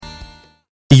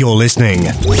You're listening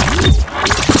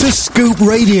to Scoop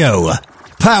Radio,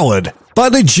 powered by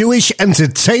the Jewish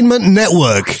Entertainment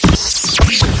Network.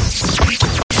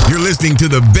 You're listening to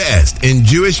the best in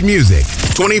Jewish music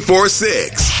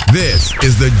 24/6. This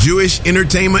is the Jewish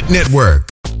Entertainment Network.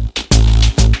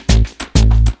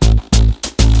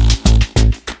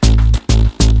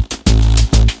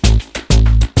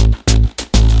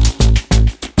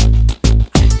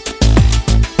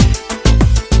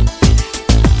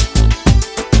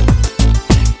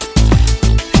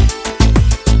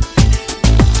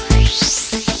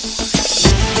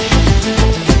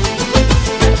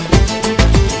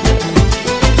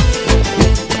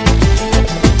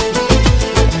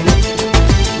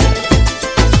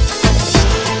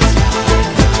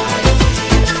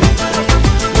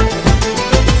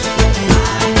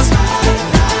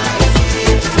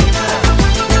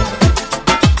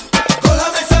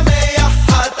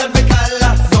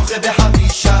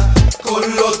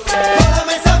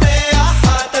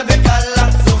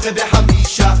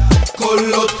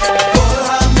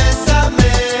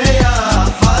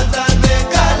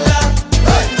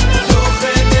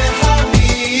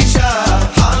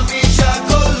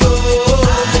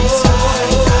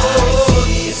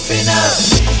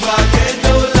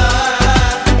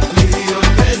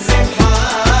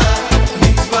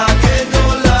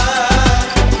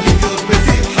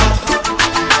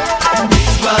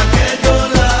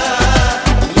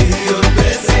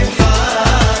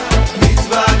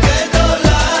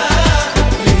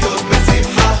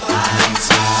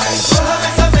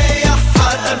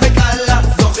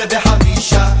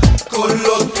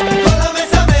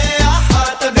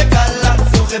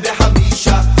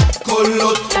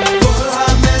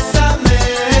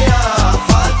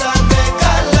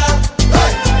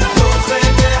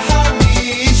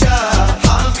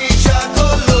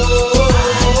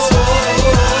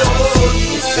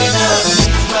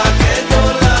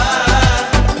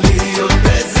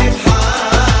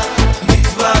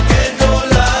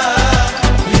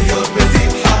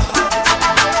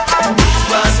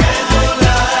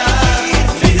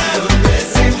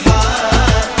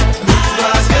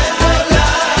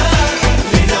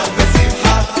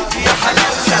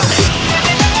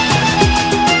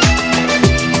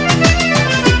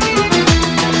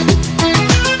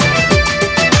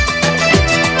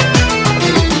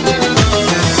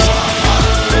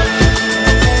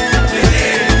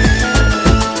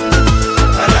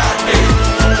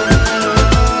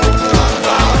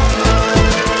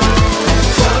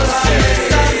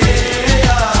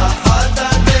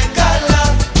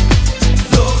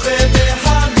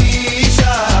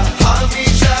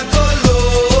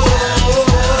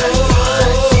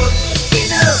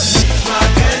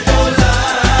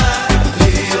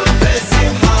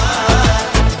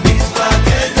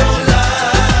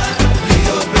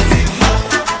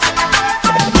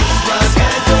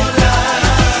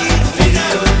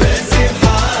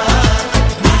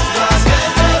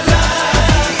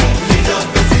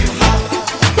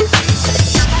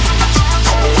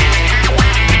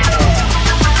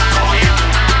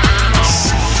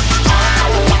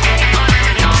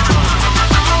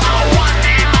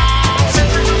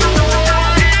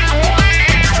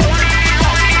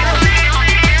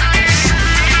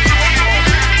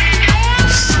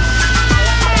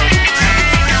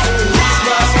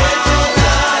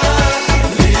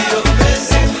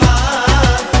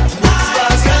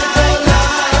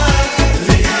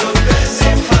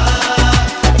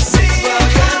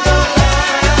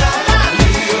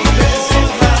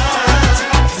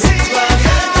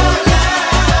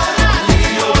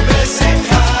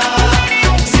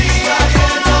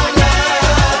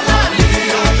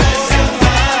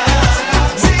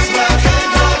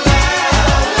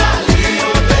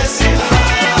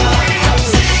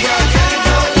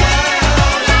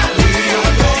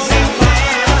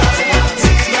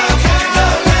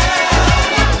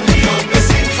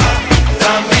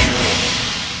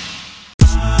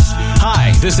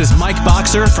 This is Mike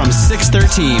Boxer from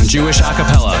 613 Jewish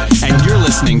Acapella, and you're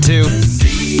listening to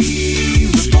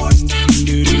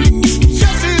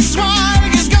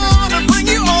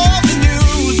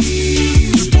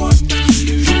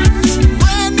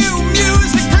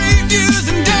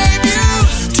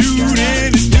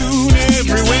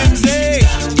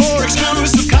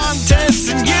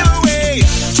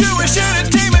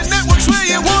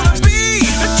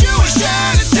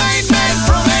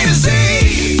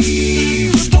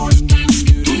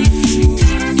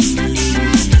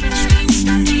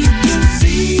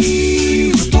See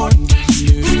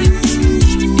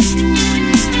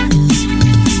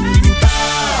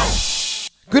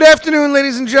afternoon,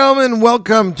 ladies and gentlemen.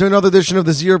 Welcome to another edition of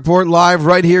the Z Report live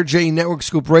right here, J Network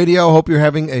Scoop Radio. Hope you're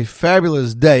having a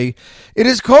fabulous day. It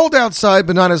is cold outside,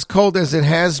 but not as cold as it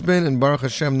has been. And Baruch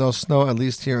Hashem, no snow, at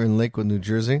least here in Lakewood, New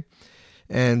Jersey.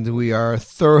 And we are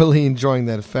thoroughly enjoying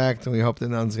that fact, and we hope that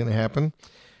nothing's going to happen.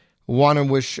 Want to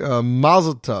wish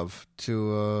Mazel Tov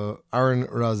to Aaron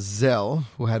Razel,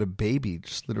 who had a baby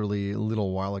just literally a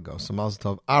little while ago. So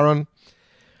Mazel Tov, Aaron.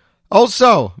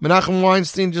 Also, Menachem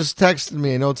Weinstein just texted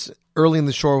me. I know it's early in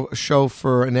the show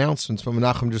for announcements, but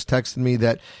Menachem just texted me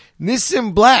that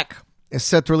Nissim Black is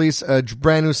set to release a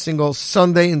brand new single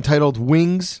Sunday entitled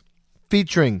Wings,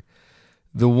 featuring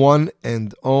the one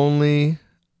and only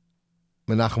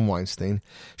Menachem Weinstein.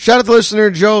 Shout out to listener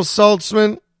Joe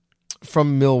Saltzman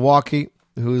from Milwaukee,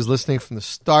 who is listening from the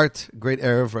start. Great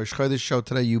Erev Rosh Chodesh show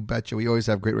today. You betcha. We always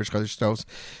have great Rosh Chodesh shows.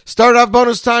 Started off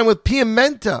bonus time with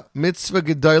Piamenta, Mitzvah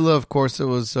Gedola. Of course, it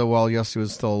was while Yossi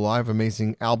was still alive.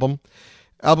 Amazing album.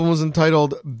 Album was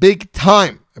entitled Big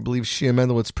Time. I believe Shia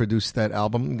Mendelowitz produced that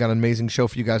album. Got an amazing show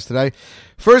for you guys today.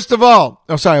 First of all,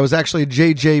 it was actually a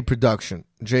JJ production.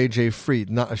 JJ Fried,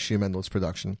 not a Shia Mendelowitz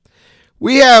production.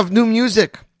 We have new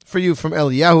music for you from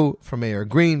Eliyahu, from Meir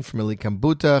Green, from Eli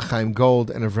Kambuta, Chaim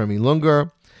Gold, and Avremi Lunger.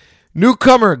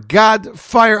 Newcomer God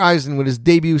Fire Eisen with his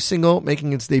debut single,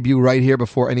 making its debut right here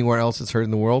before anywhere else it's heard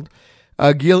in the world.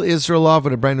 Gil Israelov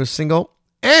with a brand new single.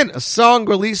 And a song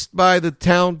released by the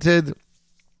talented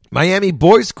Miami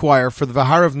Boys Choir for the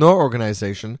Vahar of Noah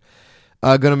organization.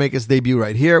 Going to make its debut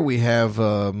right here. We have,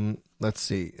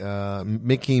 Mickey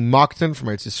Mockton from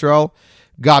Eretz Yisrael,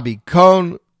 Gabi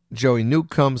Cohn, Joey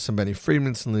Newcomb, some Benny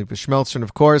Friedman, some Lipa Schmelzer, and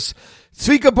of course,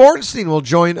 Tzvika Bornstein will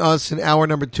join us in hour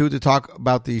number 2 to talk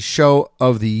about the show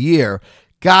of the year.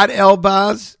 Gad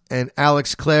Elbaz and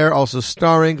Alex Clare, also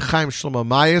starring Chaim Shlomo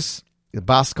Mayas, the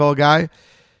basketball guy,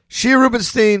 Shia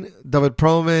Rubenstein, David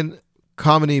Perlman,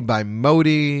 comedy by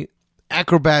Modi,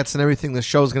 acrobats and everything. The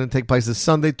show is going to take place this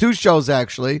Sunday. 2 shows,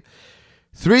 actually,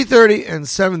 3:30 and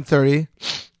 7:30.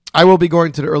 I will be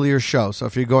going to the earlier show, so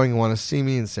if you're going and want to see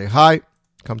me and say hi,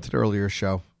 come to the earlier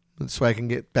show. That's why I can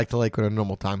get back to Lakewood at a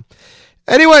normal time.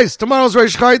 Anyways, tomorrow's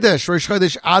Rosh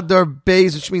Chodesh Adar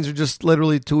Beis, which means we're just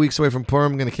literally 2 weeks away from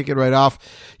Purim. I'm going to kick it right off.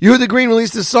 Yehuda Green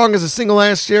released this song as a single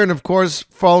last year, and of course,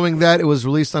 following that, it was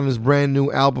released on his brand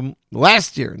new album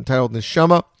last year, entitled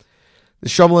Neshama.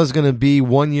 Neshama is going to be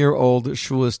 1 year old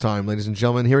Shvuas time, ladies and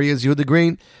gentlemen. Here he is, Yehuda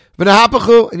Green.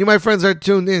 V'nahapachu, and you, my friends, are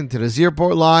tuned in to the Z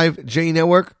Report Live, J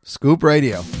Network, Scoop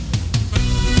Radio.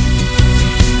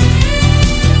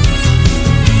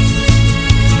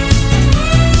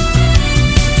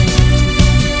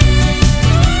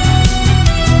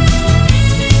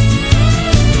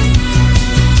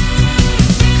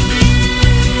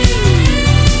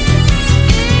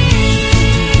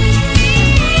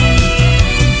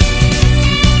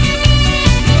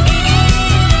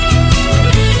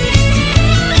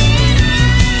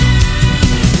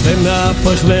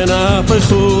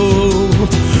 ונפחו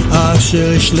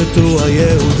אשר ישלטו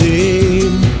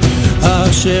היהודים,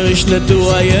 אשר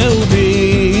ישלטו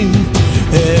היהודים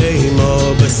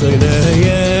אימו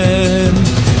בשונאיהם.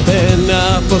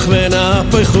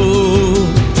 ונפחו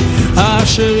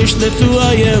אשר ישלטו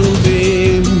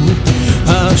היהודים,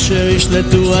 אשר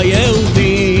ישלטו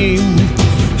היהודים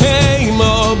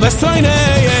אימו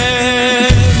בשונאיהם.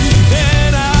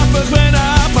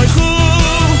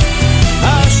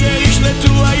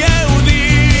 ישלטו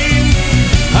היהודים,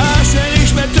 אשר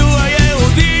ישלטו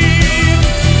היהודים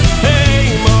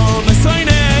אימו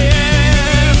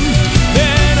בשונאיהם.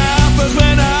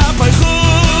 ונפחו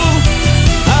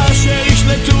אשר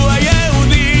ישלטו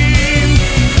היהודים,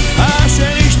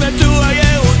 אשר ישלטו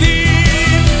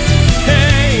היהודים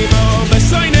אימו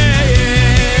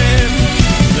בשונאיהם.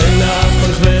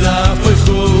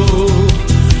 ונפחו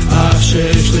אשר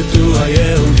ישלטו היהודים,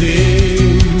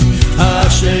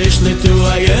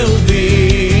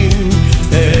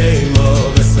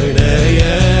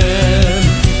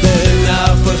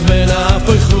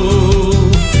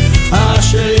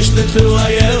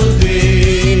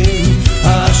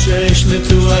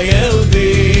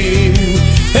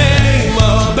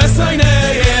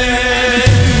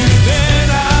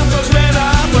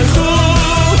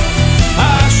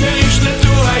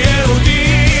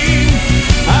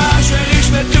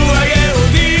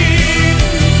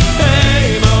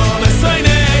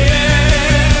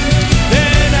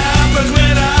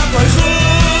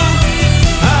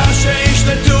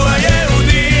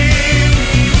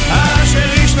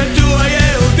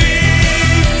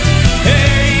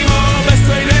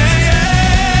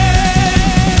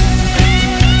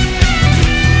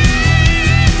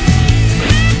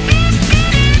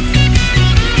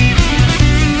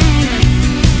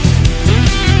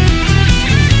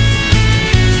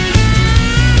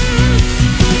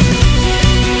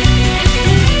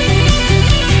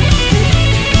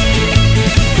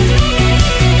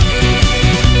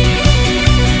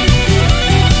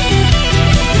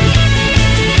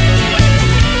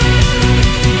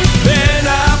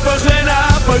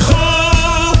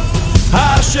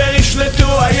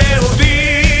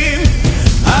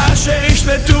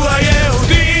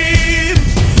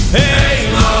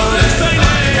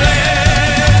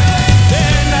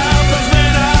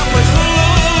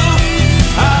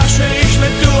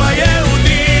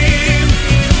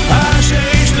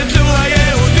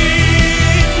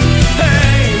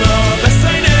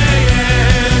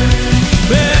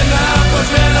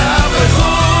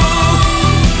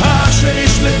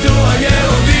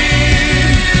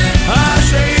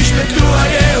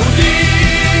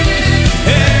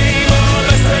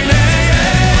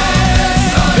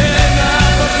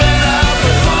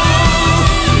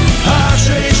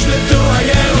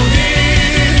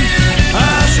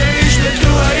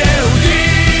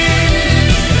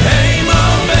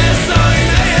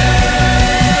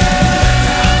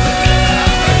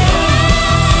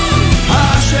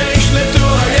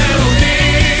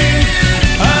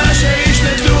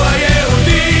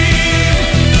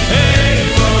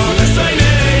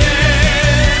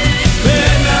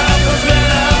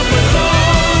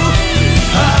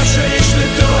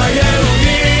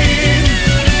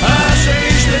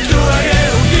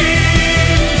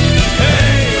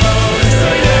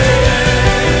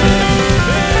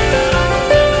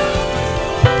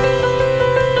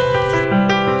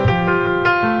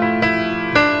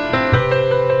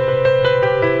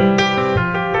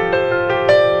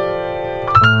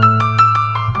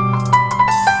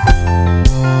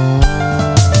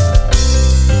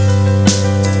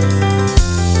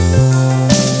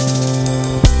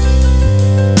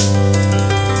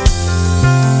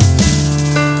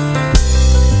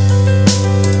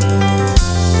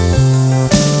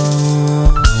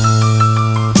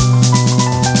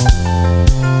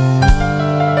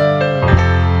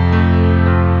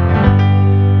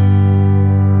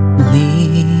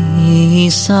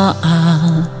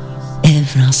 Yisa'al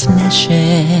Evras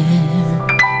Nesher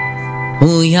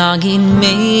Uyagin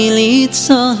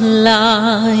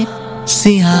Meilitzolai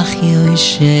Siach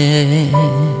Yosher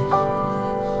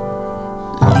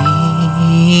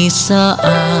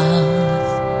Yisa'al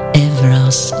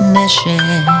Evras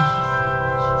Nesher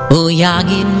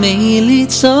Uyagin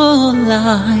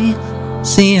Meilitzolai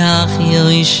Siach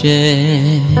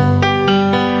Yosher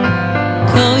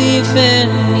Koifer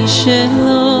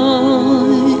Misheloi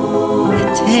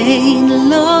Etein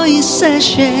lo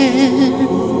yisesher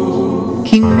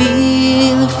Ki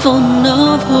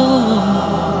milfonovo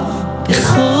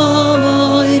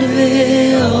Bechovoid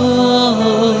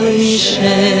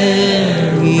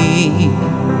ve'oisheri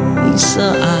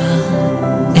Yisa'al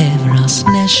Evras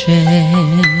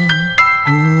Nesher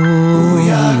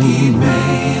Uyagi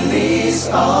Meilis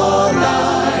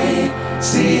Olai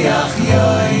Siach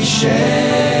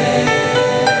Yosher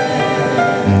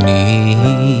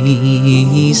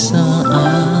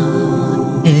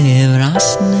Yisa'al Evras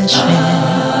Nesher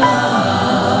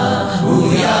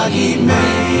Uyagi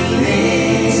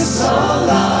Meilis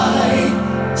Olai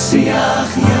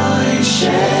Siach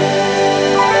Yosher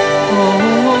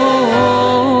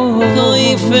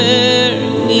Koifer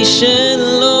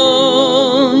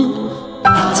Misheloi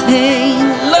Etein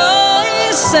lo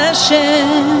yisesher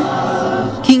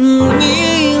King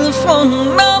Mil from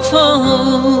Nafon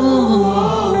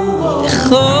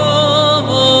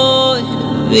Chovoy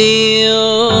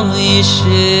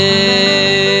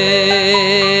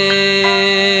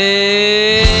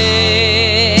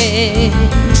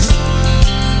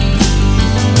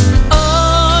V'yosher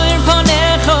Or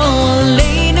Ponecho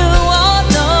Leinu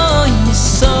Adon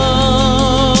Yisod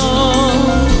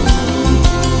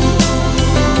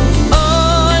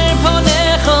Or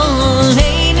Ponecho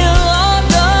Leinu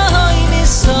Adon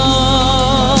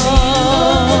Yisod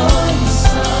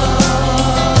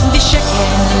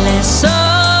B'shekel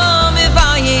Lesom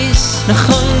Evayis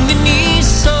Nachon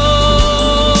V'niso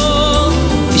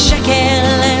B'shekel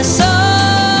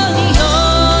Lesom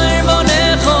Yor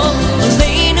Ponecho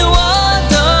Leinu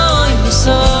Adon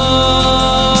Yisod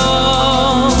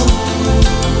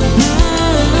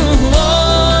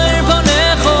Or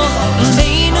Ponecho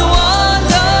Leinu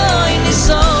Adon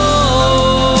Yisod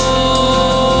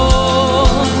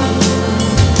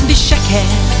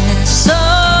B'shekel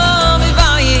Lesom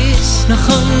Evayis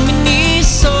Nachon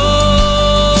V'niso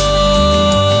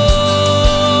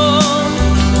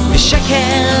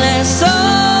B'shekel Lesom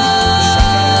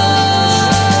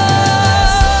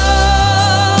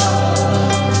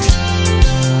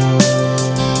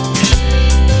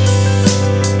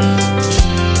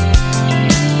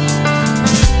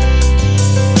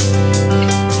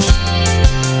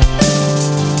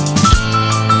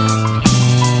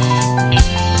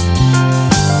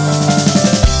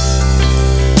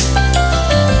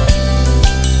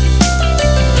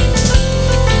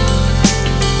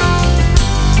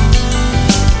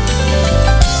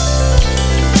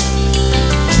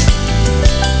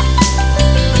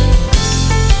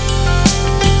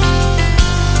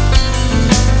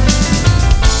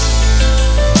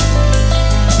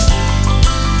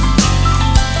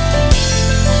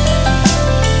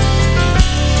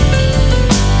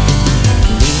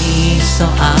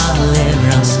Yisa'al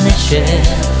Evras Nesher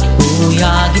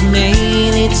Uyagin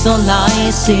Meilitzolai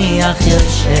Siach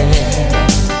Yosher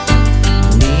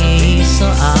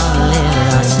Yisa'al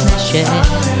Evras Nesher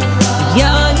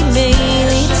Uyagin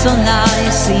Meilitzolai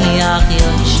Siach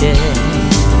Yosher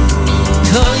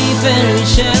Koifer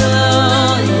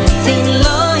Misheloi Etein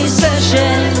lo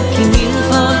yisesher Ki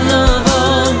milfonovo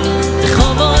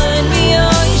Bechovoid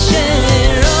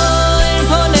ve'oisher Or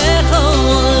Ponecho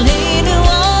Leinu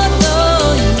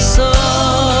Adon Yisod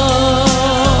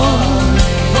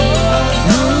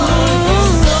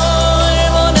Or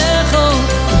Ponecho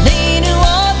Leinu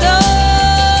Adon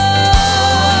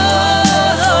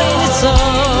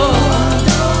Yisod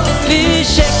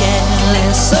B'shekel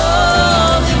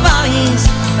Lesom Evayis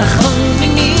Nachon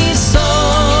V'niso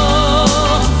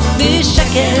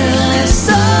B'shekel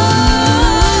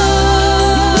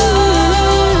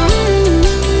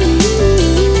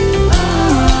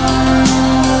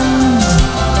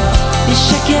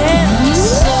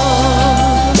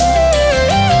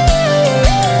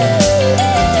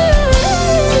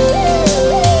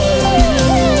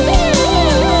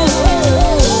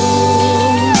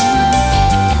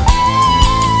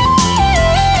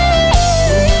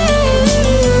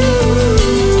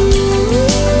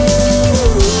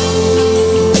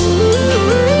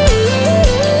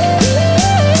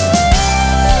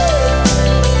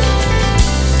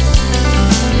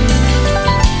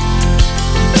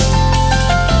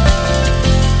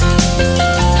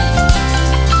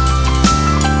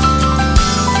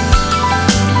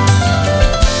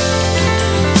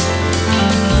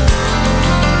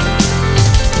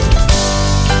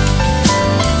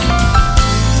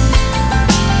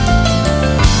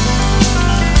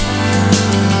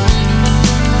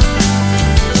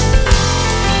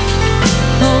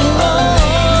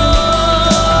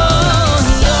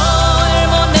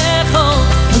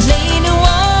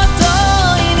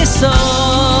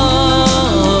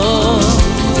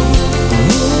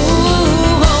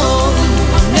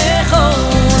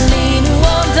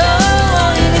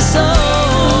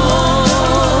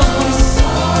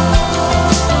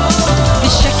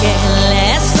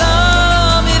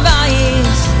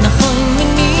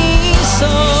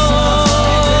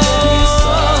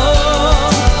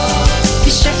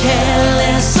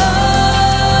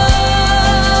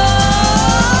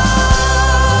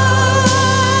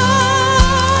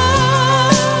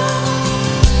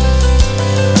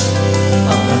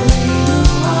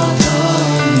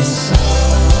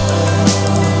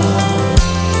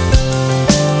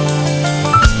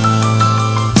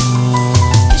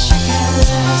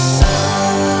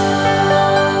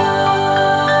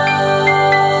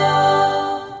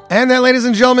ladies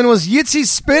and gentlemen, was Yitzi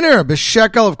Spinner,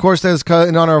 B'Shekel. Of course, that is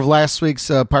in honor of last week's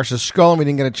Parsha Shkolem. We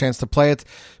didn't get a chance to play it.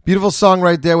 Beautiful song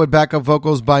right there with backup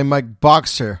vocals by Mike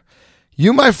Boxer.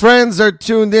 You, my friends, are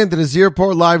tuned in to the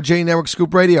Zeroport Live J Network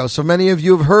Scoop Radio. So many of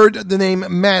you have heard the name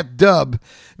Matt Dubb,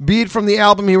 be it from the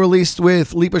album he released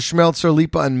with Lipa Schmelzer,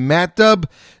 Lipa and Matt Dubb,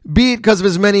 be it because of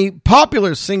his many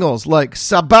popular singles like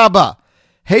Sababa,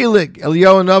 Halig,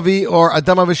 Eliyahu Navi, or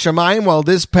Adama V'Shamayim. Well,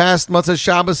 this past Matzah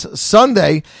Shabbos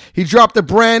Sunday, he dropped a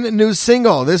brand new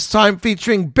single, this time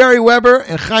featuring Barry Weber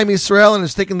and Chaim Yisrael, and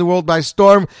is taking the world by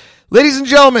storm. Ladies and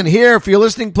gentlemen, here for your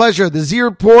listening pleasure, the Z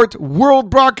Report World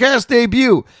Broadcast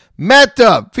debut, Matt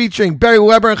Dubb, featuring Barry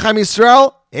Weber and Chaim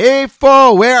Yisrael. Hey,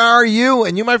 Fo, where are you?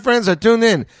 And you, my friends, are tuned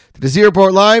in to the Z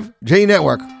Report Live J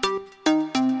Network.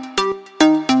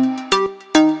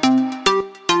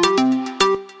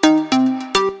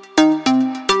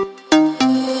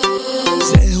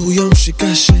 יום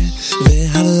שקשה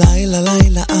והלילה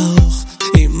לילה ארוך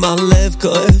עם הלב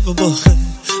כואב ובוכה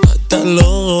אתה לא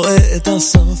רואה את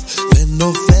הסוף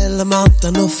ונופל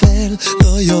למטה נופל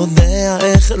לא יודע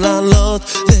איך לעלות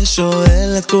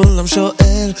ושואל את כולם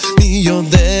שואל מי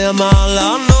יודע מה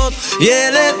לענות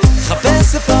ילד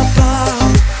חפש את פאפה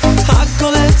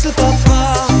הכל אצל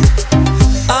פאפה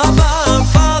אבא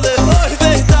פאדר אוי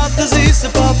ואיתת תזיז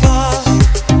את פאפה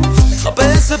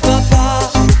חפש את פאפה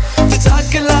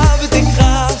תצעק אליו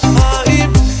ותקרא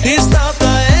האם הסתרת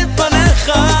את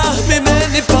פניך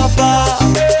ממני פאפה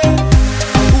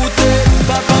פוטה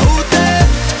פאפה פוטה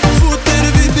פוטה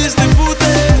רביביס לפוטה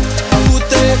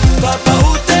פוטה פאפה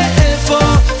פוטה איפה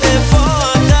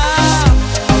אתה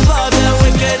Father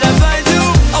where can I find you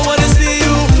I wanna see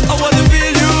you I wanna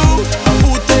feel you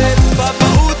פוטה פאפה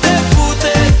פוטה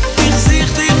פוטה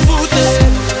תחזיך פוטה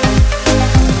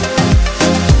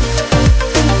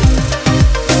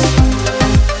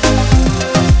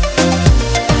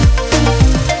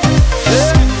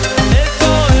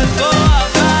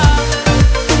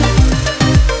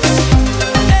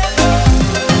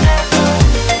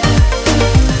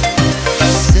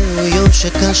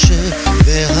שקשה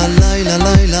והלילה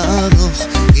לילה ארוך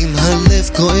עם הלב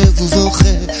כואב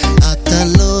ובוכה אתה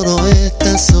לא רואה את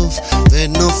הסוף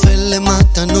ונופל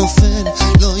למטה נופל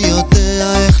לא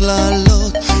יודע איך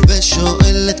לעלות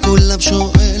ושואל את כולם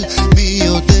שואל מי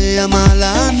יודע מה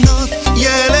לענות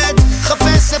ילד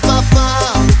חפש את פאפה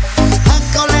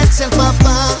הכל אצל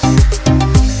פאפה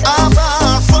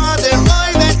אבא פאדר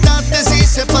אוי ותת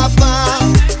תזיז את פאפה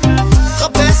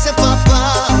חפש את פאפה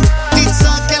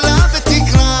תצעק אליו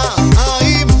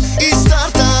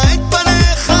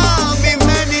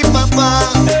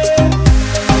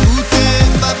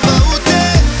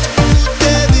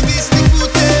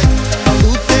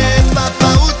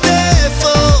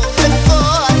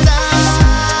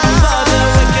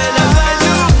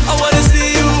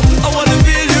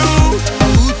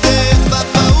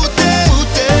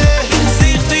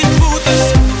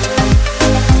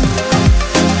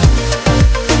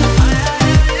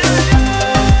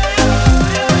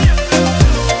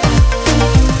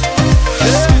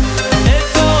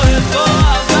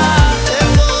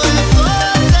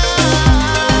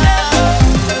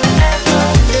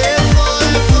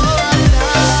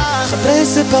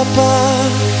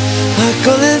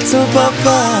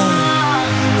Papa,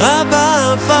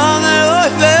 Abba, Father, oh,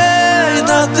 hey,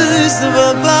 not this,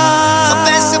 Papa.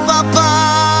 חפש את פאפה,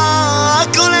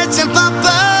 הכל אצל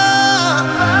פאפה.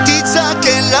 תצעק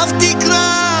אליו תקרא,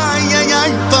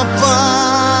 איי פאפה.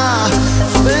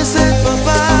 חפש את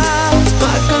פאפה,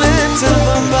 הכל אצל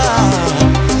פאפה.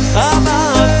 Abba,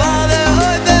 Father,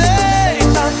 oh, hey,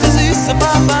 not this,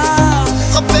 Papa.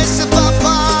 חפש את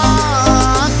פאפה,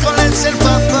 הכל אצל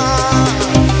פאפה.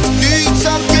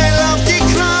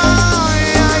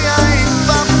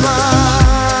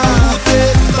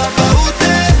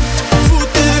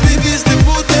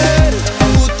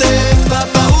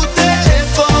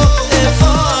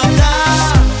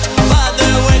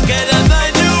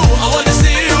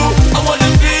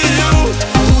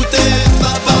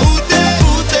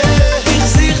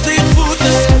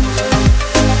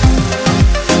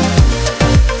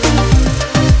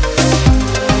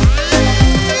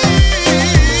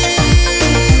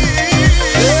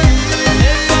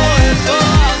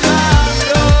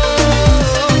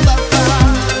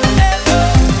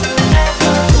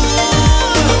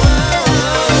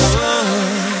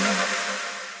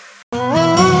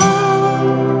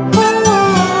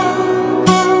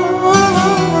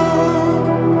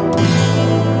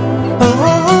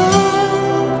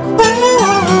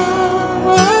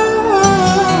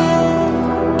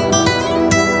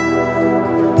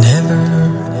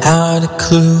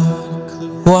 clue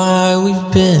why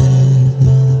we've been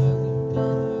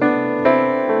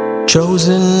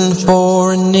chosen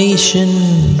for a nation,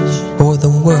 for the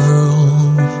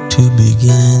world to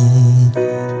begin.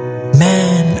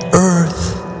 Man,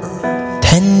 earth,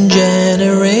 10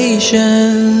 generations.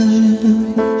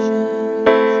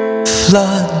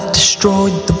 Flood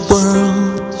destroyed the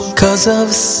world 'cause of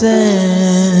sin.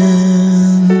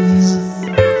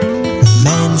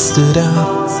 Man stood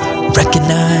up,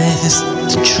 recognized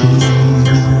the truth.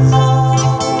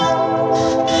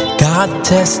 God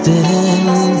tested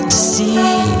him to see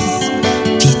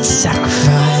if he'd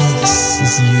sacrifice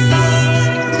his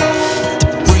youth to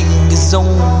bring his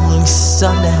only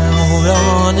son out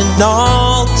on an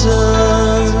altar.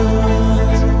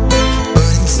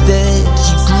 But instead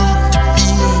he grew to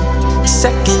be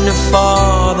second to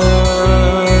father.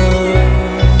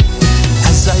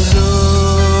 As I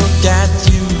look at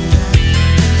you,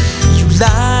 you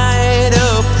light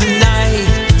up the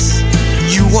night.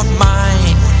 You are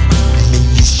mine, may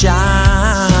you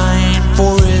shine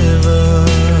forever.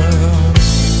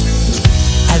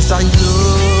 As I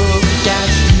look at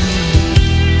you,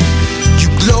 you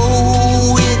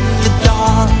glow in the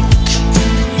dark.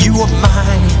 You are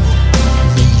mine,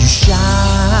 may you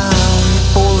shine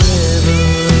forever.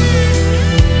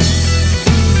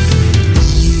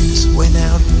 Years went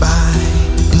out by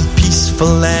in a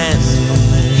peaceful land.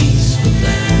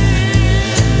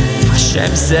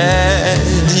 Hashem said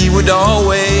he would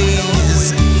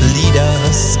always lead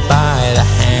us by the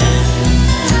hand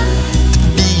to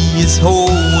be his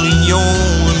holy,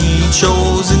 only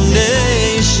chosen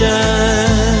nation.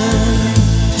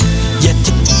 Yet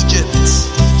to Egypt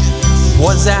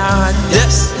was our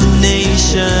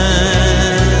destination.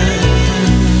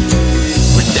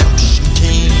 Redemption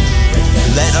came,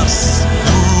 led us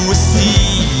through a sea.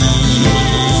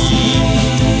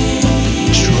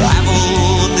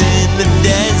 Traveled in the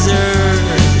desert,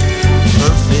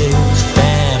 perfect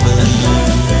family.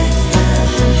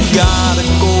 Got a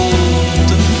gold,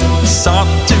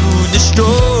 sought to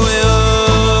destroy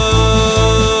us.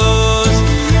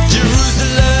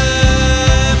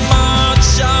 Jerusalem,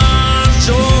 march on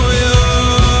joyous.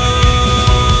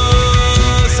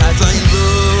 As I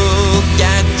look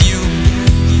at you,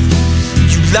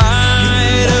 you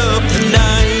light up the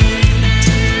night.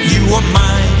 You are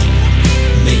mine,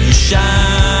 may you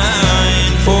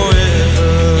shine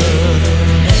forever.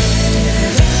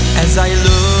 As I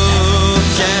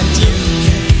look at you,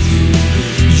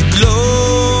 you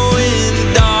glow in the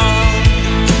dark.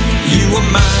 You are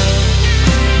mine,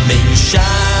 may you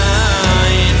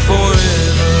shine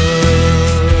forever.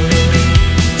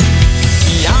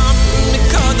 Ki am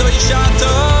kadosh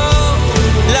ato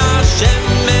LaHashem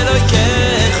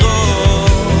Elokecho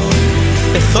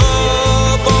Echo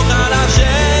bochar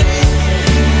Hashem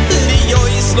Liyo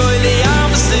Yisrael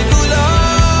Liyam Segulo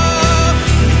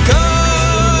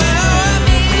Kol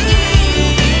Ha'amim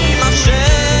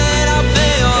Asher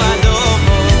Avneo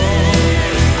Adomo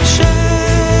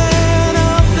Asher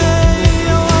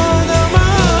Avneo Adomo.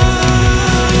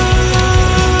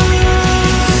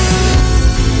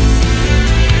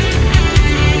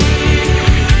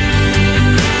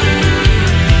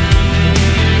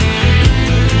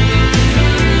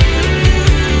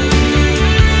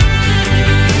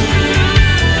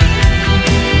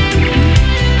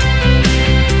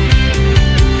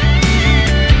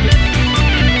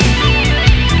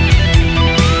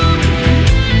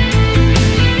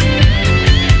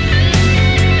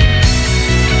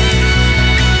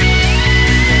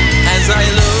 As I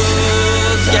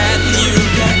look at you,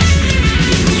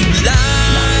 you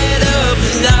light up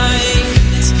the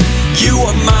night. You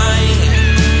are mine,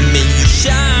 may you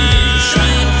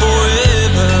shine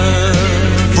forever,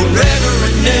 forever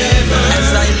and ever. As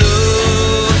I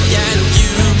look at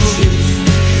you,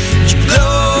 you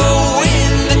glow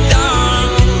in the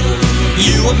dark.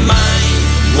 You are mine,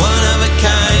 one of a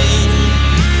kind.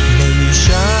 May you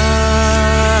shine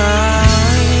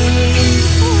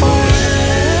forever.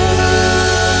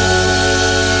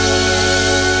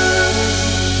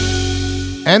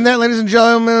 And that, ladies and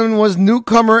gentlemen, was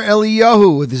newcomer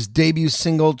Eliyahu with his debut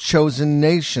single, Chosen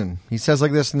Nation. He says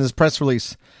like this in his press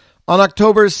release. On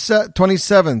October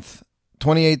 27th,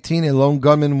 2018, a lone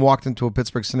gunman walked into a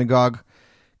Pittsburgh synagogue,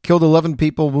 killed 11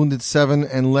 people, wounded 7,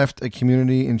 and left a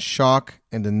community in shock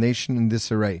and a nation in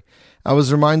disarray. I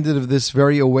was reminded of this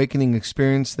very awakening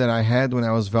experience that I had when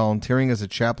I was volunteering as a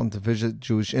chaplain to visit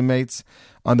Jewish inmates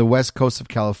on the west coast of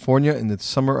California in the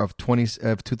summer of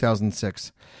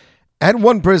 2006. At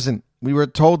one prison, we were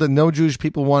told that no Jewish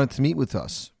people wanted to meet with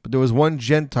us, but there was one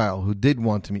Gentile who did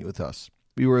want to meet with us.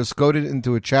 We were escorted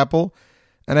into a chapel,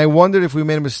 and I wondered if we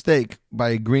made a mistake by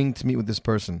agreeing to meet with this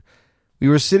person. We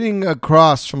were sitting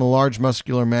across from a large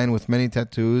muscular man with many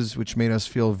tattoos, which made us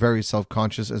feel very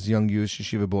self-conscious as young Jewish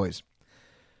yeshiva boys.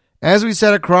 As we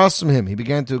sat across from him, he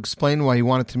began to explain why he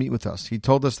wanted to meet with us. He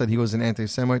told us that he was an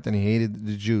anti-Semite and he hated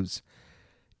the Jews.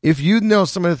 If you'd know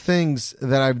some of the things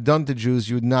that I've done to Jews,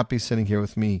 you would not be sitting here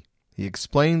with me. He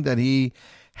explained that he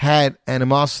had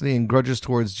animosity and grudges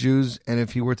towards Jews, and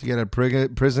if he were to get out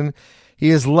of prison,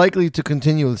 he is likely to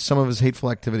continue with some of his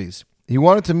hateful activities. He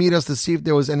wanted to meet us to see if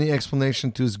there was any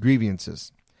explanation to his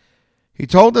grievances. He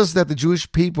told us that the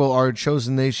Jewish people are a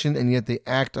chosen nation, and yet they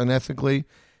act unethically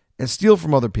and steal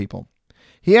from other people.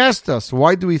 He asked us,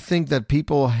 why do we think that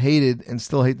people hated and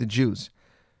still hate the Jews?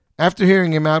 After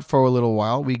hearing him out for a little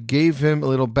while, we gave him a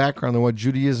little background on what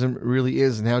Judaism really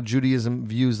is and how Judaism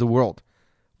views the world.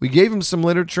 We gave him some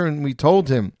literature, and we told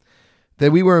him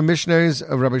that we were missionaries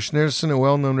of Rabbi Schneerson, a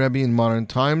well-known Rebbe in modern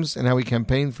times, and how we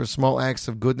campaigned for small acts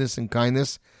of goodness and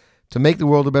kindness to make the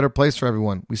world a better place for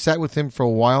everyone. We sat with him for a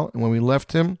while, and when we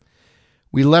left him,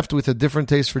 we left with a different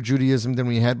taste for Judaism than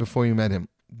we had before we met him.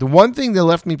 The one thing that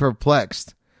left me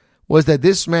perplexed was that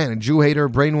this man, a Jew hater,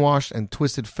 brainwashed and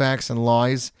twisted facts and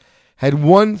lies, had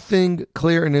one thing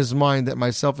clear in his mind that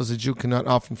myself as a Jew cannot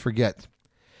often forget.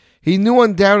 He knew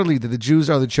undoubtedly that the Jews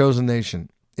are the chosen nation.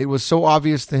 It was so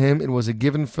obvious to him, it was a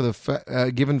given for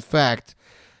the given fact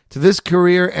to this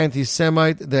career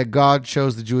anti-Semite that God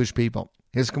chose the Jewish people.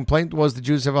 His complaint was the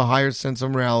Jews have a higher sense of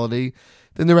morality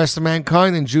than the rest of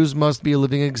mankind, and Jews must be a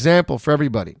living example for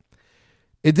everybody.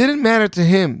 It didn't matter to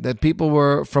him that people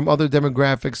were from other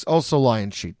demographics also lie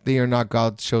and cheat. They are not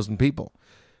God's chosen people.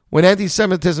 When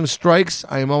anti-Semitism strikes,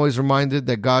 I am always reminded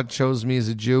that God chose me as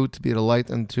a Jew to be a light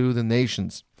unto the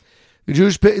nations. The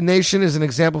Jewish nation is an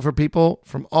example for people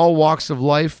from all walks of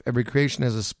life. Every creation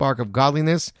has a spark of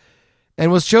godliness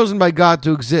and was chosen by God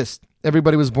to exist.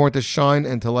 Everybody was born to shine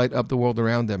and to light up the world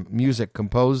around them. Music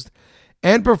composed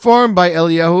and performed by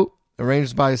Eliyahu,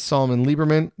 arranged by Solomon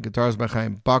Lieberman, guitars by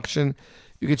Chaim Bakshin.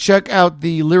 You can check out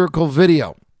the lyrical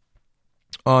video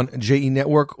on JE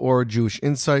Network or Jewish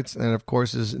Insights, and of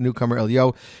course is newcomer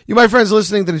Eliyahu. You, my friends,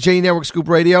 listening to the JE Network Scoop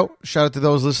Radio. Shout out to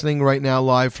those listening right now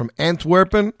live from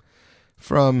Antwerpen,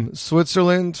 from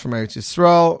Switzerland, from Eretz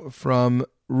Yisrael, from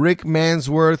Rick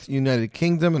Mansworth, United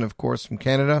Kingdom, and of course from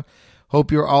Canada.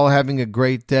 Hope you're all having a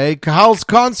great day. Kahal's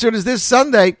concert is this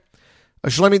Sunday. A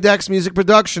Shlomi Dax music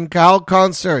production. Kahal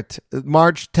concert,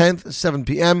 March 10th, 7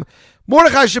 p.m.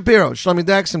 Mordechai Shapiro, Shlomi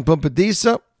Dax in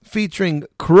Pumbedisa, featuring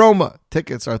Chroma.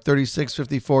 Tickets are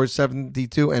 $36, $54,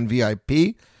 $72, and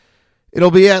VIP. It'll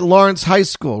be at Lawrence High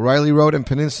School, Riley Road and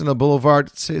Peninsula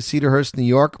Boulevard, Cedarhurst, New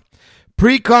York.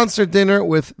 Pre-concert dinner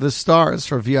with the stars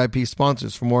for VIP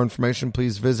sponsors. For more information,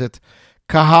 please visit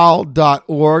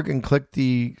kahal.org and click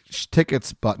the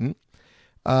tickets button.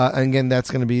 And again, that's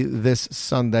going to be this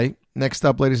Sunday. Next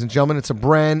up, ladies and gentlemen, it's a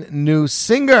brand new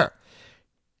singer.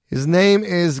 His name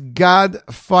is Gad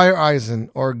Feiereisen,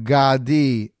 or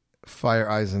Gadi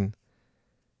Feiereisen.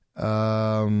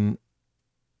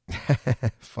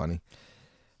 Funny.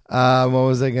 What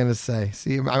was I going to say?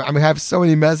 See, I have so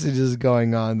many messages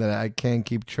going on that I can't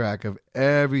keep track of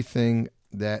everything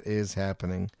that is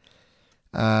happening.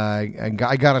 I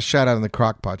got a shout out on the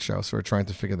Crockpot show, so we're trying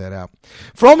to figure that out.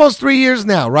 For almost 3 years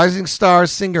now, rising star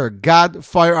singer Gad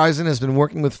Feiereisen has been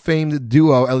working with famed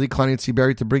duo Eli Klein and Yitzi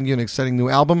Berry to bring you an exciting new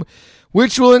album,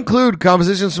 which will include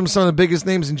compositions from some of the biggest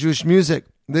names in Jewish music.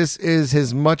 This is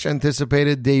his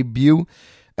much-anticipated debut,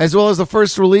 as well as the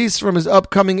first release from his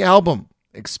upcoming album.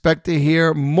 Expect to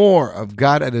hear more of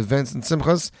Gad at events and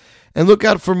simchas, and look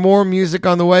out for more music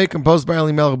on the way, composed by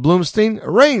Eli Melech Bloomstein,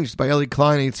 arranged by Eli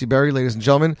Klein and Yitzi Berry. Ladies and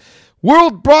gentlemen,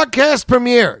 world broadcast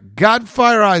premiere, Gad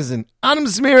Feiereisen, Adam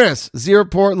Zmiris,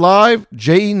 Zierport Live,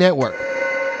 JE Network.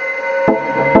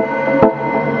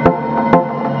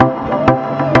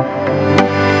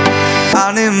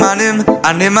 Anim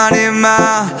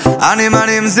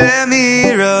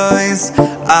Zemirois,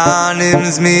 Anim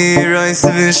Zmirois,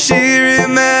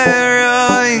 Vishirim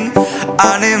Eroing.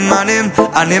 Anim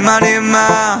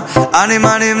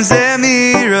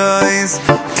Zemirois,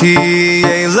 Ki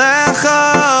Elecha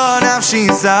Nafshi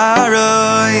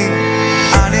Zaroing.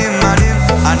 Anim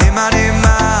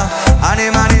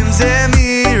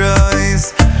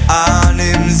Zemirois,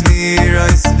 Anim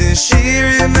Zmirois,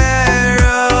 Vishirim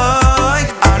Eroing.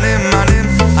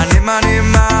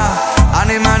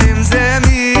 Anim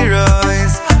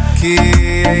Zemirois, Ki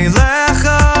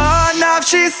Elecha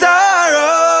Nafshi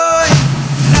Zaroing.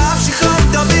 Nafshi Chod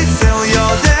David Zel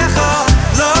Yodecha,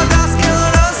 Lo Daskil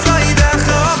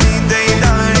Rosoidecha, Midei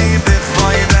Dari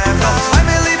Bechvoidecha, I'm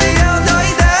a Libi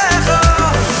Yodoidecha.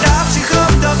 Nafshi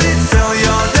Chod David Zel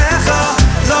Yodecha,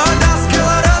 Lo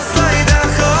Daskil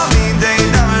Rosoidecha, Midei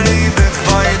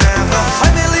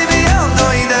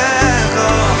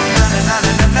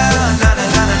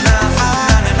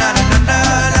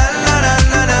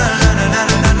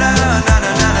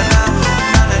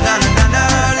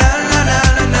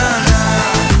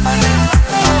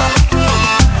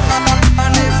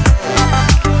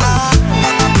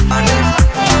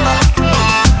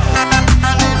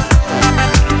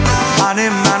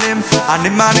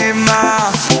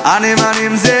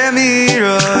Anim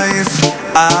zemirois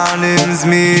Anim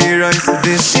zmirois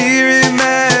Vishirim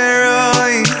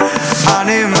eroi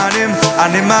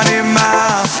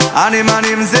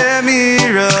Anim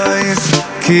zemirois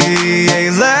Ki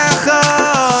elecha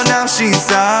nafshi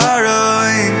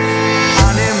saroi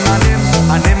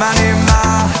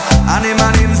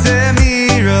Anim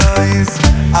zemirois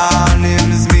Anim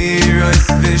zmirois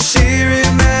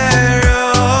Vishirim eroi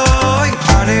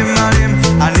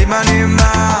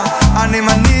Anim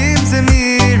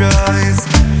zemirois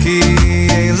Ki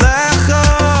elecha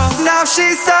nafshi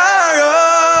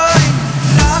saroi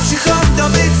Nafshi chavda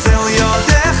b'tzel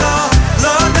yodecha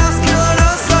Lo taskil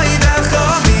rosoidecha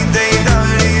Midei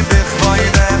dari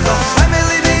b'chvoidecha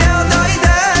Hameli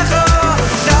b'yodoidecha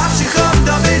Nafshi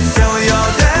chavda b'tzel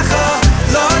yodecha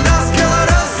Lo taskil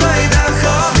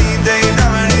rosoidecha Midei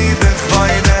dari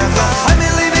b'chvoidecha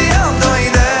Hameli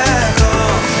b'yodoidecha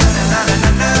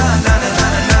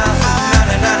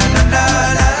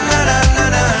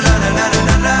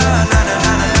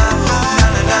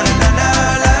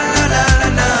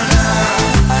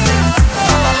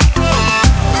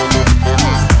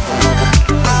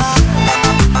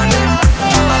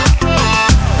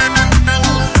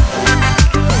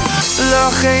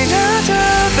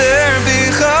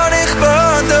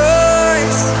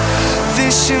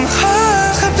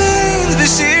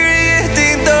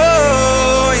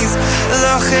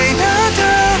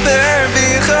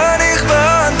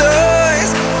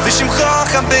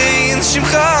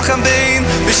Shimcha Chambein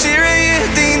B'shirei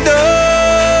Yihdin Do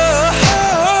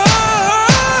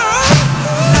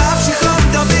Nafshi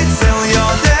chavda b'tzel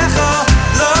yodecha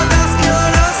Lo taskil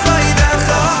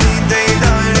rosoidecha Midei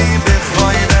dari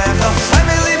b'chvoidecha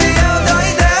Hameli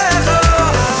b'yodoidecha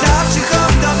Nafshi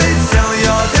chavda b'tzel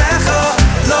yodecha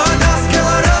Lo taskil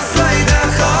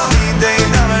rosoidecha Midei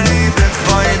dari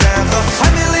b'chvoidecha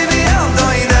Hameli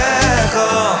b'yodoidecha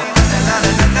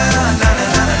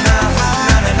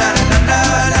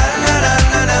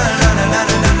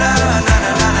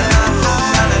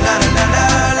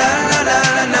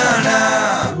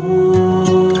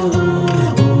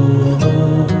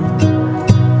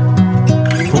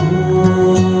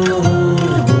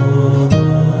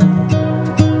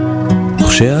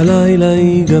כשהלילה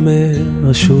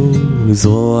ייגמר אשוב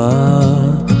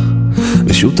לזרוח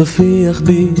ושוב תפיח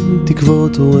בי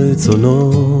תקוות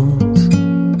ורצונות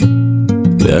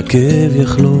והכאב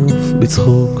יחלוף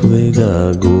בצחוק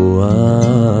וגעגוע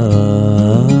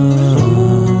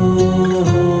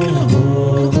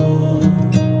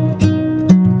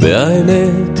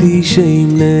והאמת היא שאם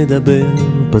נדבר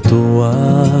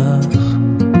פתוח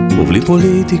ובלי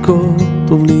פוליטיקות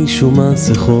ובלי שום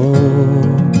מסכות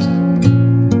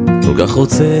כל כך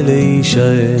רוצה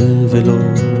להישאר ולא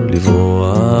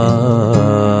לברוח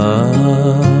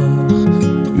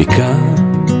מכאן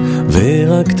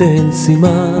ורק תן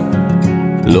סימן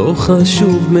לא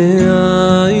חשוב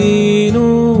מאין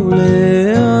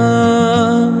ולאן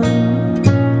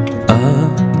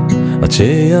עד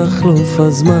שיחלוף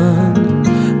הזמן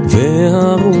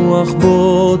והרוח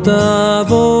בו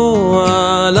תבוא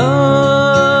עליי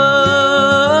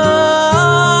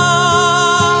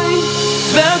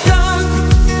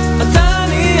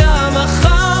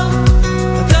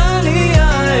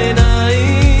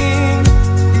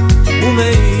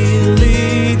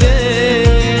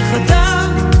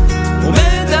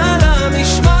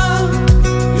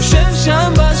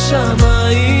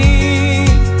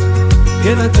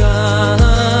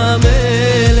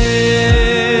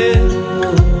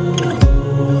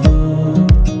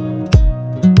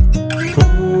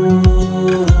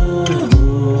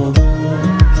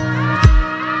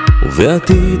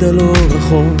והעתיד הלא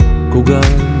רחוק הוא גם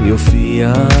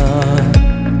יופיע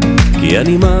כי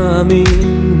אני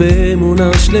מאמין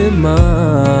באמונה שלמה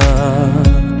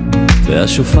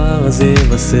והשופר הזה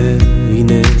יבשר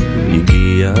הנה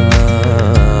הגיע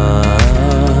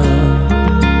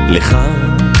לך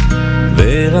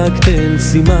ורק תן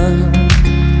סימן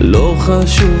לא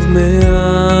חשוב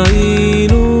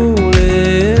מאין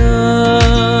ולאן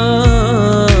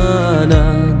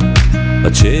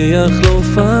עד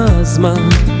שיחלוף הזמן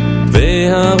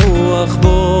והרוח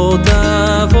בו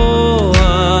תבוא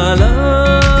עליי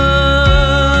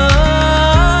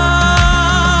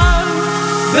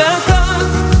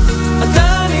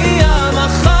ואתה לי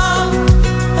המחר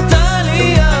אתה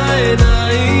לי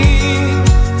העיניים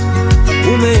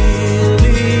ומאיר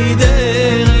לי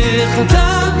דרך אתה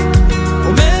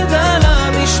עומד על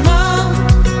המשמר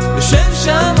יושב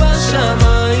שם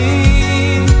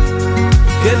בשמיים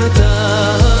כן אתה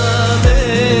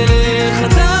המלך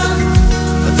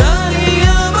אתה לי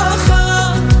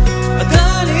המחר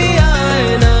אתה לי העיניים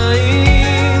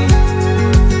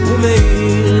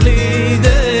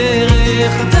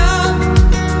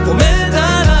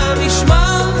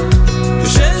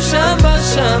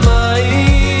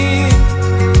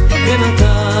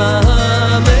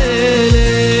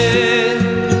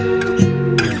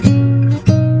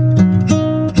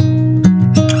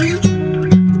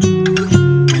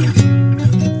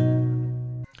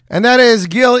And that is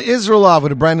Gil Israelov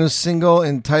with a brand new single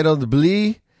entitled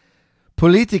Bli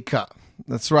Politika.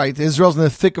 That's right. Israel's in the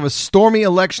thick of a stormy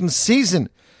election season.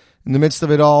 In the midst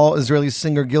of it all, Israeli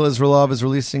singer Gil Israelov is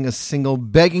releasing a single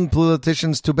begging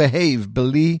politicians to behave,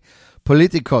 Bli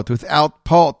Politikot, without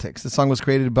politics. The song was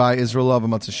created by Israelov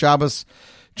on Motzei Shabbos.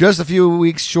 Just a few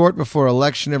weeks short before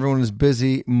election, everyone is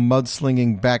busy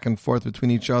mudslinging back and forth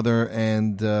between each other,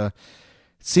 and it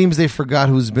seems they forgot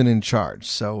who's been in charge.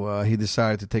 So he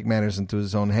decided to take matters into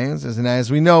his own hands. And as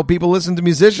we know, people listen to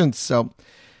musicians, so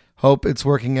hope it's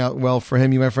working out well for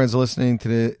him. You, my friends, are listening to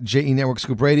the JE Network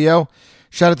Scoop Radio.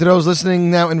 Shout out to those listening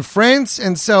now in France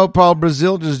and Sao Paulo,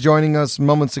 Brazil, just joining us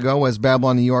moments ago. West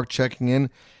Babylon, New York, checking in.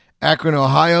 Akron,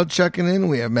 Ohio, checking in.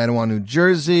 We have Manawha, New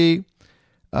Jersey.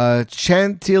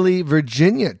 Chantilly,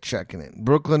 Virginia, checking in.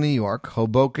 Brooklyn, New York.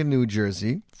 Hoboken, New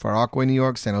Jersey. Far Rockaway, New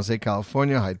York. San Jose,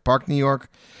 California. Hyde Park, New York.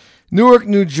 Newark,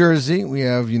 New Jersey. We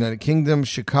have United Kingdom,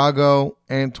 Chicago,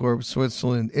 Antwerp,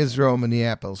 Switzerland, Israel,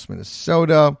 Minneapolis,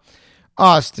 Minnesota.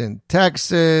 Austin,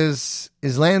 Texas.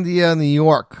 Islandia, New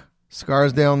York.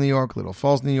 Scarsdale, New York. Little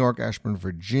Falls, New York. Ashburn,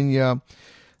 Virginia.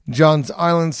 Johns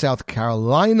Island, South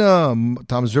Carolina,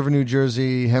 Toms River, New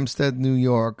Jersey, Hempstead, New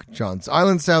York, Johns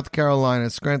Island, South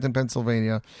Carolina, Scranton,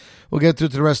 Pennsylvania. We'll get through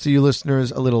to the rest of you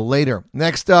listeners a little later.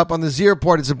 Next up on the Z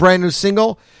Report, it's a brand new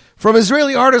single from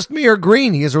Israeli artist Meir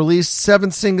Green. He has released 7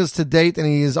 singles to date, and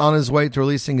he is on his way to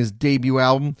releasing his debut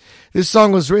album. This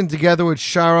song was written together with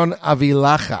Sharon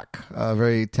Avilachak, a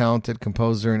very talented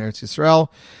composer in Eretz Yisrael.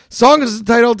 Song is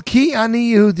titled Ki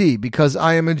Ani Yehudi, Because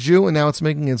I Am a Jew, and now it's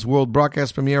making its world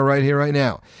broadcast premiere right here, right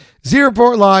now. Z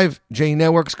Report Live, J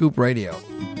Network Scoop Radio.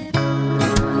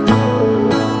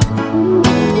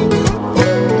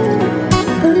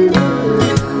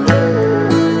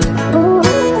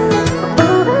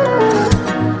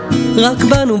 רק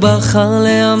בנו בחר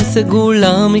לעם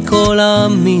סגולה מכל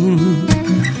העמים,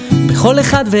 בכל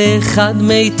אחד ואחד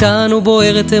מאיתנו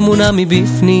בוערת אמונה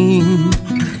מבפנים.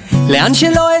 לאן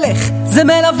שלא אלך זה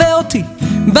מלווה אותי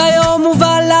ביום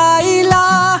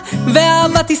ובלילה,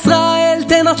 ואהבת ישראל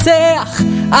תנצח,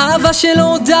 אהבה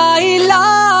שלא די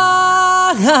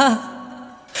לה.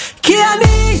 כי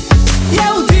אני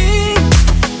יהודי,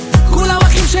 כולם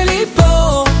אחים שלי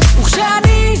פה,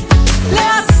 וכשאני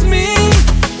לעצמי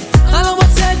אני לא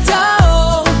מוצא את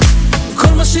האור. כל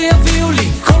מה שיביאו לי,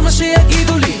 כל מה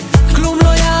שיגידו לי, כלום לא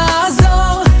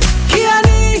יעזור. כי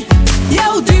אני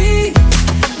יהודי,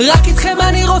 רק איתכם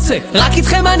אני רוצה, רק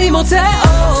איתכם אני מוצא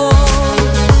אור.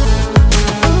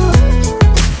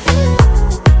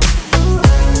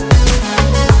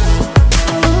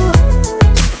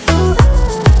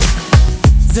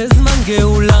 זה זמן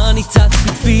גאולה, ניצת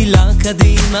בתפילה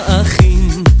קדימה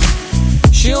אחים,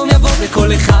 שיום יבוא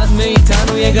וכל אחד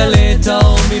מאיתנו יגלה את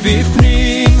האור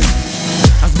מבפנים.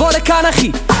 אז בוא לכאן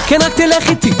אחי, כן רק תלך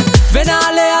איתי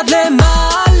ונעלה עד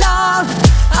למעלה.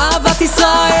 אהבת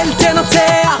ישראל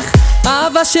תנצח,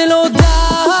 אהבה שלא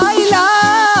די לה.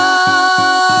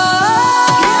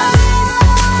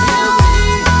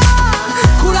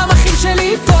 כולם אחים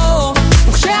שלי פה,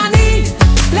 וכשאני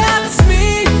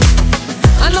לעצמי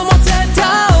אני לא מוצא את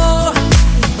האור.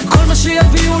 כל מה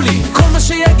שיביאו לי, כל מה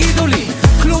שיגידו לי,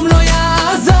 כלום לא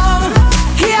יעזור.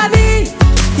 כי אני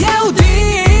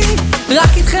יהודי,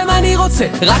 רק איתכם אני רוצה,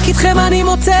 רק איתכם אני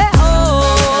מוצא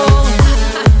אור.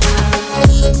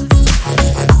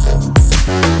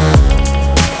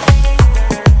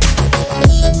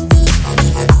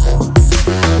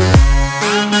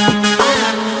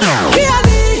 כי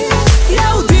אני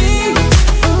יהודי,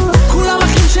 כולם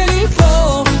אחים שלי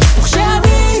פה,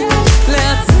 וכשאני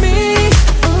לעצמי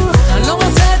אני לא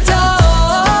מוצא את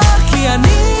האור. כי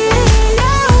אני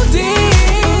יהודי,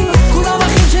 כולם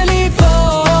אחים שלי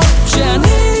פה,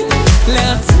 וכשאני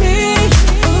לעצמי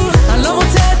אני לא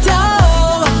מוצא את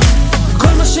האור.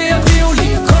 כל מה שיביאו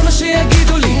לי, כל מה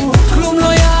שיגידו לי, כלום לא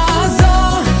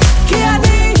יעזור. כי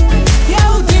אני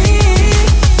יהודי,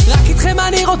 רק איתכם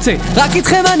אני רוצה, רק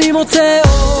איתכם אני מוצא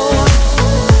אור.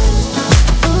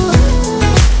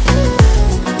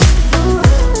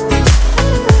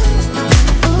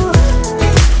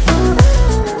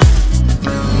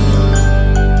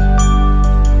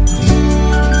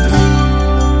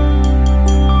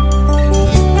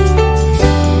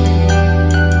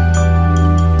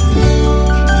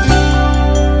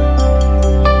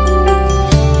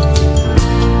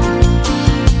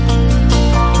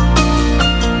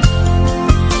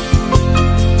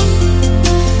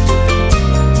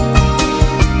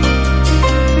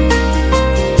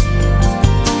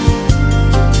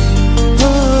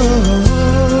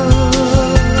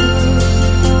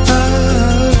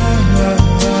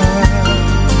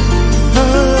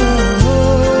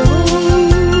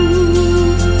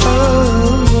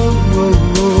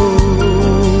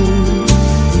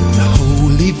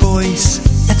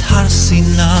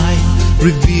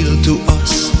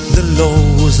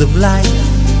 of life,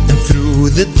 and through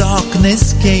the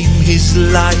darkness came his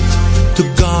light to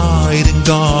guide and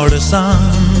guard us on.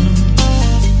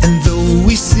 And though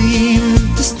we seem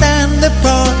to stand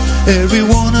apart, every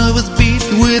one of us beat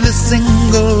with a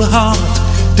single heart.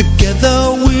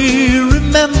 Together we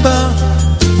remember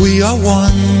we are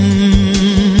one.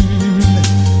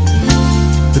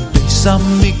 The Beis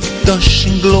Hamikdash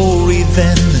in glory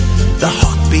then, the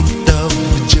heartbeat of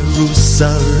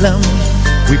Jerusalem.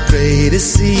 We pray to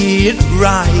see it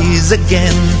rise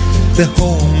again, the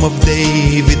home of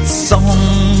David's song.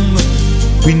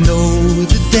 We know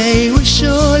the day will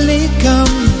surely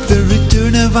come, the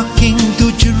return of our King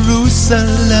to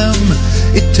Jerusalem.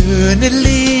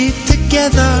 Eternally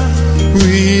together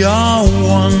we are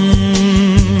one.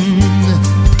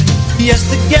 Yes,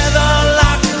 together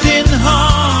locked in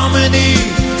harmony,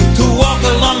 to walk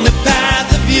along the path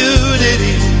of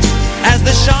unity, as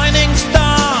the shining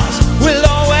stars will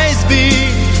always be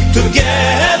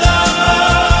together.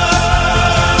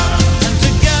 And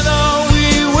together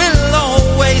we will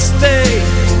always stay,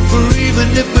 for even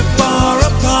if we're far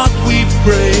apart we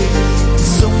pray.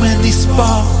 So many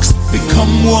sparks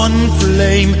become one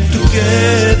flame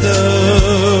together.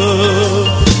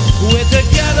 We're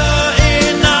together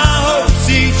in our hopes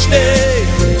each day,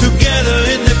 together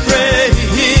in the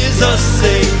prayers of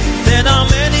say. Then our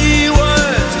many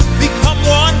words become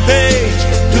one page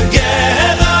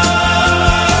together.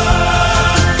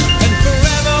 And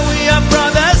forever we are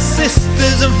brothers,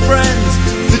 sisters and friends,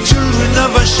 the children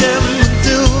of Hashem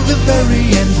till the very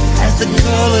end, as the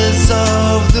colors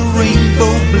of the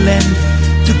rainbow blend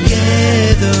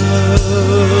together.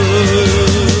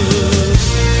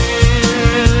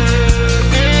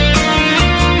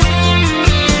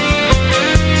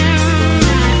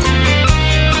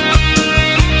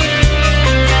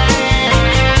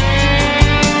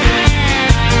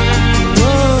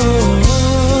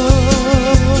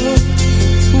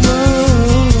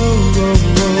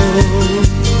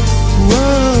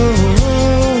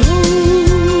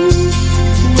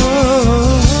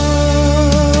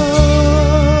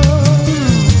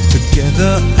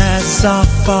 Our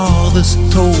fathers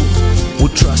told,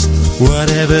 we'll trust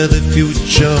whatever the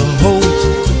future holds.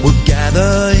 We'll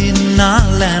gather in our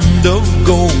land of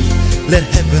gold, let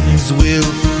heaven's will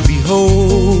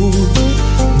behold.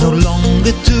 No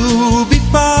longer to be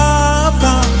far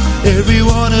apart, every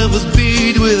one of us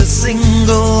beat with a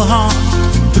single heart.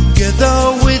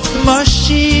 Together with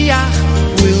Mashiach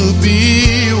we'll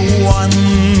be one.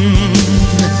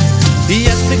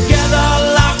 Yes, together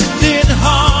locked in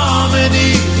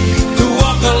harmony,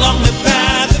 along the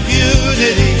path of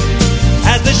unity,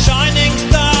 as the shining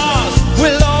stars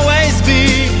will always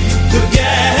be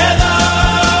together.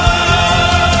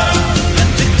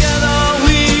 And together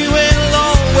we will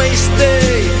always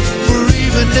stay, for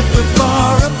even if we're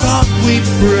far apart we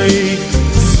pray.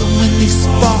 So many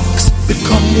sparks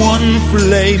become one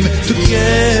flame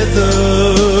together.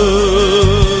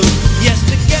 Yes,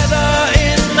 together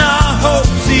in our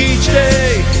hopes each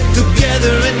day,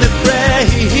 together in the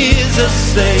prayers of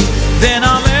say. Then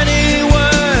our many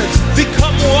words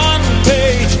become one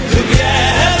page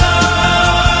together.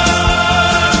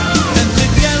 And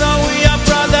together we are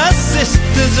brothers,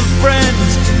 sisters and friends,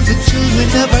 the children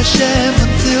of Hashem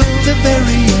until the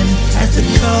very end, as the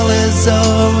colors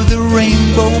of the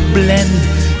rainbow blend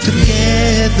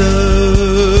together.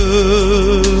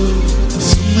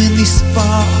 So many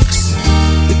sparks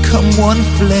become one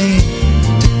flame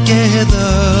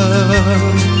together.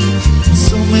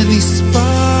 So many sparks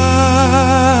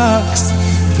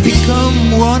become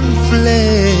one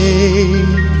flame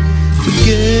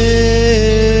together.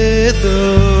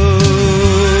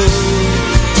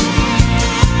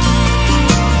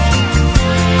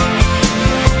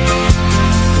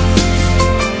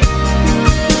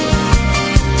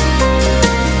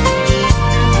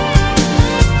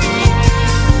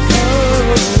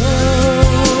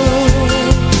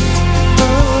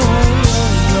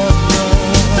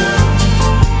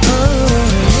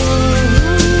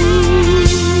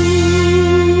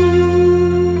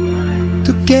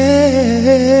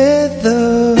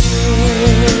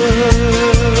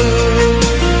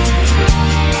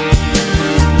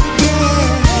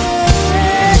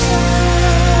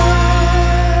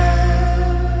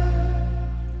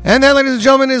 And that, ladies and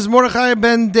gentlemen, is Mordechai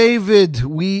Ben David.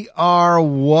 We Are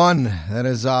One. That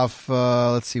is off,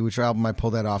 let's see which album I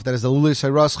pulled that off. That is the Lulis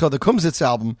Hayrascha, the Kumsitz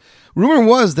album. Rumor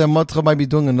was that Matra might be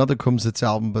doing another Kumsitz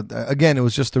album, but again, it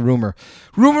was just a rumor.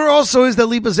 Rumor also is that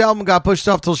Lipa's album got pushed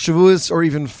off till Shavuos or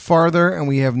even farther, and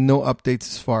we have no updates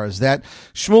as far as that.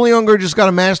 Shmuley Unger just got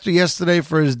a master yesterday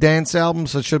for his dance album,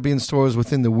 so it should be in stores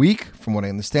within the week. From what I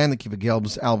understand, the Kiva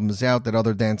Gelb's album is out, that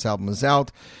other dance album is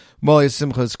out. Molly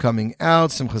Simcha is coming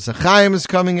out. Simcha Zachayim is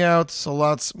coming out. So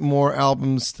lots more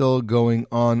albums still going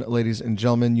on, ladies and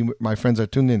gentlemen. You, my friends, are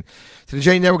tuned in to the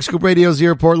J Network Scoop Radio Z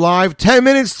Report Live. 10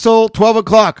 minutes till 12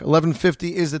 o'clock.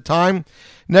 11:50 is the time.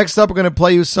 Next up, we're going to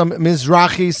play you some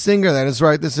Mizrahi singer. That is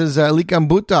right. This is Likam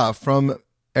Buta from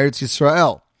Eretz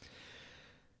Yisrael.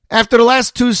 After the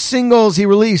last two singles he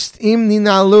released, Im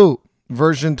Ninalu,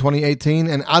 version 2018,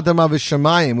 and Adama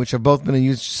V'Shamayim, which have both been a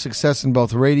huge success in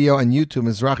both radio and YouTube.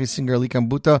 Mizrahi singer Likam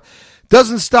Buta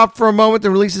doesn't stop for a moment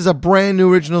and releases a brand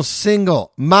new original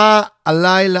single. Ma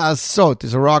Alay La'asot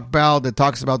is a rock ballad that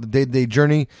talks about the day-to-day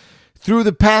journey through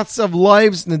the paths of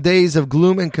lives in the days of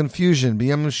gloom and confusion.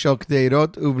 B'yam shel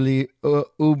kdeirot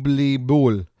ubli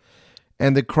bul.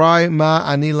 And the cry, Ma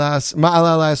Alay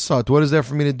La'asot, what is there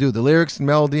for me to do? The lyrics and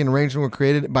melody and arrangement were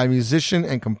created by musician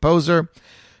and composer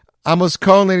Amos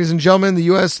Cohen, ladies and gentlemen, the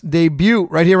U.S. debut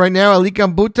right here, right now.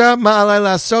 Likam Buta, Ma Alay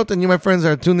La'asot, and you, my friends,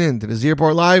 are tuned in to the Z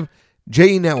Report Live,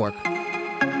 JE Network.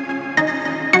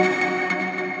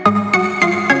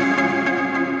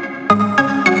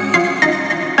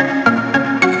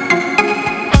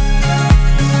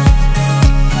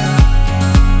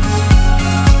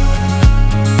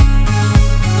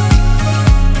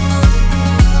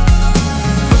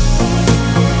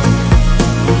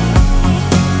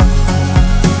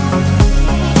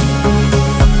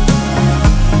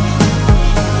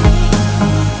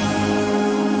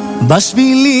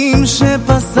 בשבילים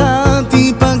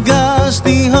שפסעתי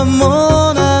פגשתי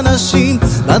המון אנשים,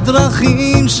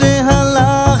 בדרכים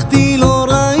שהלכתי לא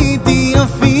ראיתי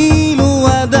אפילו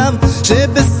אדם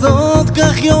שבסוד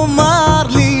כך יאמר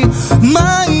לי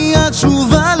מהי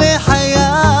התשובה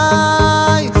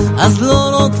לחיי. אז לא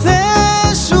רוצה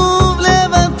שוב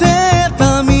לוותר,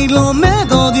 תמיד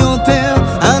לומד עוד יותר,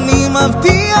 אני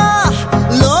מבטיח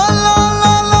לא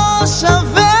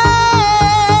שווה.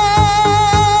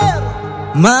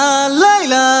 מה עליי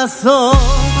לעשות?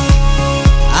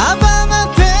 אבא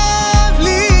נתב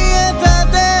לי את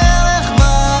הדרך,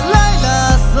 מה עליי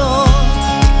לעשות?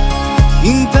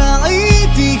 אם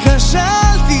טעיתי,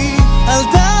 כשלתי, אל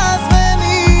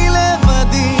תעזבני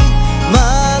לבדי,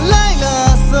 מה עליי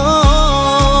לעשות?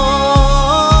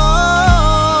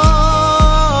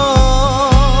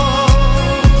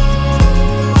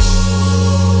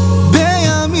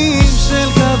 בימים של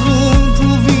כדרות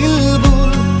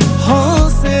ובלבול,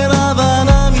 חוסר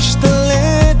הבנה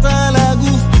משתלט על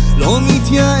הגוף, לא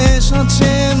מתייאש עד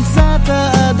שאמצא את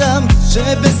האדם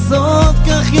שבסוד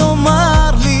כך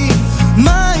יאמר לי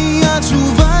מהי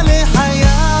התשובה לחיי.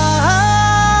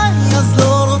 אז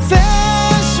לא רוצה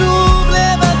שוב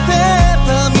לוותר,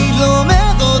 תמיד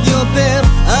לומד עוד יותר,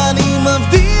 אני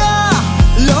מבטיח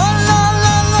לא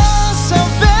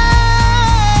שווה.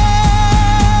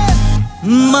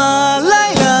 מה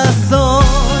עליי לעשות?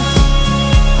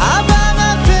 אבא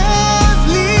נתב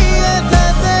לי את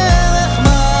הדרך,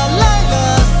 מה עליי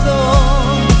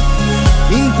לעשות?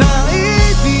 אם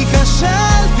טעיתי,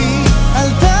 כשלתי,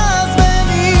 אל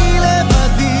תעזבני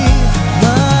לבדי,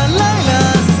 מה עליי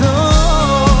לעשות?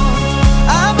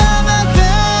 אבא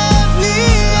נתב לי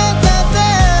את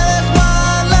הדרך,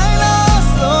 מה עליי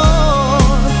לעשות?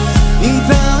 אם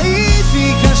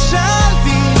טעיתי, כשלתי,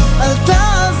 אל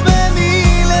תעזבני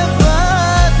לבדי,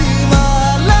 מה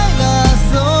עליי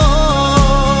לעשות?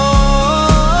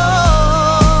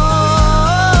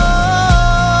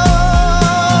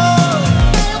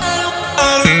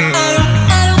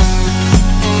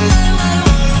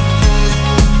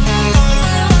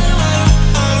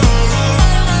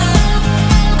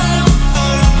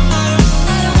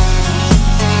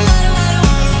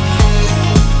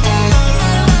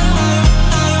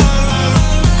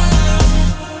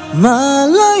 מה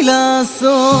עליי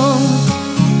לעשות?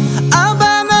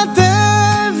 אבא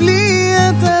נתב לי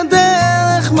את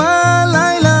הדרך, מה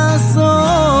עליי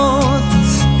לעשות?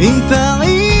 אם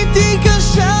טעיתי,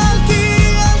 כשלתי,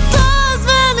 אל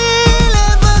תעזבני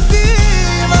לבדי,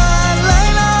 מה עליי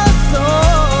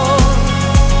לעשות?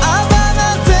 אבא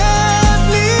נתב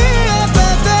לי את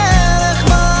הדרך,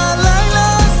 מה עליי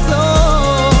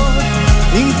לעשות?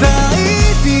 אם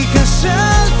טעיתי,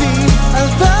 כשלתי, אל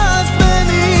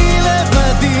תעזבני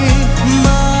לבדי,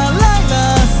 מה עליי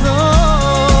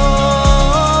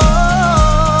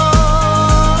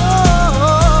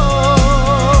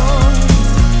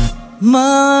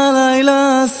מה עליי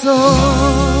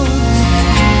לעשות?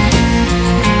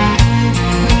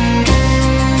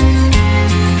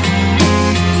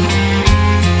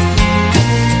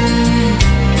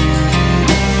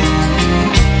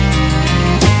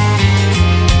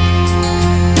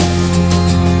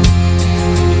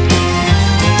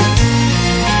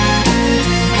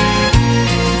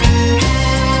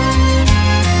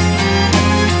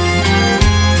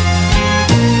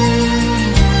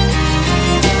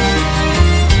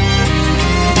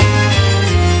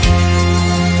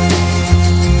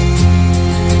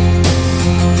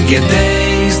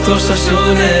 Gedenkst durch das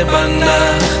schöne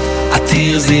Nacht, hat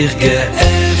dir sich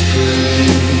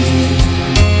geöffnet.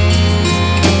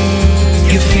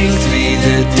 Gefühlt wie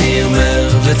der Tier mehr,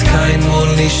 wird kein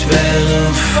Mond nicht schwer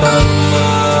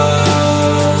vermacht.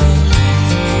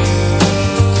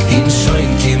 In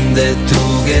Schoen kim der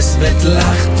Tug, es wird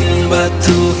lachten,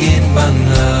 Batug in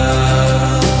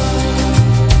Banach.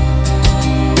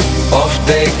 Auf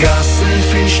der Gassen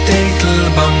fin Städtel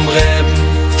beim Reben,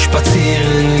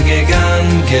 spazieren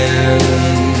gegangen.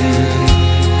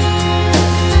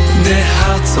 Der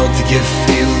Herz hat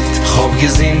gefehlt, hab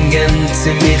gesingen,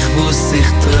 ziemlich wuss sich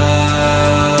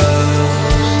tracht.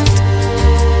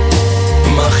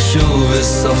 Mach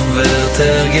Schuves auf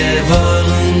Wörter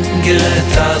geworden,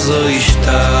 gerät also ich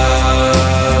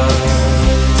stark.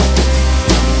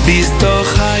 Bist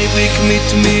doch heimig mit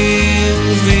mir,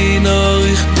 wie nur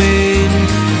ich bin,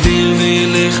 dir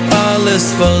will ich alles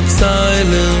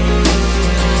verzeihen.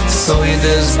 Soll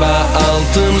das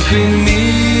behalten für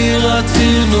mir, hat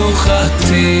dir noch hat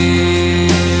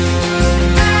dir.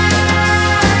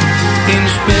 In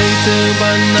später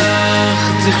bei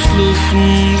Nacht sich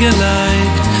schlufen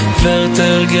gelegt, wird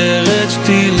gerät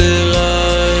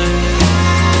Stillerei.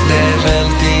 Der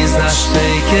Welt ist ein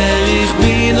Stecker, ich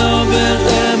bin aber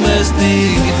es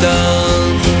dich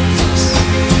dann.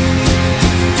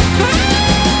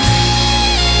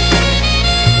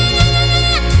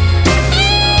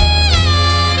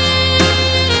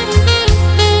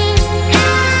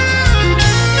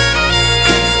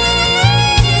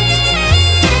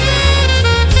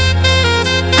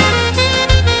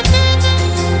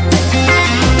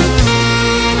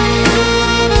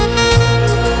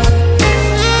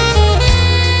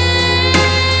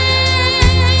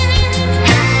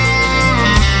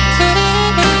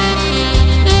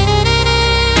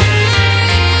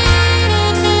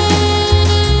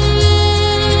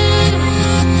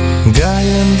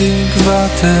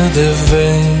 Warte, der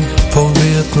Weg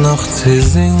probiert noch zu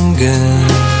singen.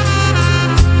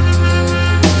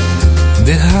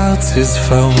 Der Herz ist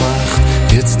vermacht,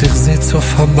 jetzt ich sitz auf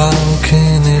der Bank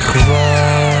und ich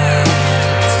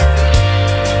wart.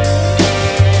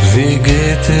 Wie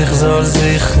geht ich soll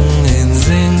sichen in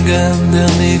singen,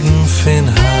 der Nigen fin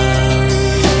Hand.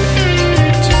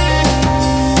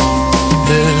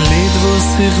 Der Lied, was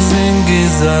ich sing,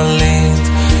 ist ein Lied,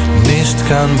 nicht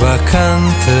kann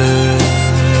Bekannte.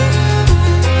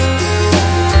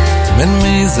 Wenn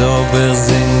mir so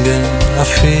besingen, a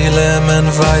viele man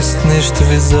weiß nicht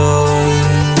wieso.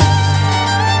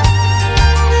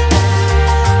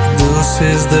 Das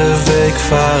ist der Weg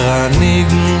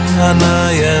veranigen, an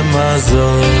einem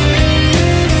Azor.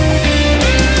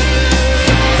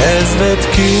 Es wird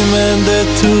kommen der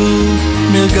Tug,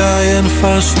 mir gehen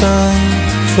Verstand,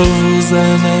 für wo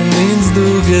seine Mins du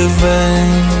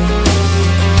gewähnt.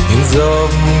 In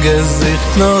so'm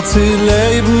Gesicht noch zu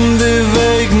leben, die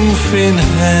Wegen fin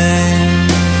heim.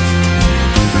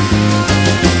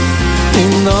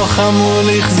 Und noch einmal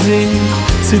ich sing,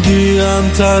 zu dir an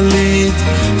der Lied,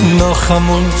 noch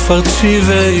einmal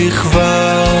verschiebe ich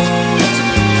wart.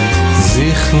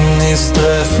 Sich nicht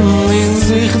treffen, in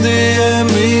sich die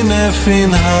Emine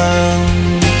fin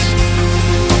Hand.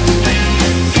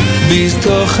 Bist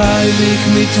doch heilig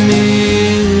mit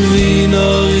mir, wie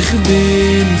nur ich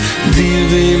bin, dir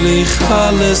will ich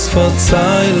alles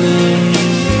verzeihen.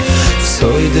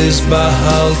 Soll das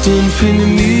behalten von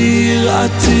mir,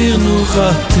 hat dir noch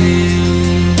hat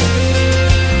dir.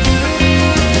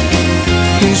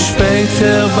 In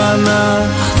später bei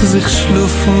Nacht sich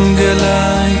schlufen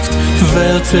gelegt,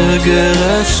 wird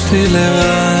gerecht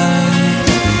Stillerei.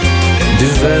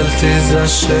 Die Welt ist ein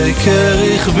Shaker,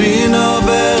 ich bin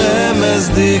aber es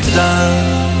dich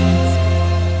dann.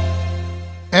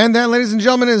 And that, ladies and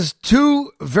gentlemen, is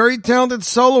two very talented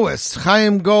soloists,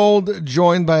 Chaim Gold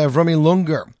joined by Avrami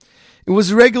Lunger. It was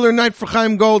a regular night for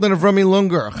Chaim Gold and Avrami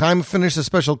Lunger. Chaim finished a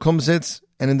special kumsitz,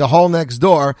 and in the hall next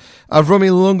door, Avrami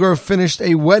Lunger finished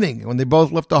a wedding. When they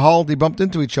both left the hall, they bumped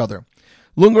into each other.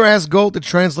 Lunger asked Gold to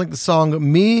translate the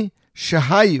song Mi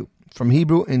Shahayu, from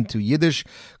Hebrew into Yiddish.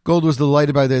 Gold was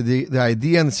delighted by the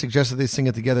idea and suggested they sing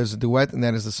it together as a duet, and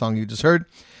that is the song you just heard.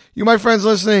 You, my friends,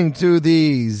 listening to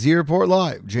the Z Report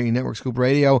Live, J Network Scoop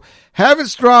Radio.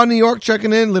 Havenstraw, New York,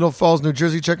 checking in. Little Falls, New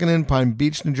Jersey, checking in. Pine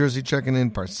Beach, New Jersey, checking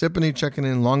in. Parsippany, checking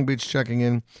in. Long Beach, checking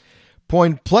in.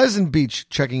 Point Pleasant Beach,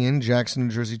 checking in. Jackson, New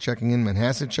Jersey, checking in.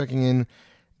 Manhasset, checking in.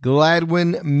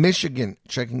 Gladwin, Michigan,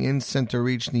 checking in. Center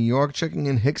Reach, New York, checking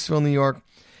in. Hicksville, New York.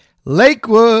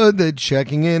 Lakewood,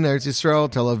 checking in. Eretz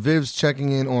Yisrael, Tel Aviv's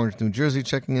checking in. Orange, New Jersey,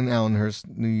 checking in. Allenhurst,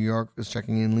 New York is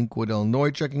checking in. Linkwood,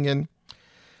 Illinois, checking in.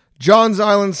 Johns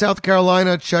Island, South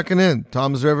Carolina, checking in.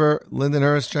 Toms River,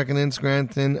 Lindenhurst, checking in.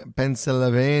 Scranton,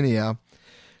 Pennsylvania.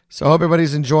 So I hope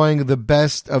everybody's enjoying the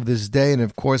best of this day. And,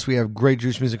 of course, we have great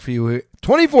Jewish music for you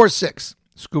 24/6.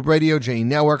 Scoop Radio, J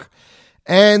Network.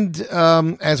 And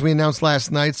as we announced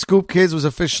last night, Scoop Kids was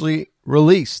officially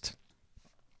released.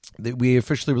 We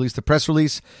officially released the press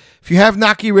release. If you have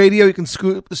Naki Radio, you can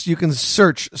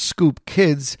search Scoop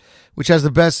Kids, which has the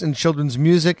best in children's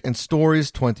music and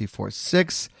stories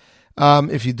 24/6.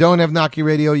 If you don't have Naki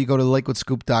Radio, you go to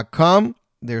lakewoodscoop.com.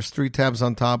 There's 3 tabs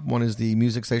on top. One is the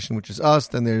music station, which is us.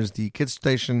 Then there's the kids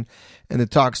station and the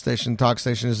talk station. Talk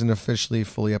station isn't officially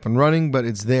fully up and running, but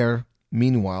it's there.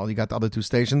 Meanwhile, you got the other 2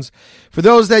 stations. For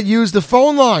those that use the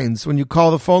phone lines, when you call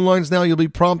the phone lines now, you'll be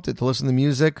prompted to listen to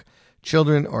music,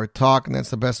 children, or talk, and that's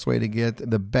the best way to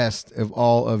get the best of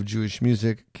all of Jewish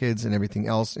music, kids, and everything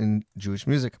else in Jewish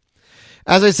music.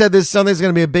 As I said, this Sunday is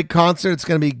going to be a big concert. It's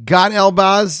going to be Gad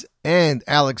Elbaz and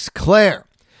Alex Clare.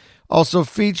 Also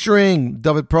featuring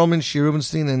David Perlman, Shir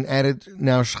Rubenstein, and added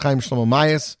now Chaim Shlomo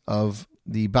Mayas of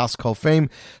the Bas Kol fame.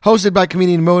 Hosted by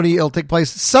comedian Modi. It'll take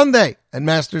place Sunday at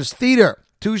Masters Theater.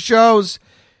 2 shows,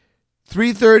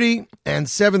 3:30 and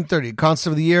 7:30. Concert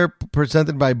of the Year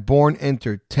presented by Born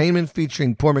Entertainment,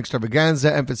 featuring Purim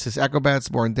Extravaganza, Emphasis Acrobats,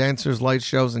 Born Dancers, light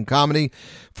shows, and comedy.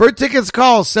 For tickets,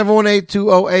 call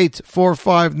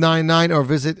 718-208-4599 or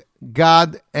visit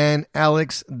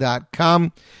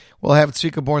godandalex.com. We'll have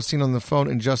Tzvika Bornstein on the phone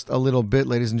in just a little bit,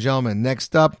 ladies and gentlemen.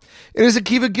 Next up, it is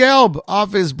Akiva Gelb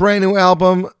off his brand new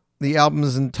album. The album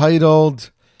is entitled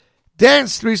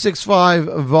Dance 365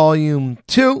 Volume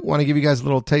 2. Want to give you guys a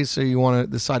little taste so you want to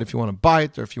decide if you want to buy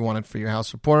it or if you want it for your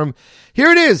house for Purim. Here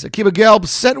it is, Akiva Gelb,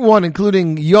 set 1,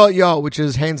 including Yo Yo, which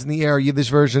is Hands in the Air, Yiddish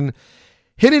version.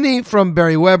 Hidini from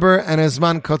Barry Weber and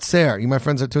Ezman Kotzer. You, my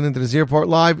friends, are tuned into the Z Report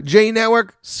Live, J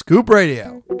Network, Scoop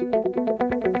Radio.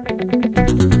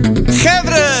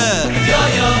 Chevre! Yo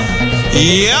yo!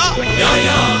 Ja! Yo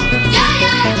yo!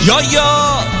 Yo yo!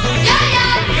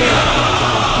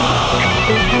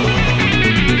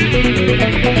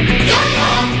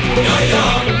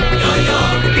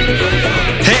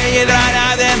 Hey, je draait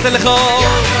naar de telefoon.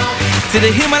 To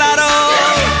the Himalaro.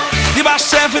 Die was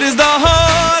Schäfer is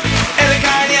dood. En ik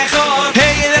kan je gewoon.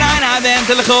 Hey, je draait naar de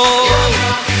telefoon.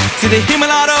 To the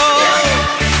Himalaro.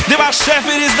 Die was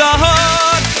Schäfer is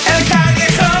dood. En ik kan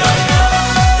je gewoon.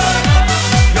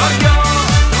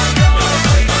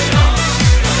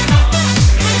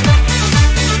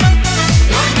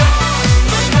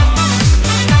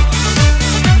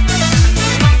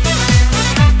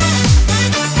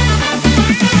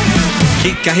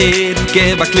 Kijk her,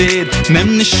 geb a kleed,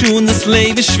 nimm ne schoen, das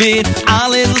Leben schwer.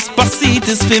 Alles was passiert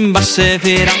ist, fin was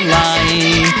Schäfer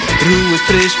allein. Ruhe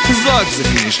frisch, sorg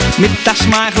sich nicht, mit der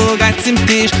Schmeichel geht's im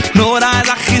Tisch. Nur eine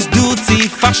Sache ist, du sie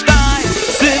verstein.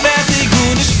 Sie wird die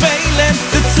gute spielen,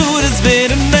 dazu das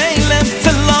werden mailen. Sie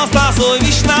lässt das so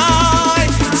wie Schnee,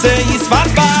 sie ist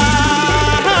vorbei.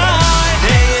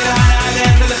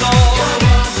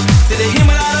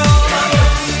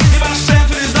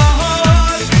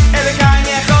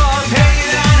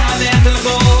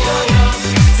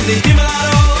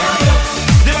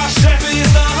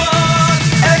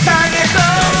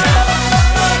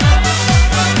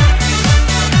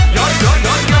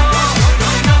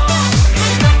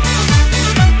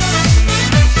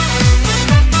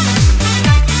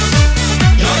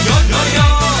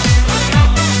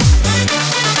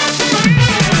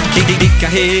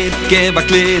 Her, geb a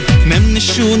kleed, nimm ne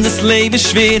schoen, das Leben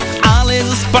schwer. Alles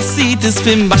was passiert ist,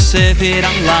 fin was Schäfer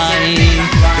allein.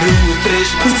 Ruhe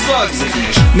frisch, sorg sich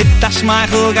nicht, mit der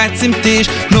Schmeichel geht's im Tisch.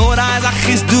 Nur eine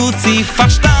Sache ist, du sie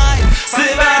verstein. Sie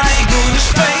wird die gute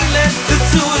spielen,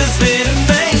 dazu das werden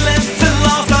wählen. Sie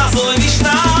lässt das so wie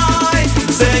Schnee,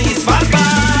 sie ist vorbei.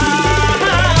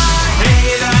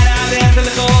 Hey, rein an der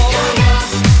Telefon,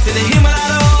 zu der Himmel.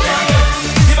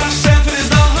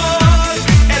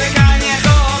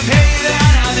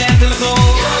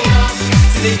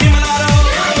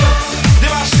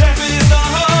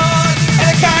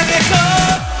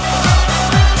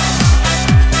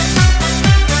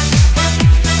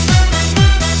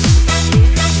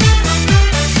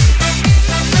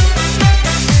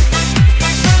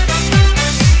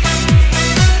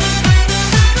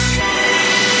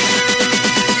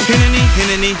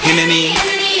 hineni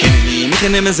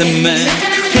hineni mezemme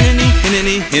hineni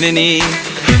hineni hineni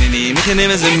hineni hineni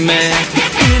mezemme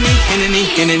hineni hineni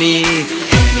hineni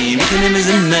hineni hineni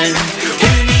mezemme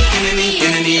hineni hineni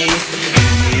hineni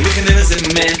hineni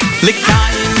mezemme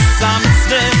lekaim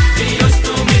samsve bist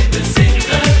du mit der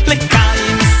Simche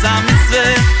lekaim samsve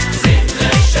Simche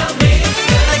shamit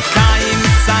lekaim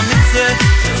samsve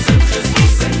Simche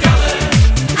musen gale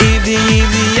Ivdi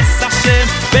yes Hashem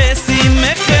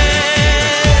besimche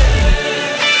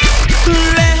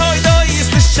lehoy do is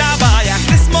the shabayach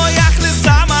this moyach the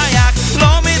samayach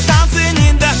lo mit tanzen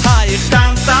in der haych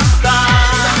tanz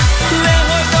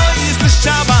lehoy do is the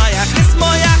shabayach this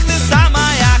moyach the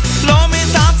samayach lo mit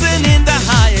tanzen in der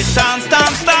haych tanz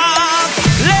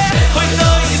lehoy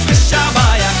do is the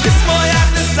shabayach this moyach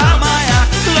the samayach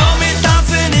lo mit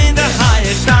tanzen in der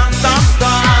haych tanz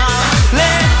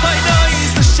lehoy do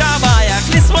is the shabayach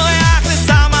this moyach the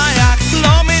samayach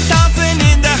lo mit tanzen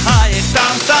in der haych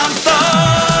tanz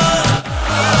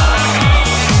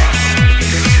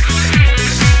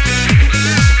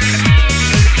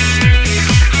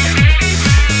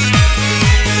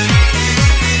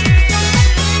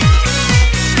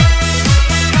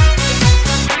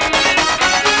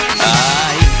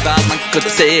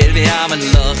Kutzer vi haben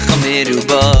noch mehr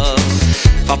über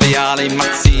Fabiali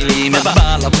Maxili mit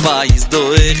Balabais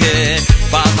durch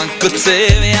Was man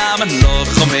kutzer vi haben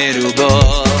noch mehr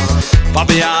über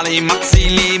Fabiali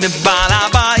Maxili mit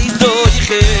Balabais durch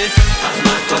Was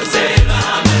man kutzer vi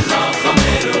haben noch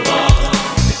mehr über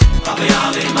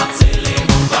Fabiali Maxili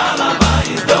mit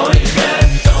Balabais durch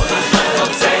Was man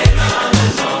kutzer vi haben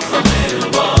noch mehr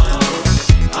über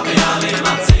Fabiali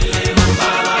Maxili mit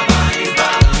Balabais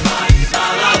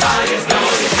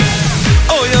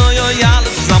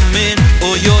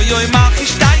Oy oy oy mach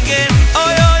ich steigen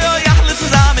oy oy oy alle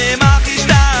zusammen mach ich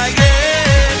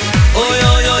steigen oy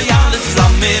oy oy alle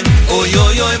zusammen oy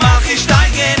oy oy mach ich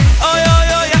steigen oy oy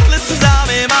oy alle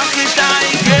zusammen mach ich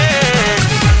steigen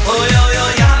oy oy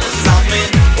oy alle zusammen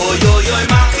oy oy oy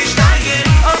mach ich steigen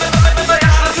oy oy oy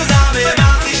alle zusammen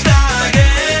mach ich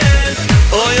steigen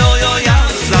oy oy oy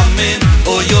alle zusammen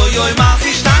oy oy oy mach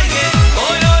ich steigen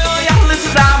oy oy oy alle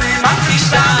zusammen mach ich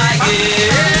steigen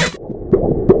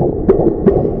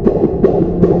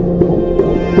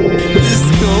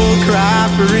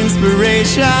For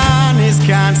inspiration is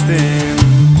constant.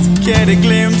 Get a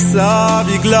glimpse of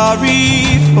your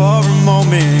glory for a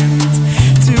moment.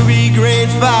 To be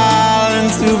grateful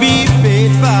and to be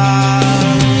faithful.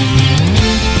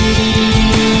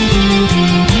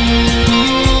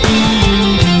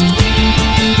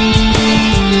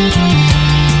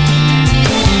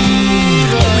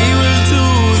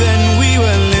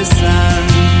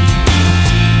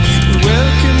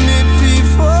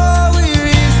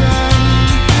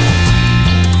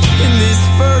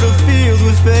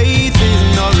 Faith is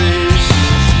nourished.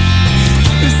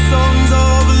 The songs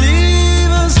of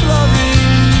believers flourish.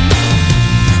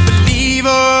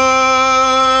 Believers,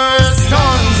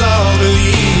 sons of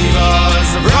believers,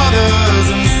 brothers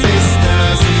and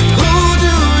sisters, who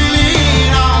do we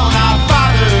lean on? Our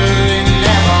Father in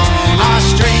heaven, our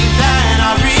strength and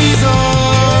our reason.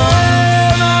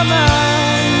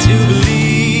 To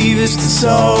believe is to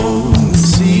sow the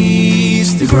seeds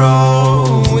to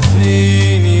grow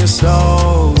within your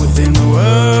soul, within the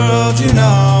world you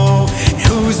know.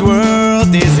 Whose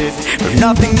world is it? From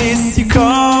nothingness you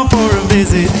come for a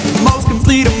visit. Most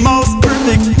complete and most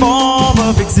perfect form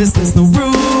of existence. No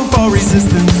room for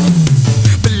resistance.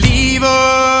 Believers,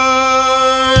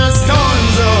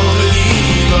 sons of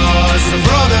believers,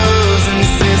 brothers and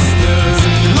sisters,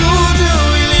 who do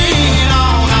we lean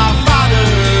on? Our Father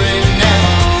in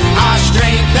heaven, our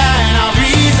strength and our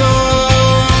reason.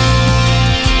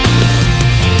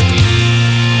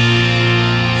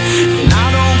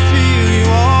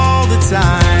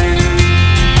 Time.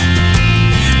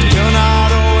 You're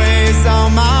not always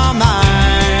on my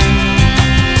mind.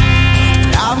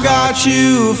 I've got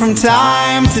you from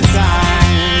time to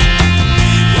time.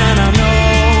 And I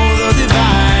know the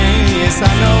divine. Yes,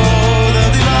 I know the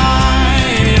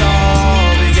divine. It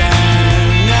all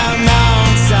began at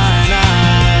Mount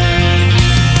Sinai.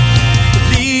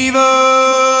 Believers,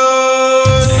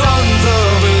 sons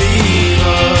of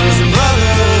believers, and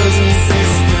brothers and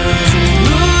sisters.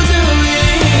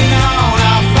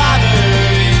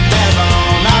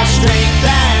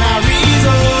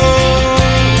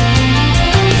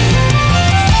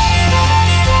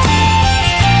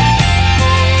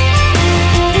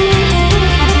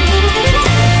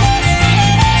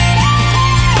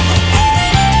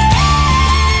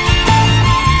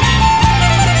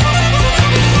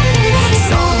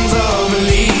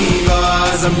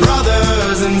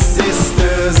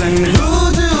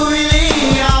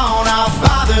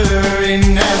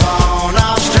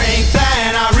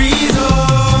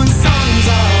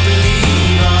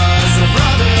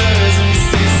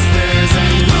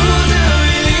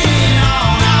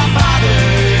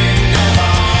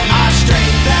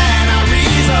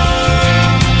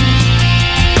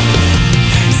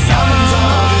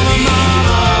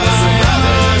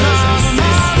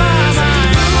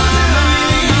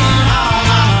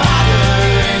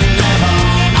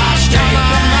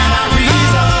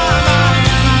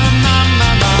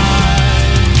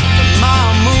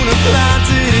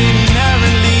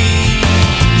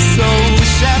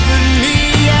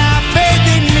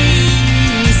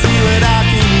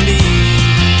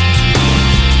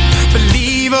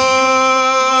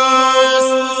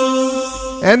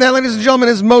 And that, ladies and gentlemen,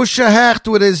 is Moshe Hecht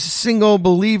with his single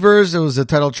Believers. It was the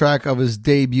title track of his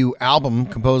debut album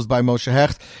composed by Moshe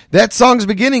Hecht. That song's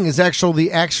beginning is actually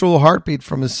the actual heartbeat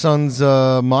from his son's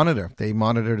monitor. They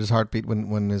monitored his heartbeat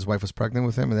when his wife was pregnant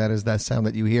with him, and that is that sound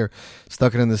that you hear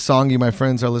stuck in the song. You, my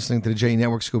friends, are listening to the J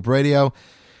Network Scoop Radio.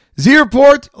 Z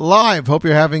Report live. Hope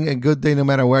you're having a good day no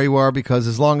matter where you are, because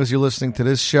as long as you're listening to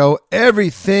this show,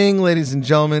 everything, ladies and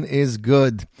gentlemen, is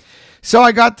good. So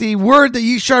I got the word that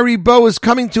Yishari Bo is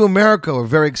coming to America. We're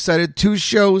very excited. 2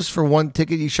 shows for 1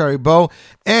 ticket, Yishari Bo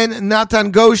and Natan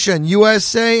Goshen,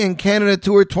 USA and Canada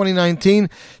Tour 2019.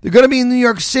 They're going to be in New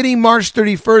York City March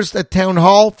 31st at Town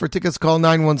Hall. For tickets, call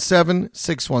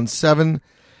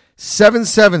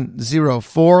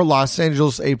 917-617-7704. Los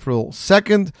Angeles, April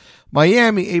 2nd.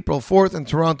 Miami, April 4th, and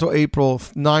Toronto, April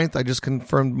 9th. I just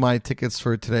confirmed my tickets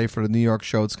for today for the New York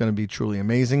show. It's going to be truly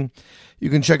amazing. You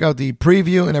can check out the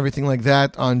preview and everything like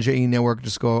that on JE Network.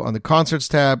 Just go on the Concerts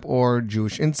tab or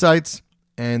Jewish Insights,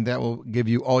 and that will give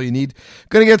you all you need.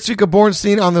 Going to get Tzvika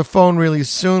Bornstein on the phone really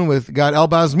soon with Gad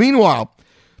Elbaz. Meanwhile,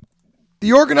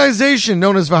 the organization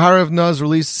known as Vaharav Nuz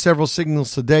released several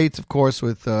singles to date, of course,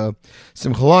 with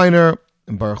Simcha Leiner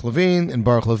and Baruch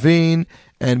Levine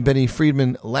and Benny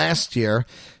Friedman last year.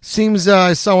 Seems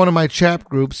I saw one of my chat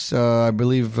groups, I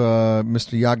believe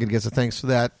Mr. Yagid gets a thanks for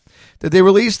that they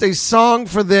released a song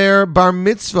for their Bar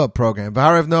Mitzvah program.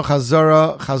 Vaharav Nuz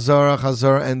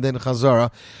Chazara, and then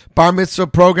Chazara. Bar Mitzvah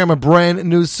program, a brand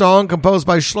new song composed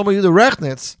by Shlomo Yehuda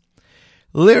Rechnitz.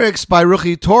 Lyrics by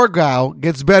Ruchi Torgau.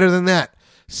 Gets better than that.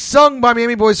 Sung by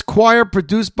Miami Boys Choir,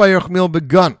 produced by Yerchmiel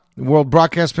Begun. World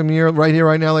broadcast premiere right here,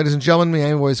 right now, ladies and gentlemen.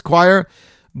 Miami Boys Choir.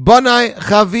 Banai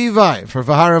Chavivai for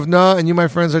Vaharav Nuz, and you, my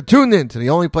friends, are tuned in to the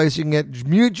only place you can get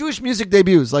Jewish music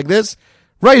debuts like this,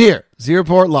 right here, Z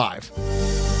Report Live.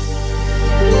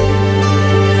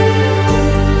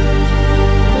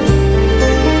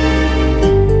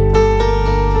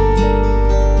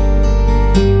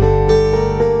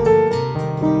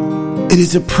 It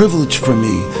is a privilege for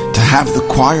me to have the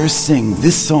choir sing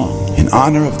this song in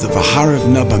honor of the Vaharav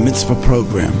Nuz Bar Mitzvah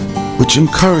program, which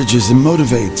encourages and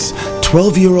motivates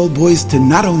 12-year-old boys to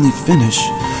not only finish,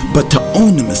 but to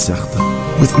own the Masechta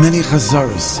with many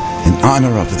chazaras in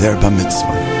honor of their Bar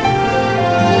Mitzvah.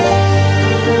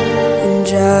 In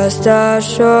just a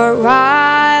short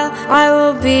while, I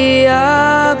will be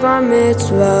a Bar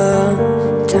Mitzvah.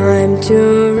 Time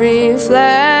to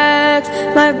reflect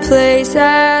my place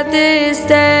at this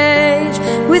stage,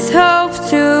 with hopes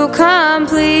to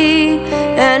complete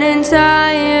an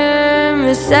entire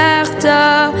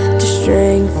Masechta, to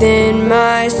strengthen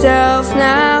myself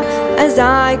now as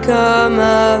I come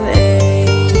of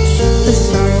age.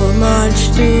 There's so much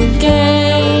to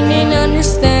gain in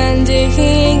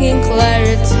understanding and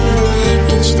clarity.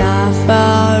 Each daf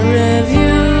I'll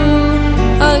review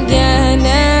again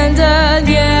and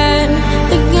again.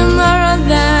 The Gemara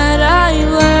that I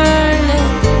learn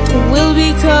will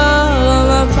become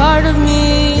a part of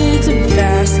me, to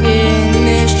bask in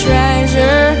this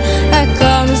treasure that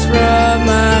comes from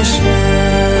Hashem.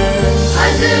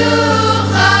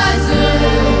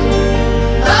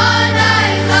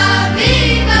 Banai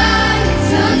Chavivai,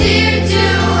 so dear to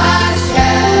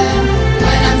Hashem.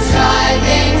 When I'm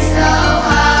striving so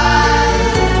hard,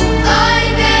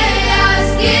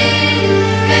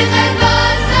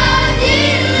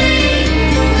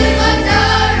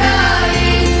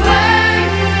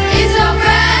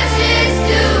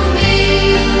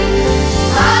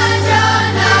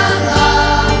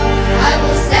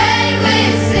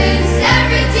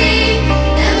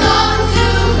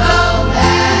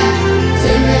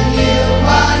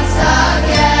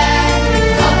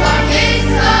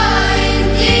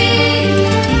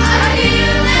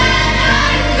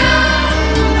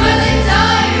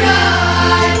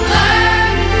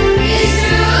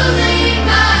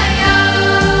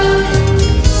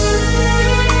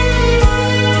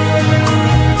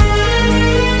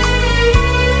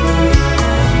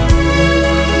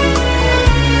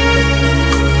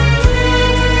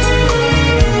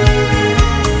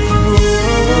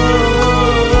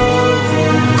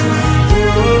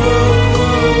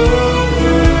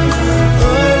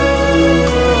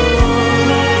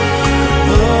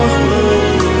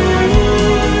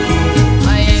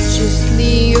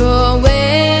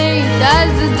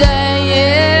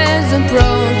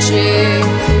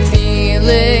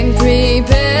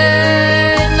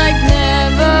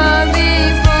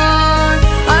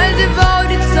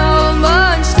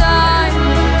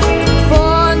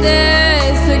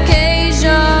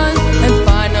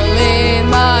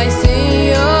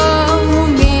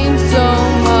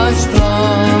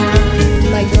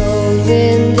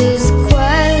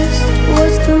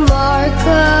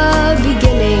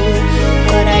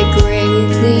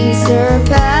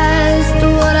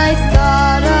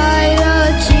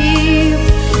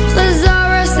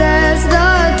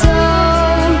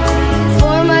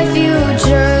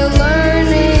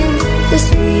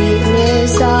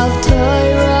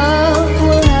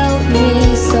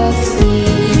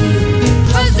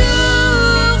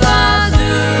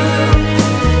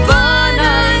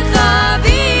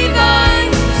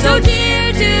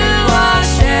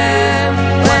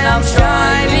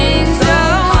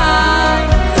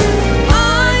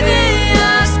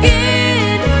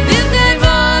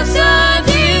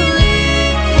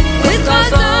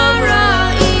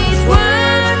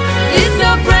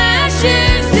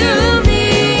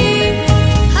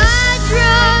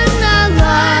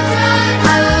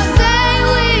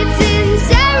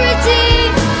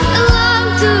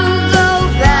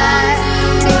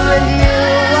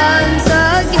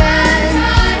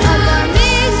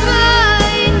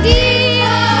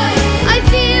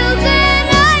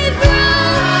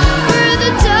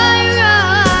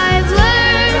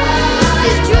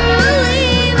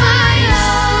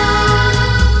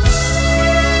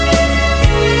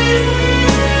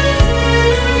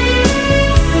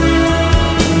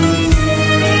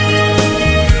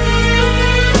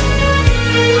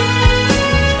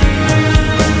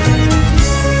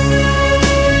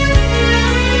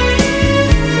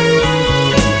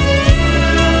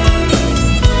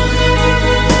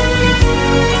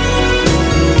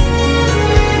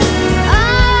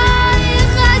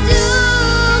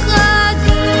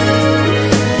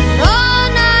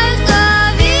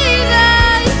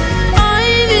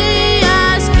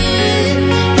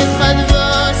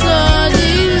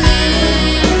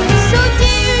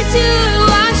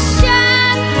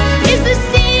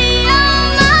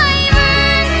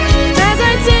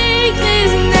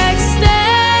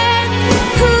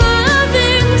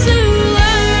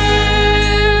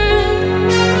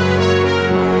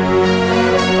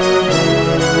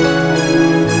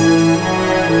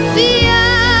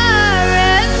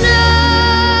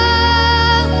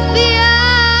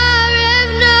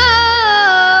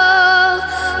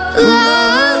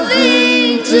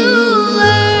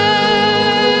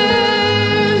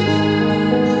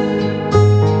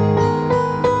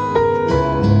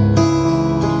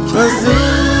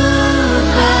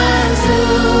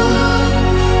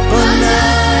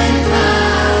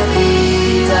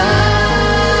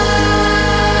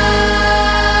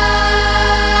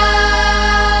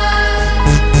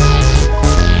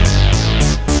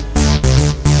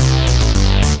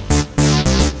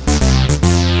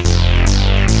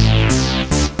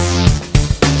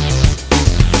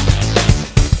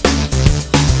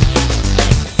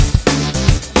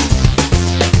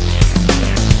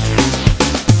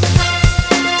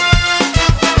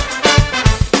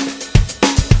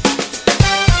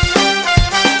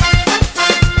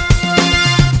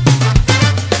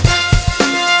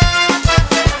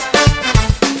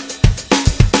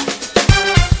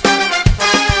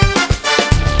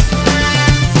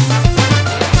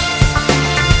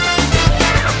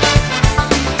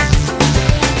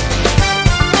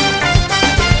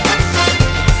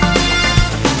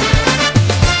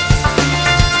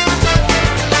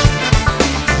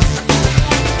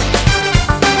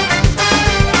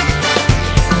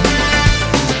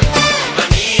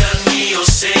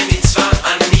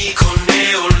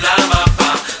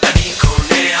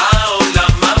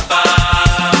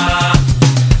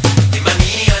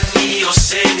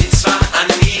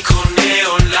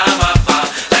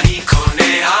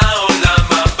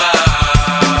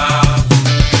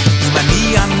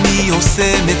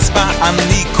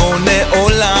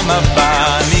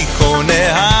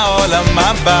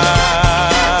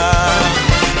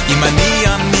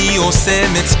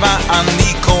 מצווה,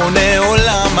 אני קונה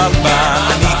עולם הבא,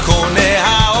 אני קונה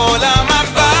העולם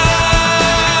הבא.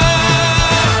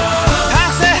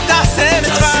 תעשה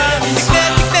מצווה,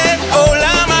 תקנה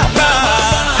עולם הבא.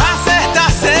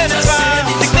 תעשה מצווה,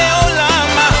 תקנה עולם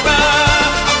הבא.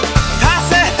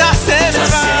 תעשה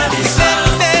מצווה,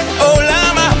 תקנה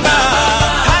עולם הבא.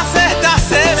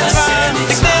 תעשה מצווה,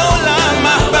 תקנה עולם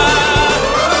הבא.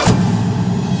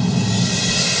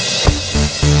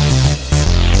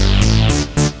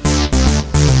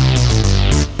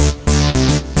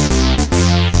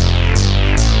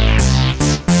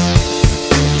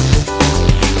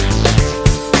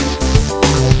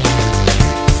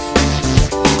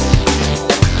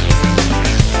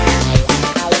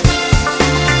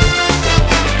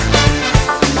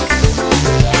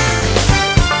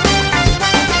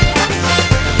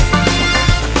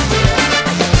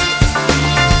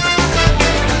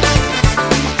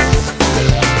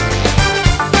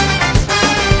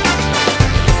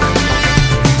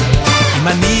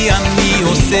 אני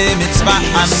עושה מצווה,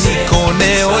 אני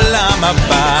קונה עולם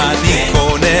הבא, אני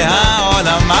קונה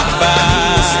העולם הבא.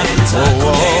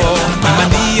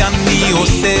 אם אני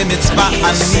עושה מצווה,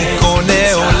 אני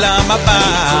קונה עולם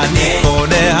הבא, אני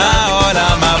קונה העולם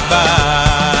הבא.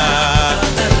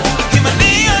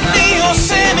 אם אני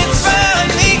עושה מצווה,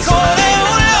 אני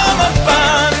קונה עולם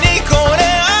הבא, אני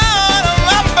קונה העולם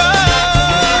הבא.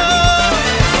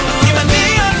 אם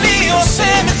אני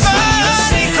עושה מצווה,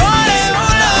 אני קונה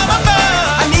עולם הבא,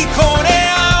 אני קונה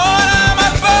העולם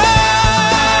הבא.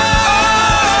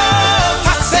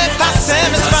 תעשה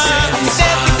מצווה,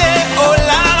 תקנה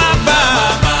עולם הבא.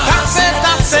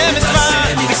 תעשה מצווה,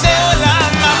 תקנה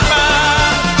עולם הבא.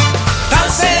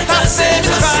 תעשה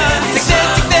מצווה,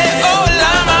 תקנה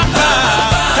עולם הבא.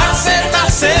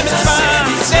 תעשה מצווה, תקנה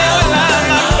עולם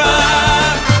הבא.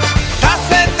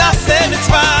 תעשה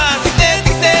מצווה,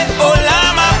 תקנה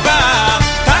עולם הבא.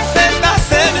 תעשה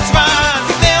מצווה,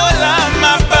 תקנה עולם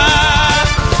הבא.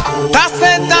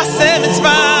 תעשה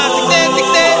מצווה,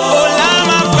 תקנה עולם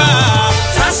הבא.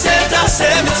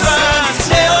 תעשה מצווה,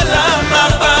 תקנה עולם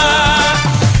הבא.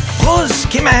 Ruz,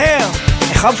 komm mal her.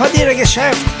 Ich hab von dir ein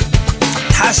Geschäft.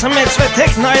 Hast du mir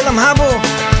 $2 Neulam Habu?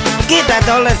 Gib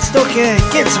 $1 Stücke,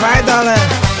 gib $2.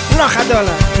 Noch $1,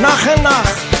 noch und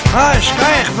noch. Oh,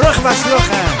 schreich, bruch was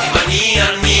luche.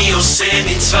 אני עושה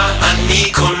מצווה,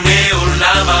 אני קונה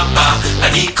עולם הבא,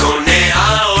 אני קונה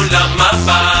העולם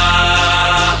הבא.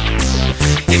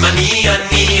 אם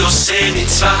אני עושה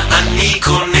מצווה, אני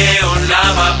קונה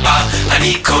עולם הבא,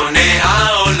 אני קונה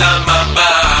העולם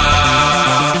הבא.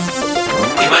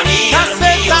 אם אני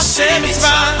עושה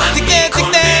מצווה,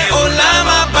 תקנה עולם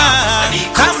הבא, אני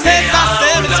קונה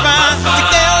מצווה,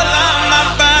 תקנה עולם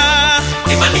הבא.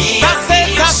 אם אני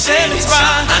עושה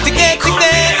מצווה,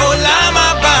 תקנה עולם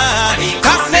הבא, אני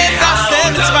תעשה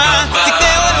מצווה,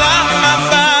 תקנה עולם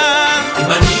הבא.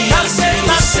 אם אני עושה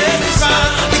מצווה,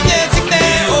 תקנה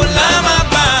עולם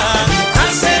הבא,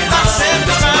 תעשה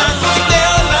מצווה, תקנה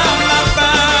עולם הבא.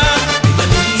 אם אני תעשה מצווה, תקנה עולם הבא, תעשה מצווה, תקנה עולם הבא. אם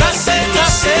אני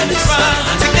תעשה מצווה,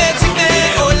 תקנה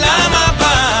עולם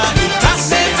הבא,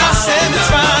 תעשה מצווה,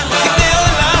 תקנה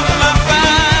עולם הבא.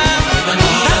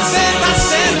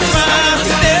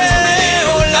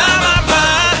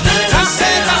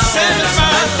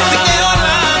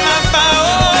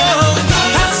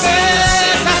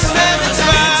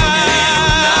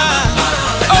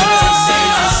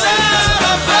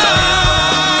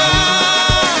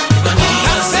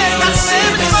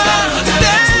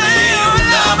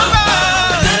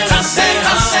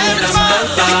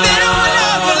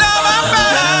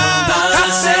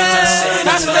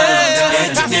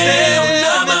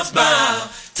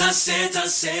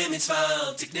 תעשה מצווה,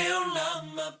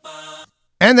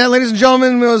 And that, ladies and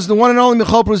gentlemen, was the one and only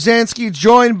Michal Brzezinski,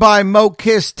 joined by Mo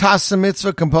Kiss, Tasa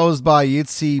Mitzvah, composed by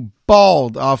Yitzi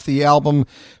Bald off the album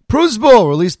Pruzbul,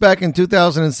 released back in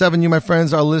 2007. You, my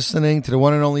friends, are listening to the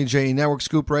one and only JE Network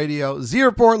Scoop Radio, Z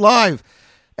Report Live.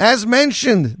 As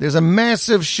mentioned, there's a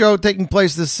massive show taking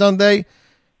place this Sunday.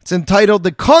 It's entitled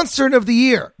The Concert of the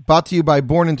Year, brought to you by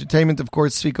Born Entertainment, of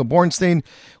course, Tzvika Bornstein.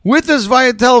 With us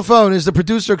via telephone is the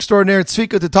producer extraordinaire,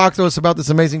 Tzvika, to talk to us about this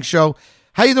amazing show.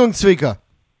 How you doing, Tzvika?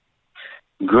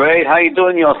 Great. How you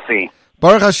doing, Yossi?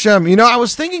 Baruch Hashem. You know, I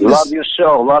was thinking this... Love your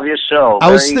show. Love your show.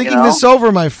 I was thinking this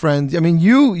over, my friend. I mean,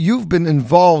 you've been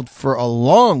involved for a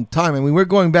long time. I mean, we're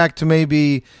going back to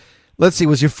maybe... Let's see,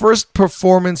 was your first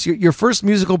performance, your first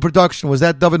musical production, was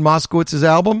that David Moskowitz's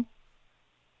album?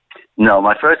 No,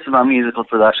 my first musical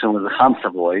production was the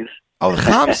Hamsa Boys. Oh,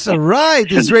 Hamsa, right.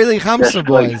 The Israeli Hamsa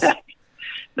Boys.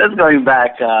 That's going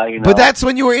back, But that's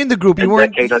when you were in the group. You a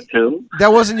weren't. decade or two.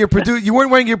 That wasn't your You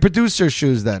weren't wearing your producer's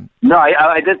shoes then. No,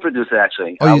 I did produce it,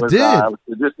 actually. Oh, you did? I was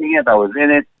producing it. I was in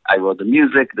it. I wrote the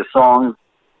music, the songs.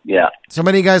 Yeah. So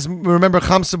many guys remember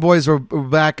Khamsa Boys were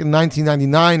back in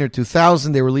 1999 or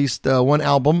 2000. They released one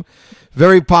album,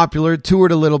 very popular,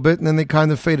 toured a little bit, and then they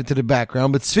kind of faded to the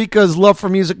background. But Tzvika's love for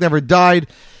music never died.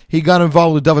 He got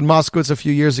involved with David Moskowitz a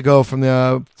few years ago from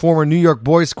the former New York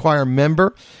Boys Choir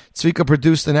member. Tzvika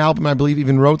produced an album, I believe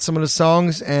even wrote some of the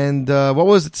songs. And what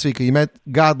was it, Tzvika? You met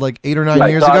God like 8 or 9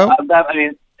 years ago?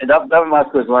 David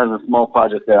Moskowitz is one of the small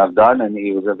projects that I've done, and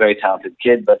he was a very talented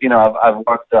kid. But, I've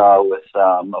worked with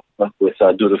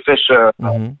Duda Fisher.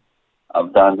 Mm-hmm.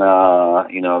 I've done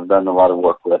a lot of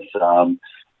work with, of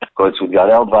course, with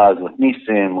Gad Elbaz, with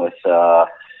Nisim,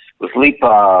 with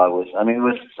Lipa, with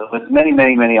many,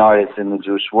 many, many artists in the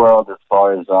Jewish world, as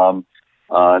far as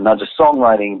not just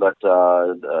songwriting, but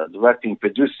directing,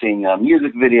 producing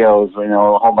music videos. A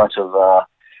whole bunch of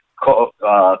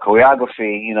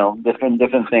choreography.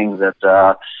 Different things that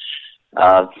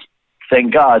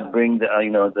thank God bring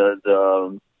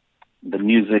the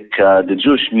music, the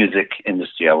Jewish music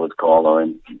industry, I would call, or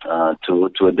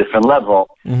to a different level,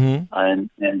 mm-hmm. and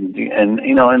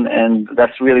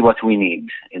that's really what we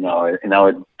need in our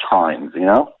times,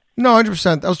 No,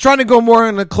 100%. I was trying to go more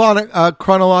in a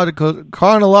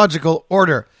chronological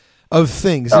order of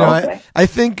things. Okay. I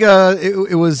think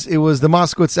it was the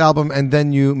Moskowitz album, and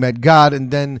then you met God,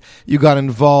 and then you got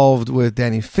involved with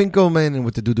Danny Finkelman and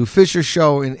with the Dudu Fisher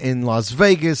show in Las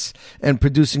Vegas, and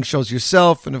producing shows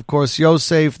yourself, and of course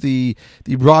Yosef, the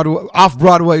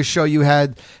off-Broadway show you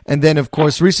had, and then of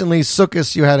course recently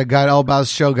Sukkot you had a Gad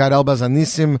Elbaz show, Gad Elbaz on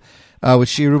Nisim, with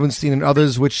Shia Rubinstein and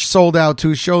others, which sold out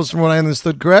 2 shows from what I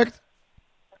understood, correct?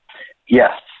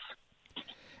 Yes.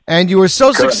 And you were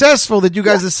so successful that you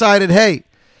guys decided, hey,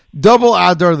 double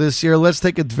Adar this year. Let's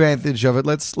take advantage of it.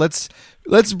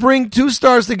 Let's bring 2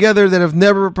 stars together that have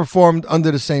never performed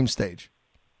under the same stage.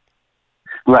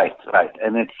 Right,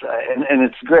 and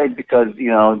it's great because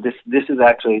this is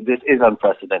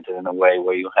unprecedented in a way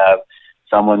where you have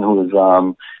someone who is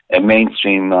a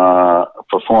mainstream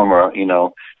performer.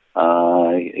 You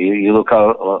look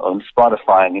out on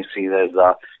Spotify and you see there's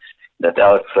that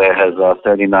Alex has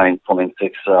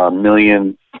 39.6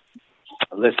 million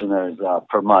listeners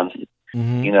per month,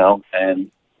 mm-hmm.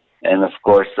 and of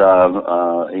course,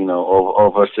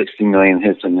 over 60 million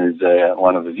hits in his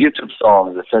one of his YouTube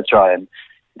songs, etc.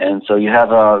 And so you have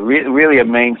really a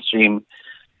mainstream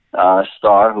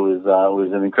star who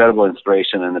is an incredible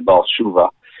inspiration and a Baal Shuva,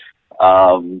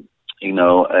 on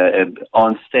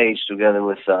stage together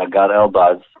with Gad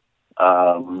Elbaz.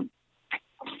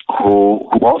 Who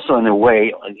also, in a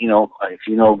way, if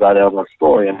you know Gad Elbaz's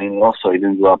story, he didn't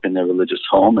grow up in a religious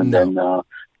home, and then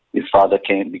his father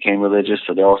became religious,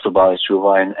 so they're also Baalei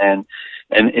Tshuva, and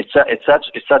it's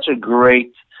such a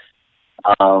great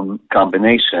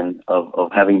combination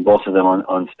of having both of them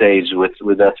on stage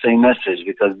with that same message,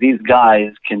 because these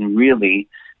guys can really,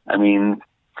 can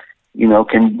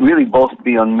really both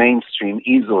be on mainstream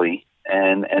easily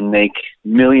and make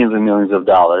millions and millions of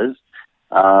dollars.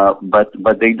 But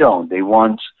they don't. They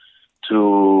want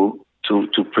to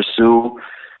pursue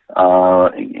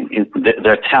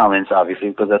their talents, obviously,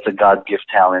 because that's a God-gift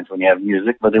talent when you have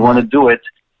music. But they want to do it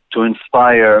to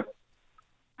inspire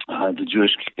the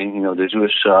Jewish, the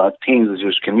Jewish teams, the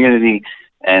Jewish community,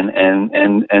 and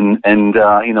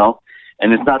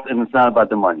it's not about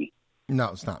the money. No,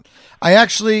 it's not. I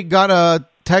actually got a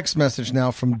text message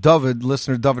now from David,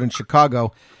 listener David in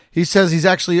Chicago. He says he's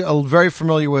actually very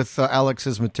familiar with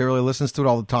Alex's material. He listens to it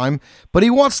all the time. But he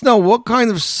wants to know, what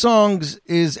kind of songs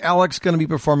is Alex going to be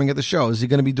performing at the show? Is he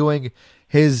going to be doing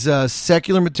his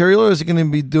secular material, or is he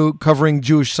going to be covering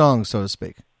Jewish songs, so to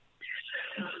speak?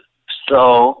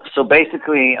 So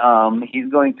basically, he's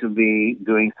going to be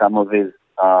doing some of his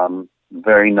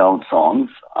very known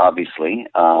songs, obviously.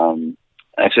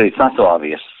 Actually, it's not so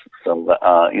obvious. So,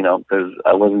 because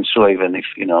I wasn't sure even if,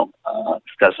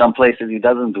 because some places he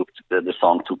doesn't do the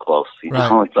song too close.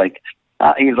 Right. It's like,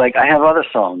 he's like, I have other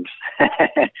songs.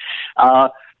 But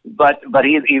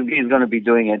he's going to be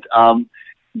doing it.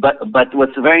 But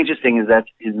what's very interesting is that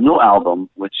his new album,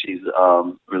 which he's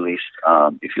released,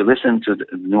 if you listen to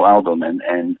the new album and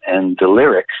the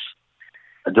lyrics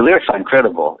are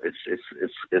incredible.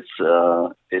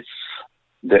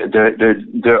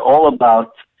 They're all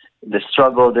about the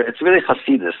struggle. It's really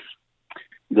Hasidus,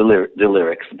 the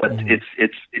lyrics, but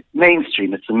it's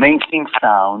mainstream. It's a mainstream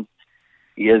sound.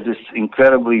 He has this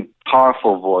incredibly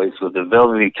powerful voice with a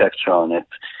velvety texture on it,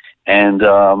 and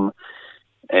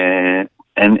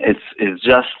and it's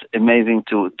just amazing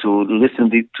to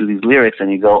listen to these lyrics,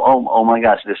 and you go, oh my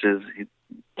gosh,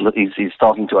 he's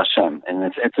talking to Hashem,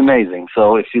 and it's amazing.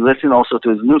 So if you listen also to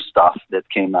his new stuff that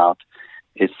came out,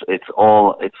 it's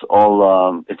all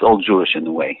Jewish in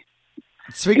a way.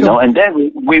 And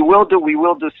then we will do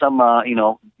some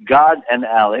God and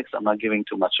Alex. I'm not giving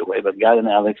too much away, but God and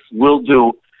Alex will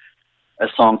do a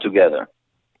song together.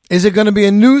 Is it going to be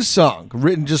a new song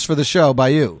written just for the show by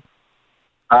you?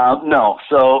 No,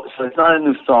 so it's not a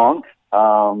new song.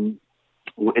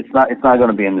 It's not going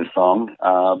to be a new song,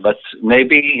 but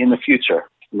maybe in the future.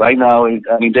 Right now,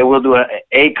 they will do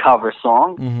a cover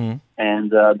song,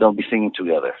 and they'll be singing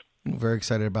together. I'm very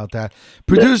excited about that.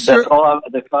 Producer, that's all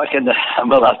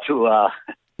I'm allowed to.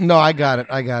 No, I got it.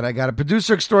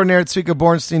 Producer extraordinaire Tzvika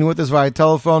Bornstein with us via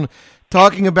telephone,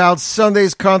 talking about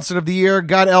Sunday's concert of the year,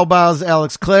 Gad Elbaz,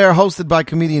 Alex Clare, hosted by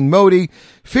comedian Modi,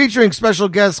 featuring special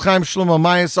guest Chaim Shlomo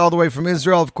Mayas, all the way from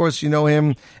Israel. Of course, you know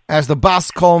him as the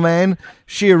Bas Kol Man,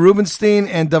 Shia Rubinstein,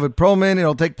 and David Perlman.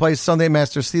 It'll take place Sunday at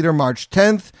Masters Theater, March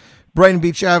 10th. Brighton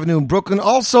Beach Avenue in Brooklyn,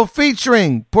 also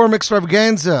featuring Purim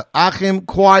Extravaganza, Achim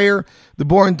Choir, The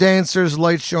Born Dancers,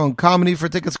 Light Show and Comedy. For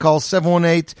tickets, call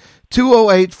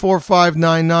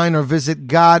 718-208-4599 or visit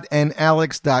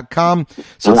godandalex.com.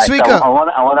 So, right, Tzvika. I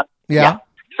want to.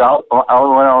 So I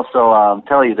want to also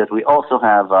tell you that we also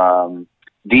have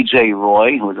DJ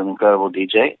Roy, who is an incredible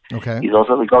DJ. Okay. He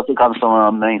also comes from a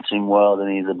mainstream world,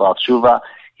 and he's about Tshuva.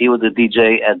 He was a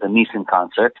DJ at the Nissan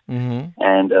concert, and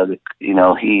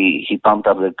he pumped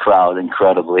up the crowd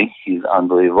incredibly. He's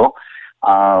unbelievable.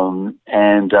 And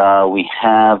we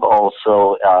have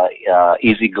also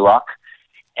Easy Gluck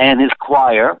and his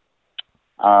choir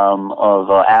of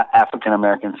African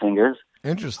American singers.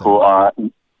 Interesting.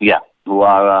 We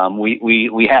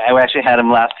actually had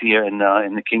him last year in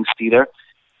the King's Theater,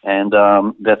 and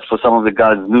that's for some of the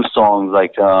guys' new songs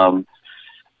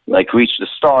like Reach the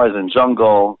Stars and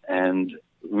Jungle, and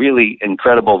really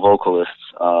incredible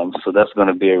vocalists. So that's going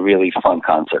to be a really fun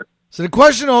concert. So the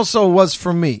question also was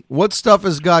for me, what stuff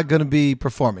is God going to be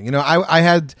performing? I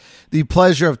had the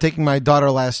pleasure of taking my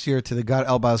daughter last year to the God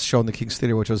Elbaz show in the King's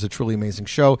Theater, which was a truly amazing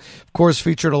show. Of course,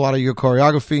 featured a lot of your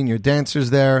choreography and your dancers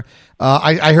there.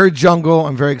 I heard Jungle.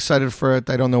 I'm very excited for it.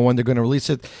 I don't know when they're going to release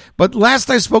it. But last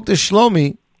I spoke to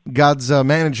Shlomi, God's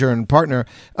manager and partner,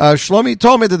 Shlomi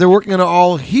told me that they're working on an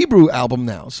all Hebrew album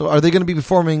now. So are they going to be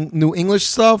performing new English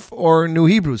stuff or new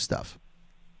Hebrew stuff?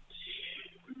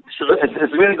 So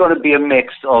it's really going to be a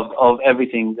mix of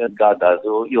everything that God does.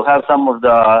 You'll have some of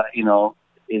the,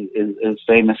 his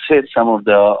famous hits, some of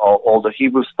the all the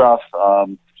Hebrew stuff,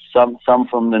 some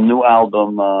from the new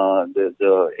album,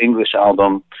 the English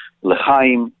album,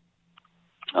 L'Chaim.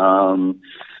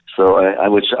 So I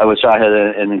wish I had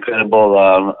an incredible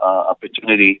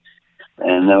opportunity,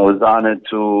 and I was honored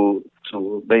to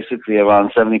basically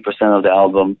around 70% of the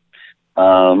album.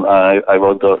 I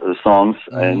wrote the songs,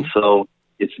 and so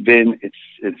it's been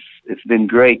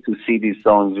great to see these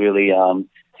songs really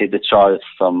hit the charts,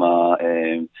 from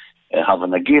Hava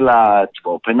Nagila to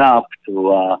Open Up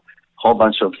to a whole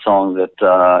bunch of songs that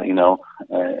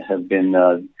have been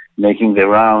making their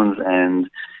rounds, and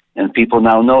people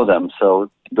now know them.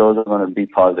 So those are going to be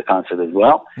part of the concert as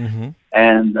well.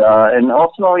 And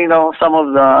also, some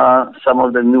of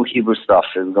the new Hebrew stuff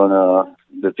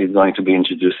that he's going to be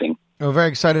introducing. We're very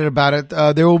excited about it.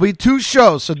 There will be 2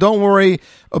 shows, so don't worry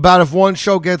about if one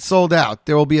show gets sold out.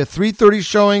 There will be a 3:30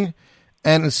 showing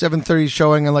and a 7:30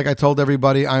 showing, and like I told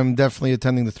everybody, I'm definitely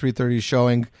attending the 3:30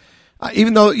 showing.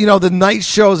 Even though, the night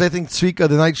shows, I think, Tzvika,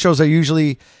 the night shows are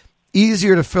usually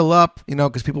easier to fill up,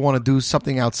 because people want to do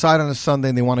something outside on a Sunday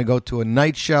and they want to go to a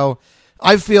night show.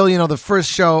 I feel, the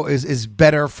first show is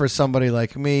better for somebody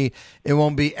like me. It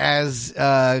won't be as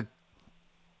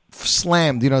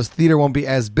slammed, theater won't be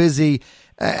as busy,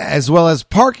 as well as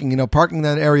parking. Parking in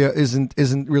that area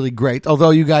isn't really great. Although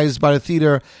you guys by the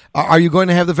theater, are you going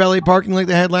to have the valet parking like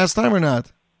they had last time or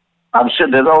not? I'm sure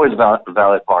there's always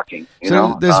valet parking.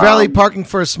 There's valet parking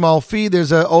for a small fee.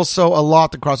 There's also a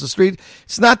lot across the street.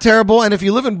 It's not terrible. And if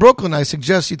you live in Brooklyn, I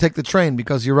suggest you take the train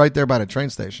because you're right there by the train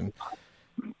station.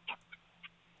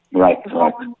 Right.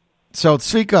 So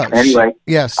Tzvika. Anyway,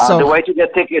 yes. The way to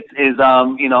get tickets is,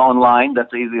 online.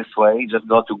 That's the easiest way. Just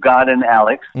go to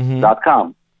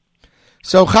godandalex.com.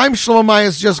 So Chaim Shlomo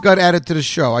Mayas just got added to the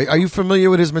show. Are you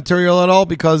familiar with his material at all?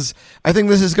 Because I think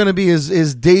this is going to be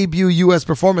his debut U.S.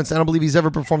 performance. I don't believe he's ever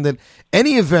performed at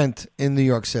any event in New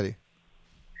York City.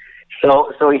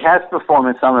 So he has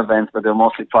performed at some events, but they're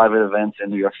mostly private events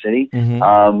in New York City.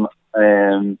 Chaim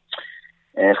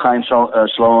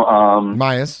Shlomo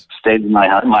Mayas stayed in my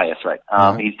house. Mayas, right?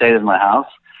 He stayed in my house.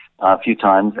 a few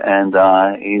times, and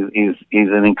he's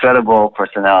an incredible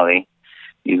personality.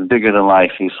 He's bigger than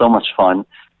life. He's so much fun,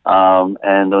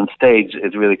 and on stage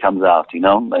it really comes out.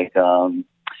 Like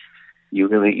you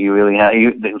really have.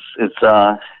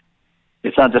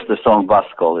 It's not just the song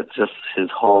Baskol. It's just his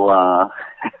whole.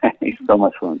 He's so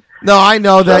much fun. No, I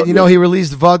know that. He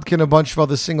released Vodka and a bunch of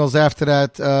other singles after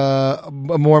that.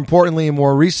 More importantly and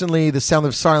more recently, The Sound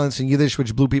of Silence in Yiddish,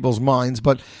 which blew people's minds.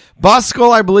 But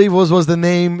Baskol, I believe, was the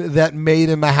name that made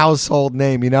him a household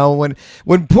name. When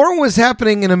Purim was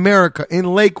happening in America,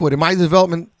 in Lakewood, in my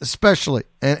development especially,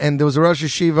 and there was a Rosh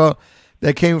Yeshiva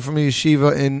that came from a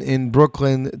yeshiva in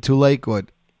Brooklyn to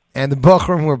Lakewood. And the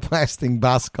Bochurim were blasting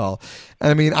Baskol.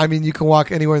 And I mean, you can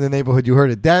walk anywhere in the neighborhood, you heard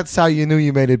it. That's how you knew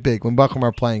you made it big, when Bochurim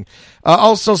are playing.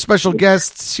 Also, special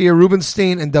guests, Shia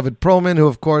Rubinstein and David Perlman, who,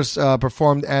 of course,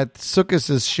 performed at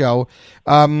Sukkos' show.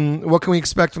 What can we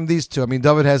expect from these two?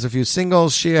 David has a few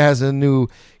singles. Shia has a new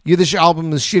Yiddish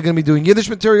album. Is Shia going to be doing Yiddish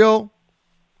material?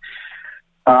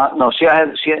 No,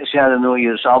 Shia had a new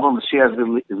Yiddish album. Shia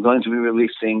is going to be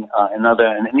releasing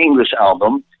an English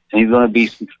album. And he's going to be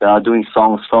doing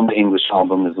songs from the English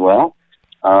album as well.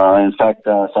 In fact,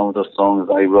 some of those songs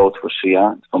I wrote for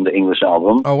Shia from the English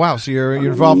album. Oh, wow. So you're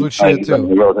involved with Shia, too. I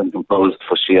wrote and composed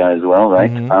for Shia as well,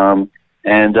 right? Mm-hmm.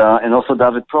 And also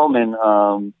David Perlman,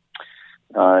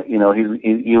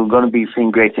 you're going to be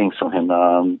seeing great things from him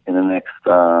in the next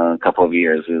couple of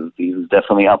years. He's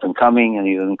definitely up and coming, and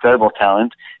he's an incredible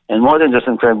talent. And more than just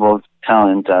incredible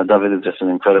talent, David is just an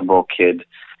incredible kid.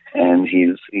 And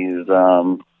he's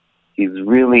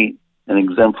really an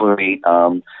exemplary,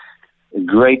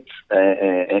 great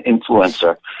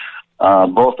influencer,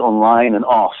 both online and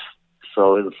off.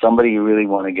 So it's somebody you really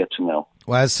want to get to know.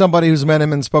 Well, as somebody who's met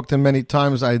him and spoke to him many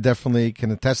times, I definitely can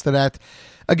attest to that.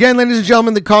 Again, ladies and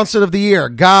gentlemen, the concert of the year.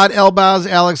 Gad Elbaz,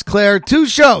 Alex Clare, 2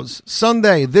 shows.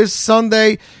 This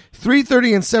Sunday,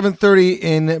 3:30 and 7:30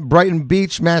 in Brighton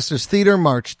Beach Masters Theater,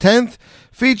 March 10th,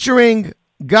 featuring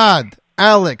Gad,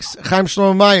 Alex, Chaim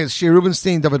Shlomo Mayes, Shia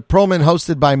Rubinstein, David Perlman,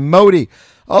 hosted by Modi.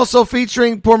 Also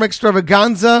featuring Purim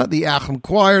Extravaganza, the Achim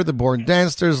Choir, the Born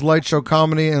Dancers, Light Show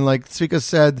Comedy, and like Tzvika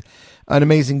said, an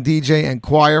amazing DJ and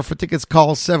choir. For tickets,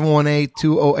 call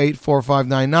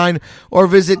 718-208-4599 or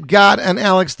visit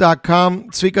gadandalex.com.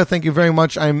 Tzvika, thank you very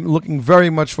much. I'm looking very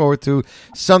much forward to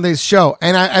Sunday's show.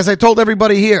 And as I told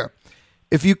everybody here,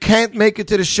 if you can't make it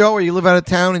to the show or you live out of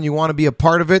town and you want to be a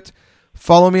part of it,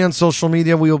 follow me on social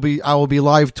media. I will be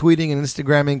live tweeting and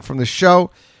Instagramming from the show,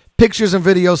 pictures and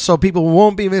videos, so people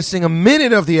won't be missing a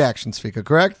minute of the action, Tzvika,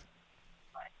 correct?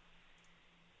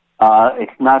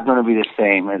 It's not going to be the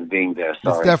same as being there.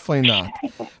 Sorry. It's definitely not.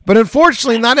 But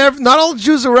unfortunately, not all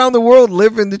Jews around the world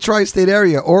live in the tri-state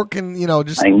area or can,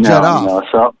 just jet off.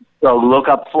 So look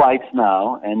up flights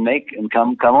now and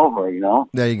come over.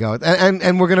 There you go.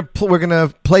 And we're gonna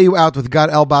play you out with Gad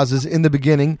Elbaz's In the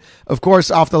Beginning, of course,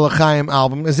 off the L'chaim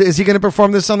album. Is he going to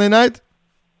perform this Sunday night?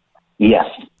 Yes.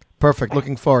 Perfect.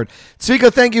 Looking forward.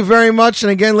 Tzvika, thank you very much.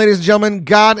 And again, ladies and gentlemen,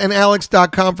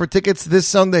 gadandalex.com for tickets this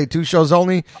Sunday. 2 shows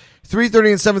only,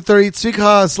 3:30 and 7:30.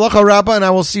 Tzvika, Slacha Rabba, and I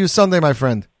will see you Sunday, my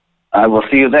friend. I will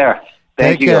see you there.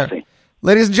 Thank you, Yossi.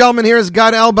 Ladies and gentlemen, here is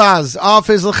Gad Elbaz off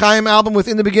his L'chaim album with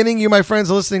In the Beginning. You, my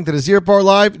friends, are listening to the Z Report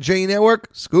Live, J Network,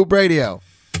 Scoop Radio.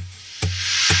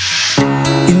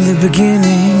 In the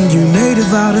beginning, you made a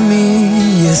vow to me.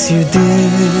 Yes, you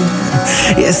did.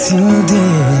 Yes, you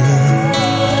did.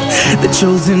 The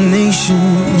chosen nation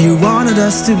you wanted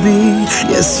us to be.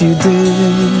 Yes, you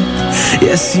did.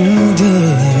 Yes, you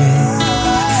did.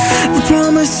 The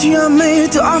promise you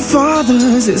made to our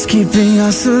fathers is keeping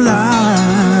us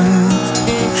alive.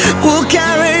 We'll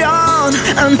carry on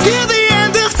until the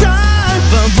end of time.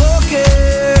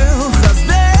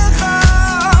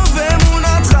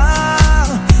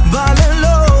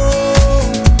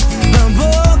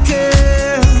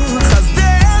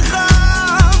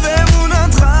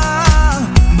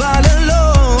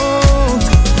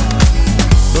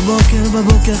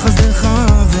 בבוקר חסדך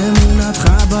ואמונתך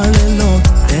בלילות,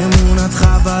 אמונתך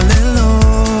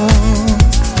בלילות.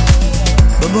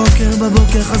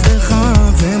 בבוקר חסדך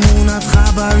ואמונתך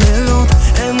בלילות,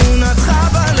 אמונתך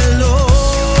בלילות.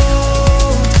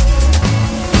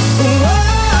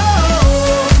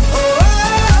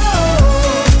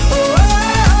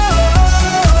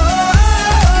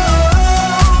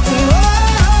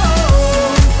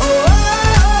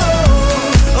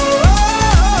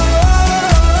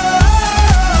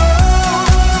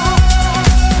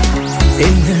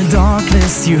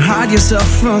 Darkness, you hide yourself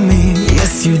from me.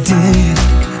 Yes, you did.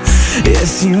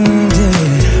 Yes, you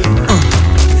did.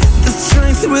 The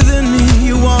strength within me,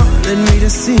 you wanted me to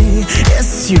see.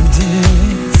 Yes, you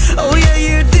did. Oh, yeah,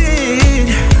 you did.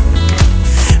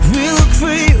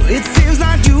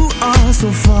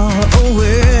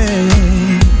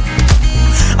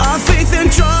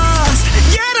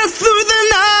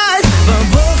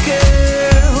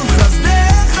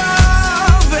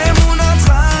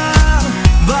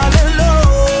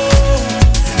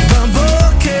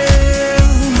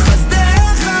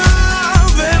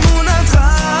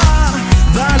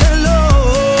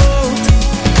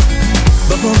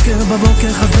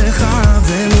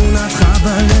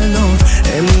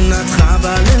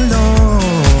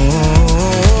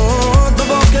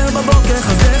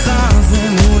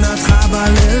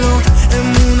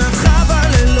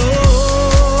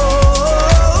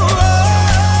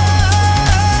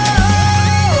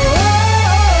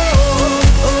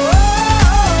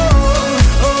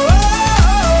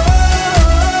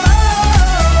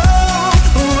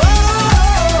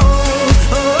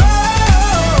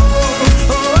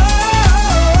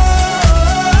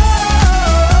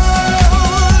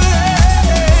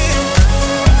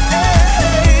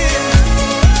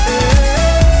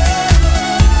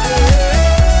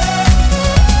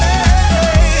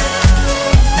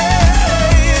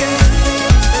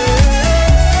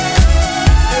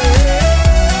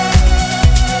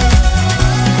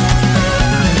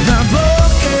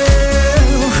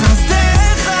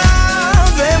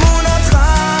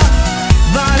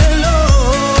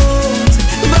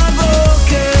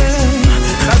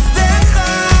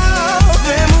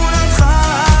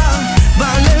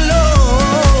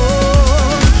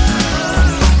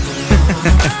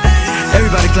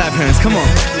 Come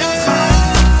on.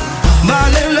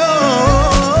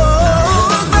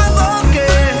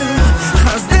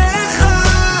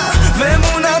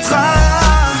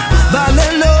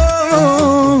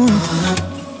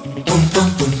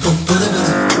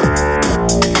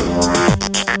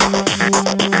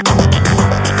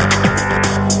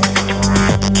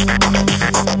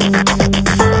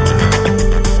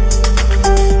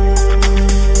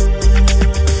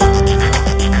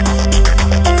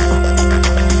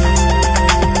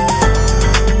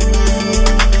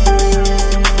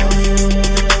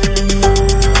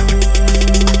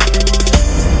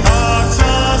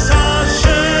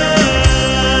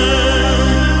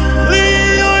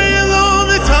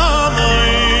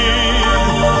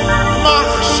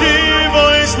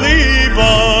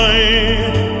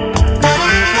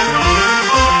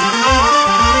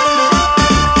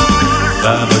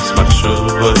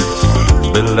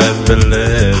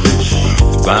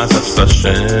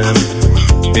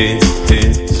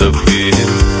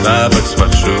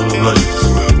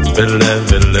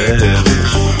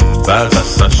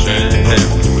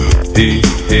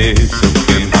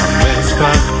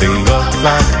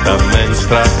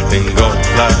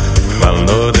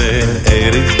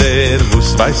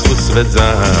 Weißt was wird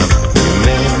sein? In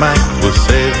mehr Macht, wo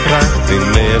sehr fragt,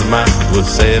 in mehr Macht, wo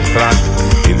sehr fragt,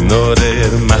 in nur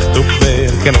Macht auf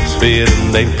wer kann uns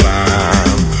führen den Plan.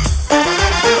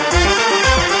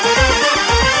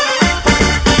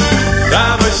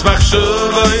 Da muss mach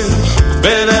schon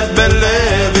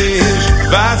belevisch,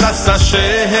 was hast du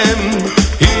Hashem?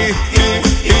 Hi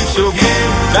so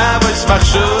gehen. Da muss mach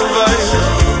schon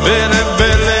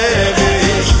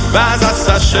belevisch, was hast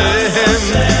du Hashem?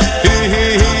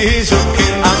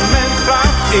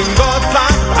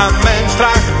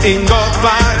 In Gott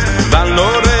lacht, weil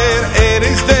nur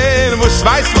ist der, wo's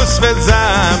weiß, wo's wird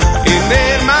sein.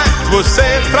 In macht, wo's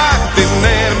fragt, in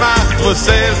macht, wo's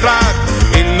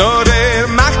fragt. In nur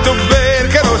macht, ob wer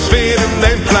kann uns führen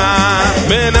den Plan.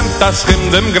 Man nimmt das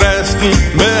in dem Größten,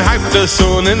 man hypt es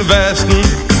und in Westen.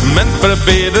 Man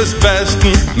probiert das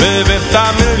Besten, man wird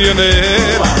ein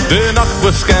Millionär. Du noch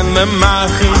was können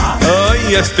machen, oh,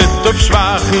 jetzt ist auf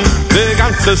Schwachen. Der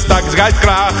ganze Tag geht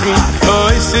krachen, oh,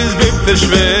 es ist bitte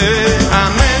schwer.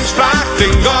 Ein Mensch fragt,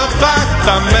 in Gott lacht,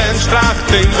 ein Mensch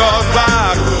fragt, in Gott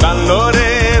lacht. Weil nur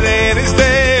ist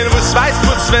der, was weiß,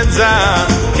 was wird sein.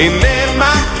 In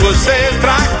macht, was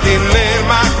fragt, in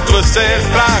macht, was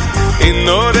fragt. In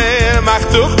nur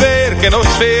macht, ob wer kann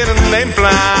uns führen den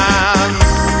Plan.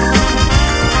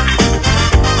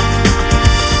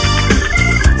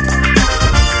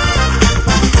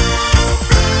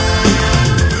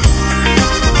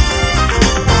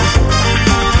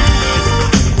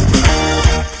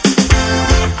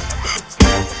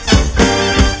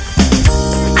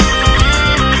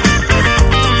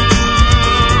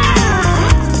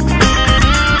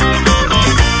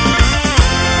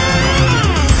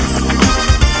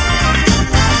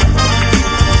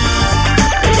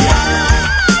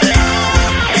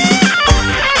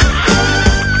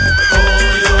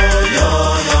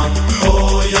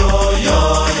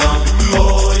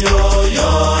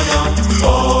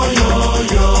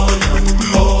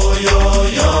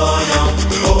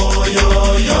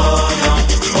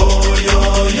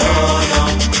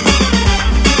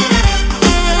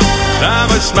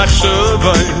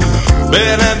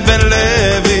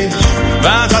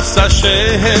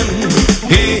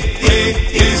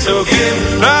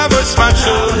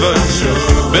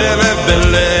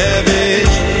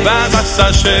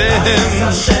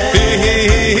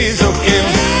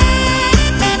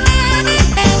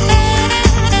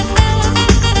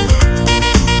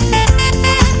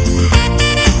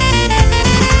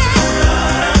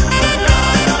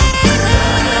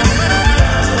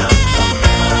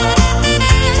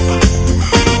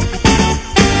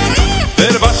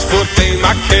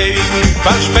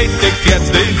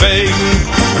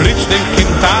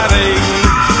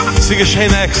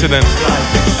 Geschehen Accident.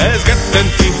 Es gibt den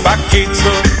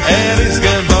Tiefakitzel, ist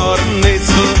geworden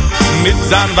Nitzel, mit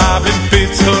seinem Wab im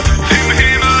Pitzel. Im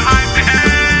Himmel halt die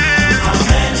Hände. Ein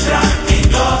Mensch lacht in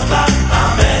Gott lacht,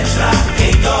 ein Mensch lacht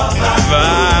in Gott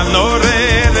lacht. Nur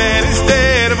ist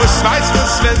der, was weiß,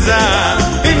 was wir sein.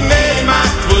 In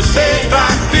Macht, wo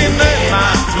fragt, in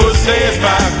Macht, wo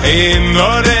fragt. In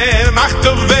nur Macht,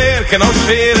 ob wer kann uns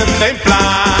führen den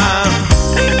Plan.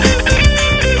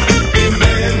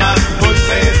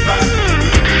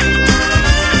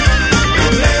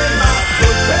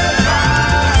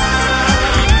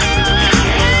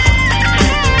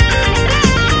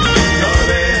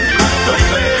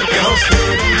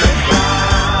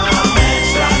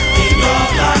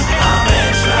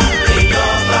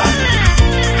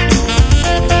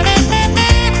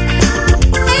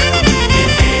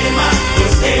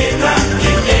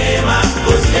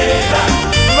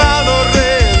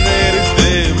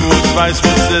 niemand weiß,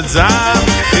 was es sein.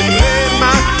 In wer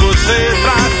macht, wo sie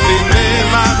tracht, in wer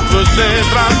macht, wo sie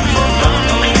tracht.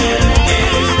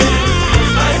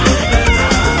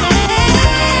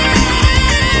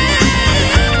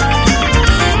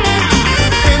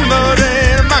 In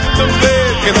wer macht und wer,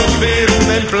 que nos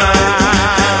vieron el plan.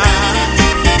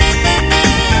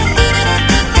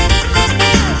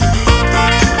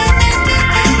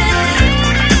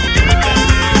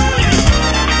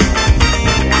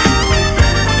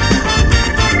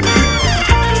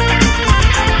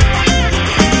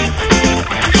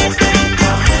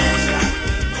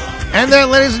 And that,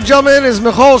 ladies and gentlemen, is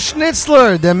Michal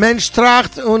Schnitzler, Der Mensch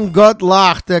tracht und Gott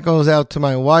lacht. That goes out to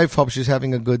my wife. Hope she's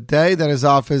having a good day. That is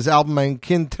off his album, Mein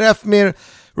Kind Treff Mir,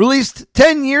 released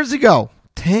 10 years ago.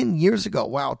 10 years ago.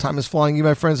 Wow, time is flying. You,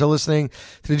 my friends, are listening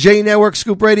to the J Network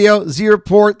Scoop Radio,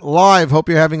 Zierport Live. Hope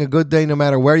you're having a good day no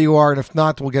matter where you are. And if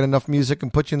not, we'll get enough music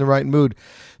and put you in the right mood.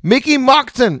 Mickey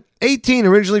Mockton, 18,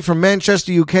 originally from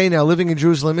Manchester, UK, now living in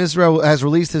Jerusalem, Israel, has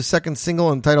released his second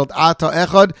single entitled Ata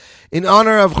Echad in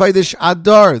honor of Chodesh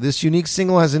Adar. This unique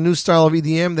single has a new style of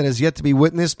EDM that has yet to be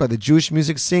witnessed by the Jewish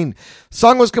music scene. The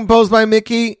song was composed by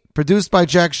Mickey, produced by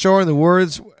Jack Shore, and the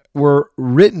words were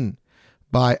written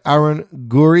by Aaron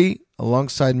Guri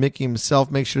alongside Mickey himself.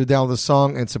 Make sure to download the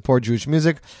song and support Jewish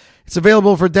music. It's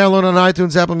available for download on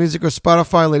iTunes, Apple Music, or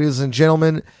Spotify. Ladies and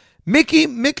gentlemen, Mickey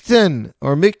Mickton,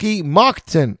 or Mickey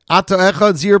Mockton, Ata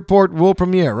Echad Zierport world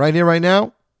premiere, right here, right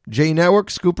now, J Network,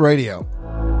 Scoop Radio.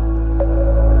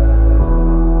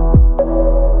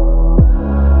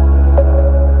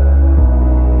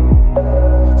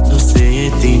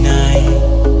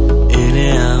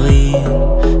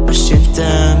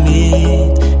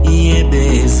 תמיד יהיה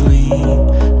בעזרי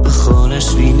בכל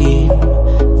השבילים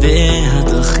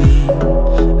והדרכים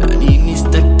אני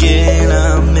מסתכל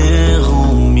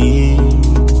המרומים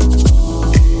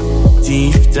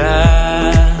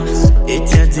תפתח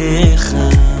את ידיך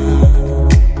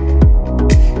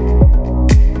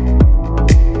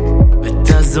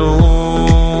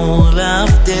ותעזור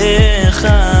לעבדך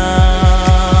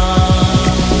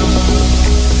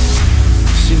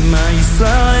שמע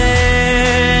ישראל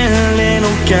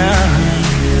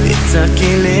אצעק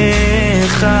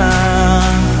אליך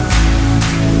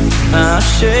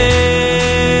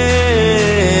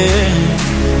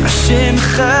השם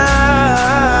חי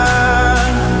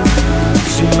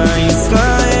שמע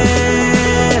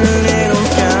ישראל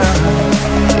אלוקה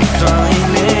אקרא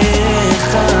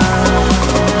אליך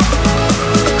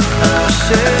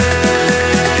השם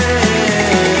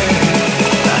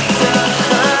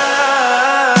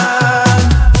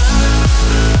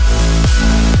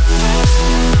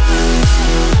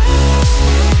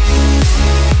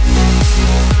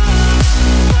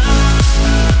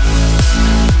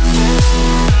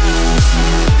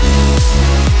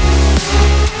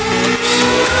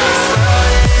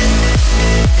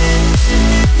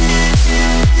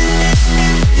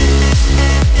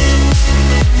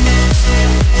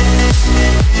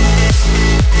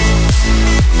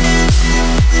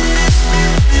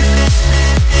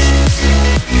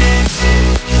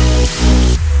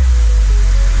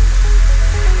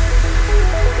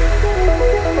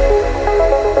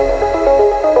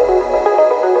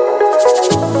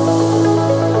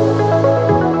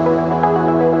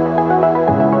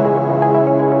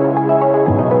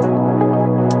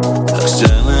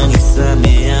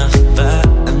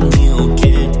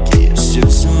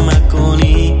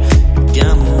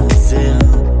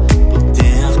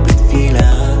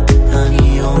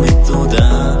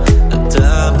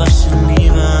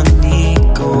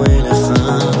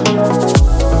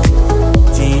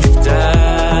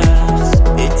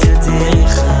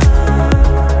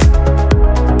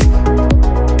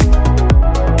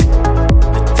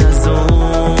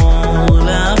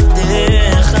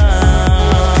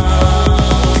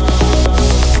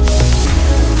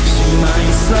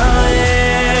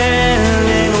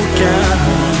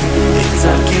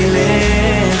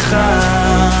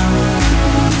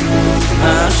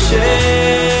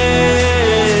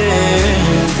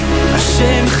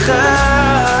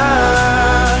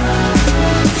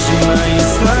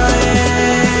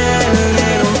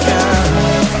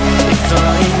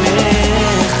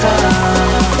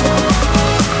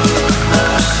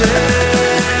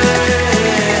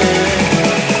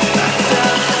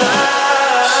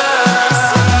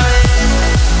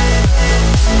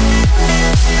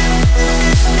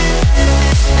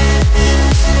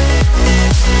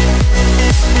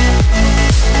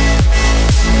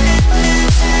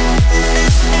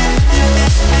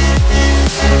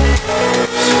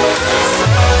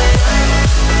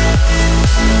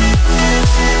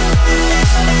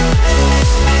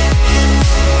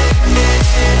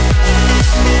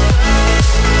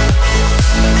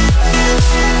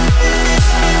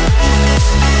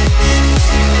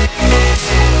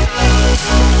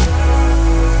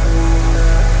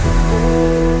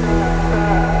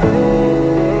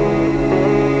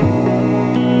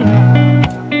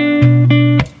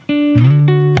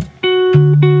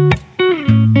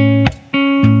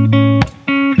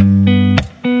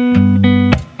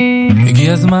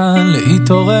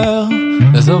להתעורר,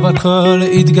 לעזוב הכל,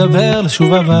 להתגבר,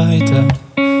 לשוב הביתה,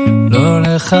 לא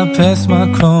לחפש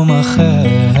מקום אחר.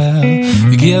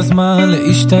 הגיע הזמן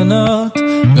להשתנות,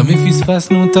 גם אם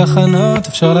פספסנו תחנות,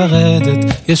 אפשר לרדת,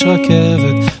 יש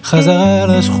רכבת, חזרה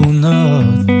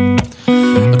לשכונות.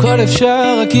 הכל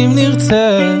אפשר רק אם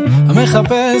נרצה,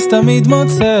 המחפש תמיד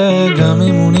מוצא, גם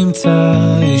אם הוא נמצא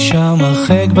שם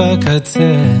הרחק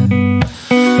בקצה.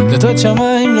 דלתות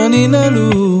שמיים לא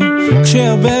ננעלו,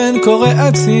 כשהבן קורא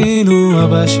הצילו,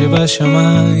 אבא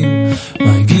שבשמיים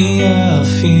מגיע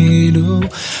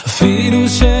אפילו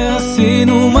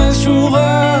שעשינו משהו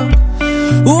רע,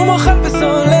 הוא מוחל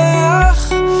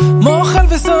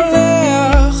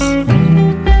וסולח,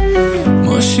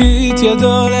 מושיט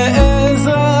ידו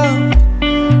לעזרה,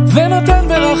 ונותן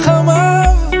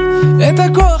ברחמיו את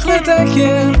הכוח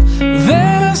לתקן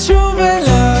ולשוב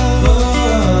אליו.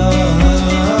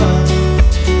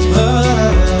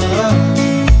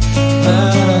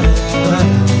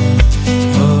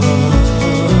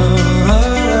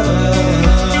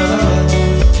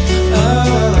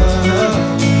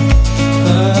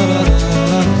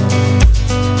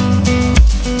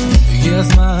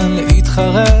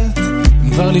 אם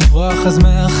כבר לברוח אז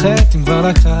מאחת, אם כבר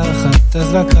לקחת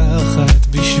אז לקחת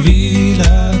בשביל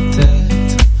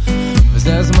לתת,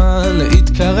 וזה הזמן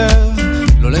להתקרב,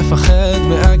 לא לפחד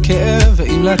מהכאב,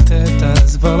 ואם לתת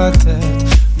אז כבר לתת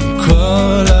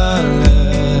מכל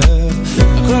הלב.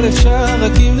 הכל אפשר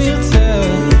רק אם נרצה,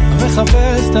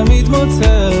 המחפש תמיד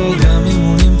מוצא, גם אם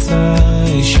הוא נמצא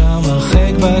שם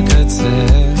הרחק בקצה.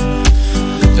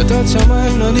 דלתות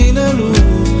שמיים לא ננעלו,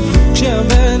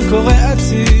 כשהבן קורא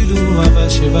הצילו, אבא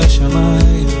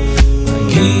שבשמיים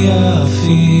מגיע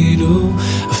אפילו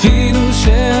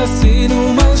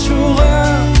שעשינו משהו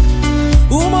רע,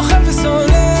 הוא מוחל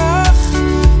וסולח,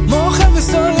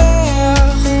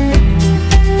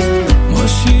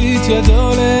 מושיט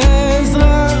ידו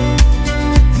לעזרה,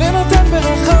 ונותן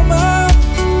ברחמיו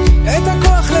את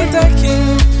הכוח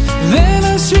לתקן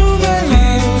ולשוב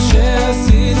אליו.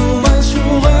 שעשינו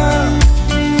משהו רע,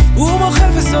 הוא מוחל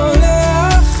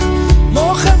וסולח,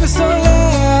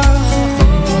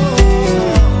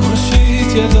 מושיט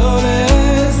ידו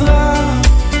לעזרה,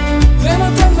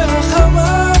 ונותן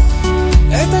ברחמיו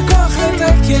את הכוח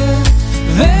לתקן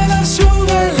ולשוב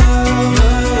אליו.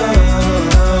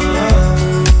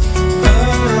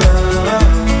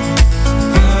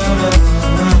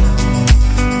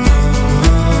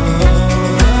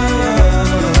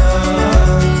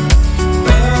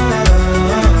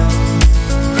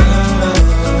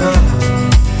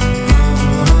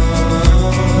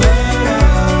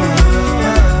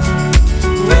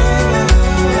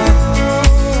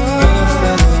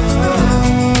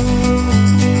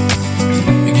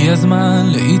 הזמן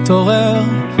להתעורר,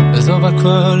 לעזוב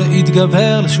הכל,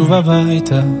 להתגבר, לשוב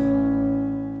הביתה.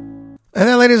 And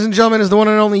that, ladies and gentlemen, is the one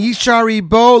and only Yishai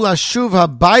Bo Lashuv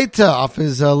Habaita off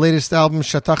his latest album,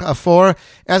 Shatach Afor.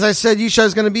 As I said, Yishai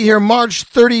is going to be here March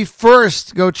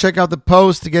 31st. Go check out the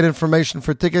post to get information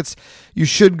for tickets. You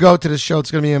should go to the show.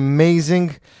 It's going to be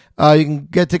amazing. You can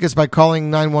get tickets by calling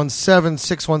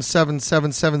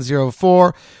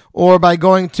 917-617-7704 or by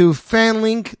going to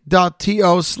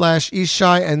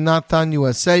fanlink.to/Ishai and Nathan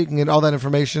USA. You can get all that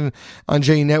information on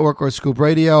JE Network or Scoop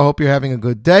Radio. I hope you're having a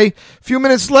good day. Few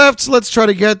minutes left, so let's try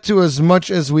to get to as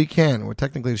much as we can. Well,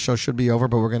 technically the show should be over,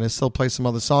 but we're going to still play some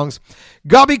other songs.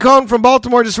 Gabi Cohn from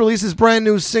Baltimore just released his brand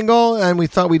new single, and we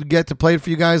thought we'd get to play it for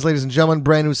you guys, ladies and gentlemen.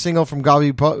 Brand new single from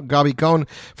Gabi Cohn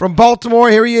from Baltimore.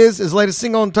 Here he is, his latest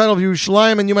single entitled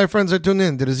Yerushalayim, and you, my friends, are tuned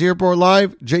in to the Zierport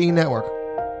Live JE Network.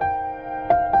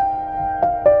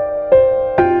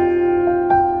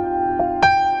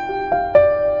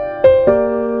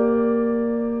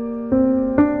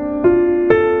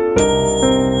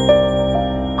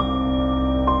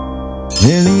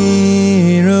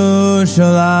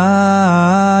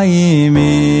 Yerushalayim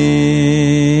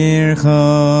ircha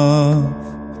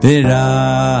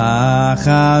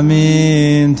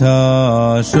birachamim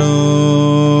tashuv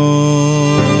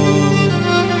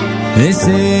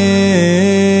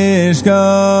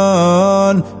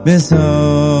v'sishkon b'socha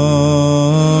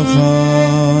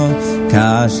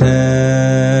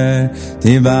kasher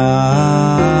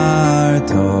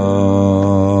tibarto.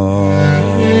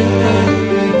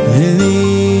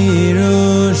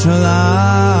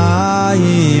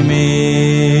 Yerushalayim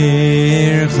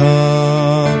ircha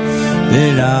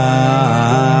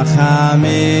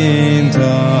birachamim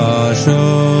tashuv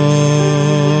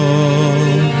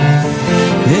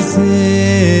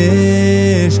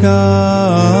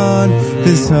v'sishkon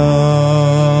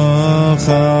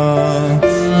b'socha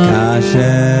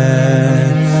kasher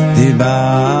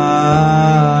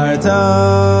dibarta.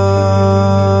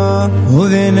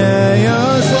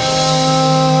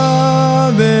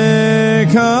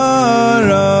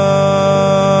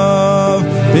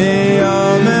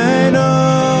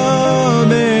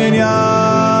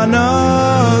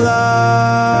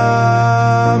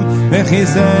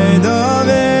 בכיסא דוד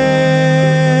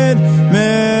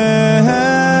מהירה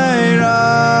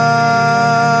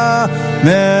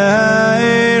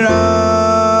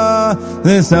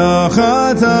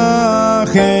לסחת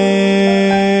החן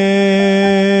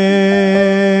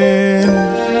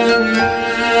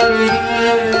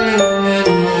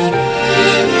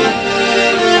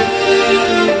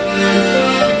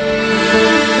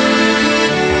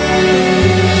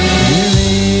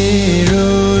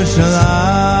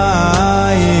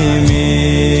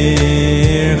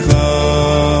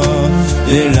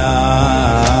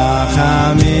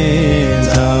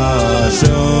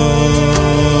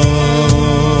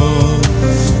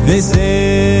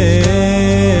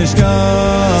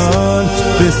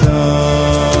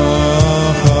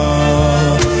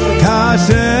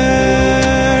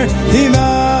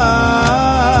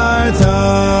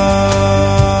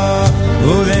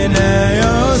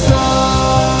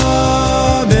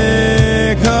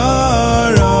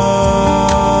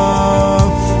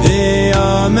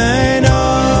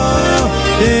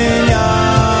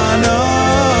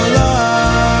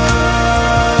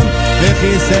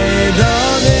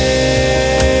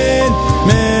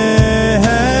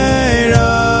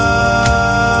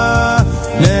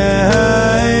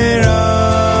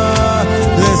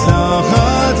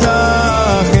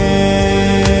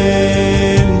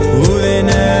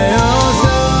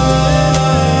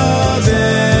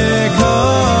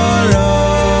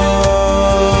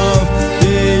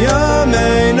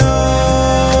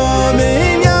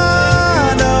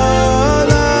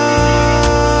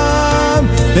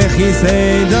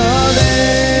say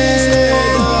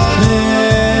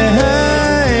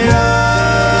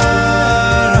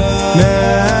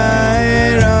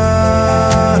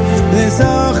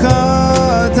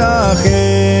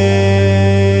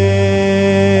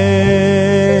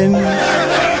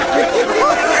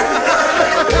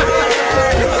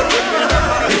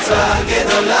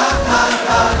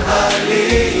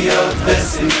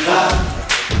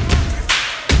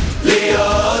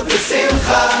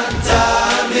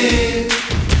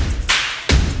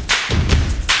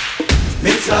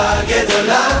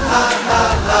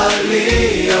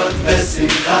להיות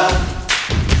בשמחה,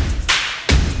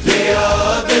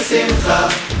 להיות בשמחה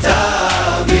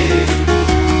תמיד.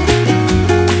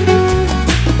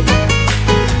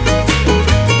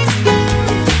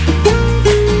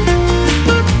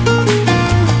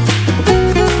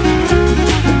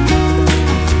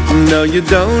 No, you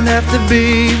don't have to be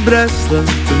Breslau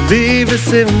to be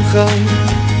b'simcha,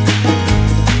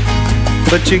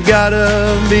 but you gotta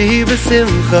be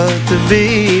b'simcha to be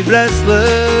Breslau.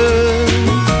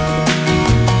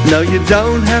 No, you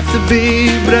don't have to be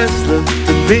Breslau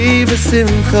to be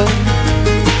b'simcha,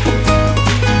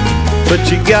 but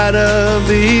you gotta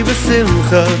be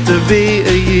b'simcha to be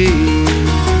a Yid.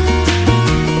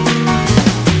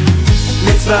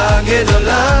 Mitzvah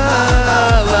gedola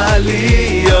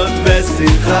להיות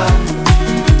בשמחה,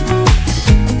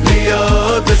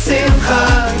 להיות בשמחה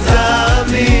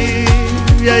תמיד.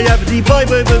 יא יבדי בוי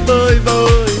בוי בוי בוי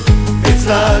בוי,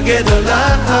 מצווה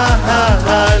גדולה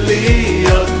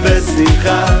להיות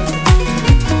בשמחה,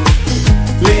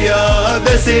 להיות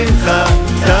בשמחה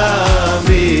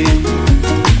תמיד.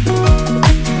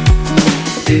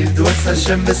 עבדו את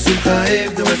השם בשמחה,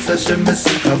 עבדו את השם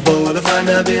בשמחה, בואו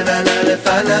לפנה בירנה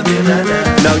לפנה בירנה.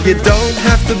 Now you don't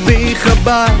have to be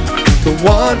Chabad to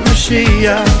want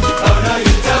Mashiach. Oh no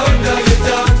you don't, no you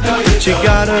don't, no you don't. But you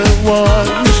gotta want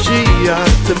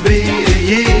Mashiach to be a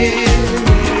Yid.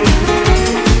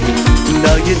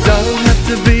 No, you don't have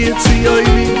to be a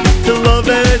Tzioini to love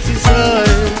Eretz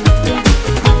Yisrael,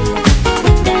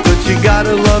 but you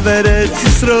gotta love Eretz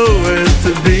Yisrael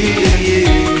to be a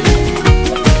Yid.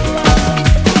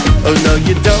 Oh no,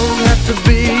 you don't have to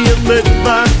be a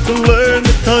Litvak to learn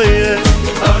the Torah.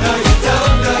 Oh no you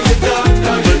don't, no you don't,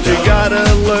 no you don't. But you gotta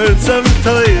learn some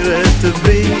Torah to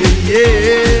be a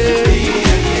Yid.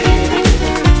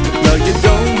 No, you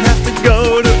don't have to go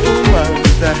to Ummah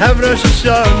to have Rosh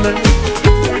Hashanah,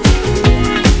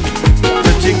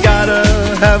 but you gotta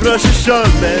have Rosh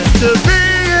Hashanah to be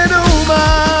an Ummah.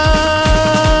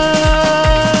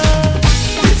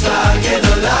 Mitzvah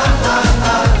gedola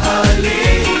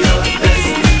להיות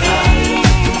בשמחה,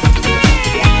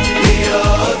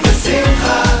 להיות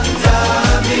בשמחה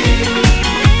תמיד.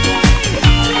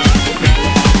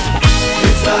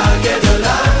 מצווה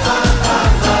גדולה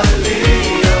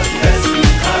להיות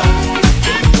בשמחה,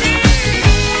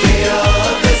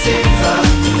 להיות בשמחה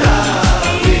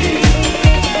תמיד.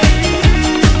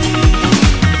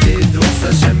 עבדו את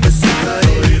השם בשמחה,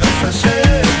 עבדו את השם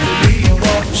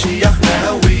משיח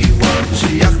נאווי,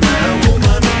 משיח נאווי,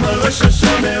 Rosh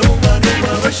Hashanah,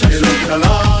 Rosh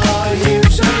Hashanah.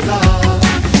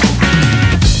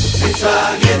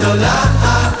 גדולה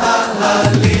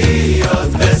להיות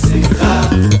בשמחה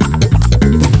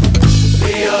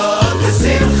להיות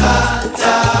בשמחה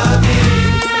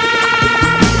תמיד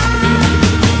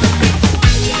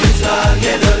מצווה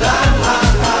גדולה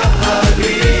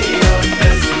להיות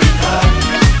בשמחה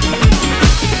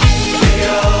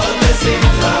להיות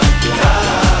בשמחה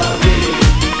תמיד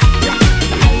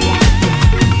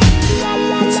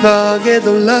מצווה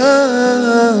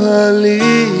גדולה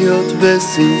להיות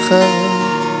בשמחה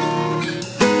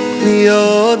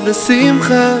להיות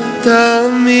בשמחה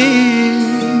תמיד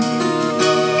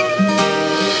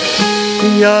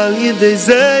על ידי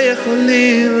זה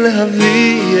יכולים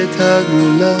להביא את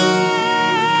הגאולה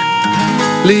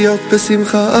להיות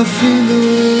בשמחה אפילו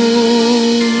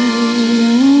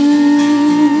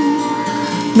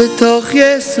בתוך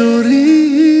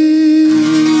ייסורים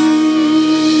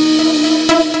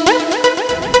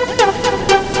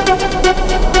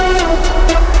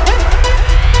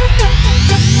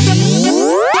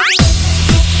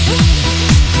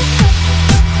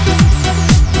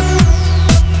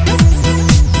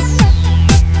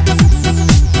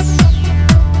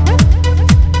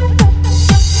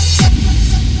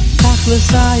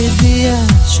idea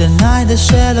שניידה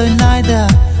שלוי ניידה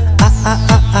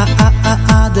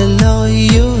לא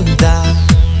יודה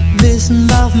wissen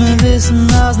darf man wissen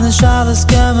das nicht alles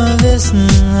kann man wissen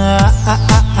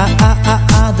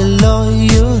לא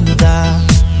יודה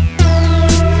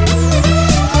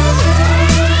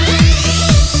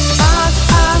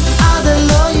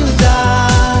לא יודה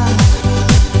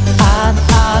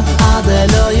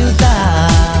לא יודה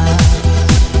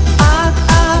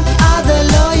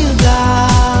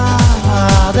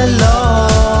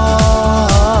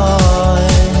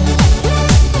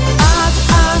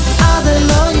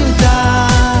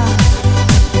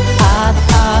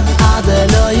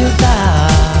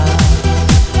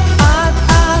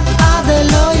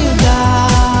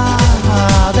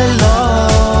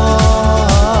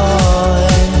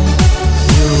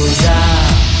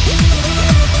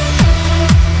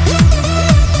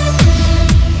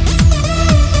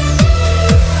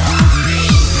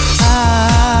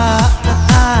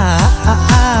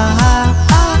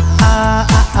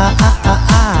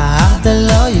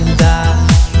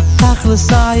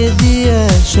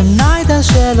idea שניידה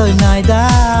שלוי ניידה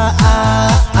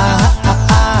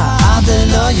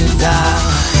לא יודה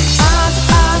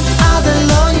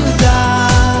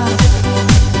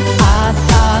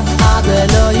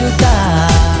לא יודה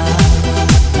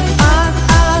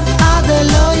לא יודה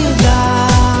לא יודה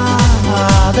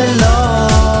לא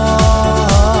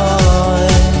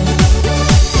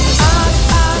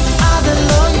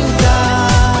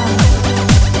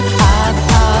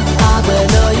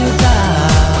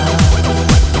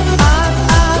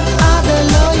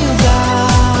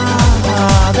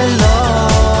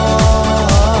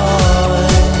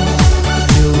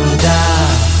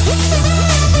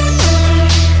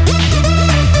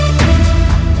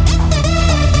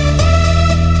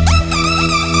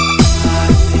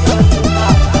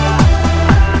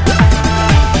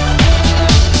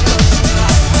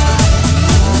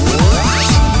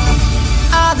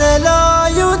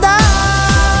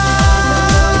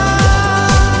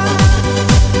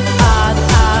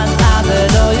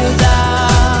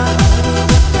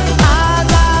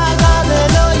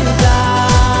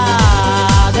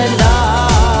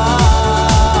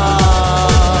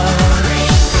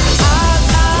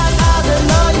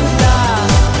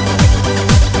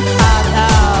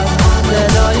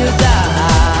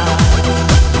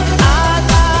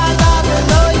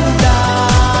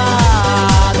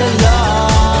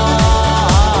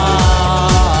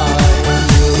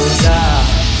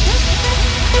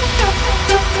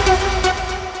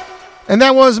And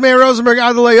that was Mayor Rosenberg,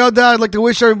 Adonai Yoda. I'd like to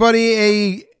wish everybody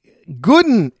a good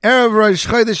Erev Rosh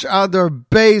Chodesh Adar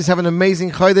Beis. Have an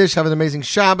amazing Chodesh, have an amazing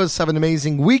Shabbos, have an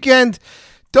amazing weekend.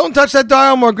 Don't touch that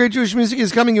dial. More great Jewish music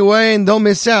is coming your way, and don't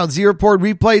miss out. Z Report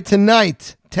replay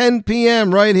tonight, 10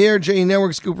 p.m. right here, JE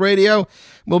Network Scoop Radio.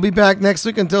 We'll be back next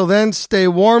week. Until then, stay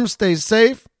warm, stay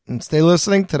safe, and stay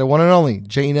listening to the one and only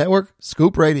JE Network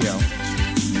Scoop Radio.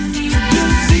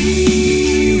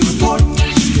 Z Report.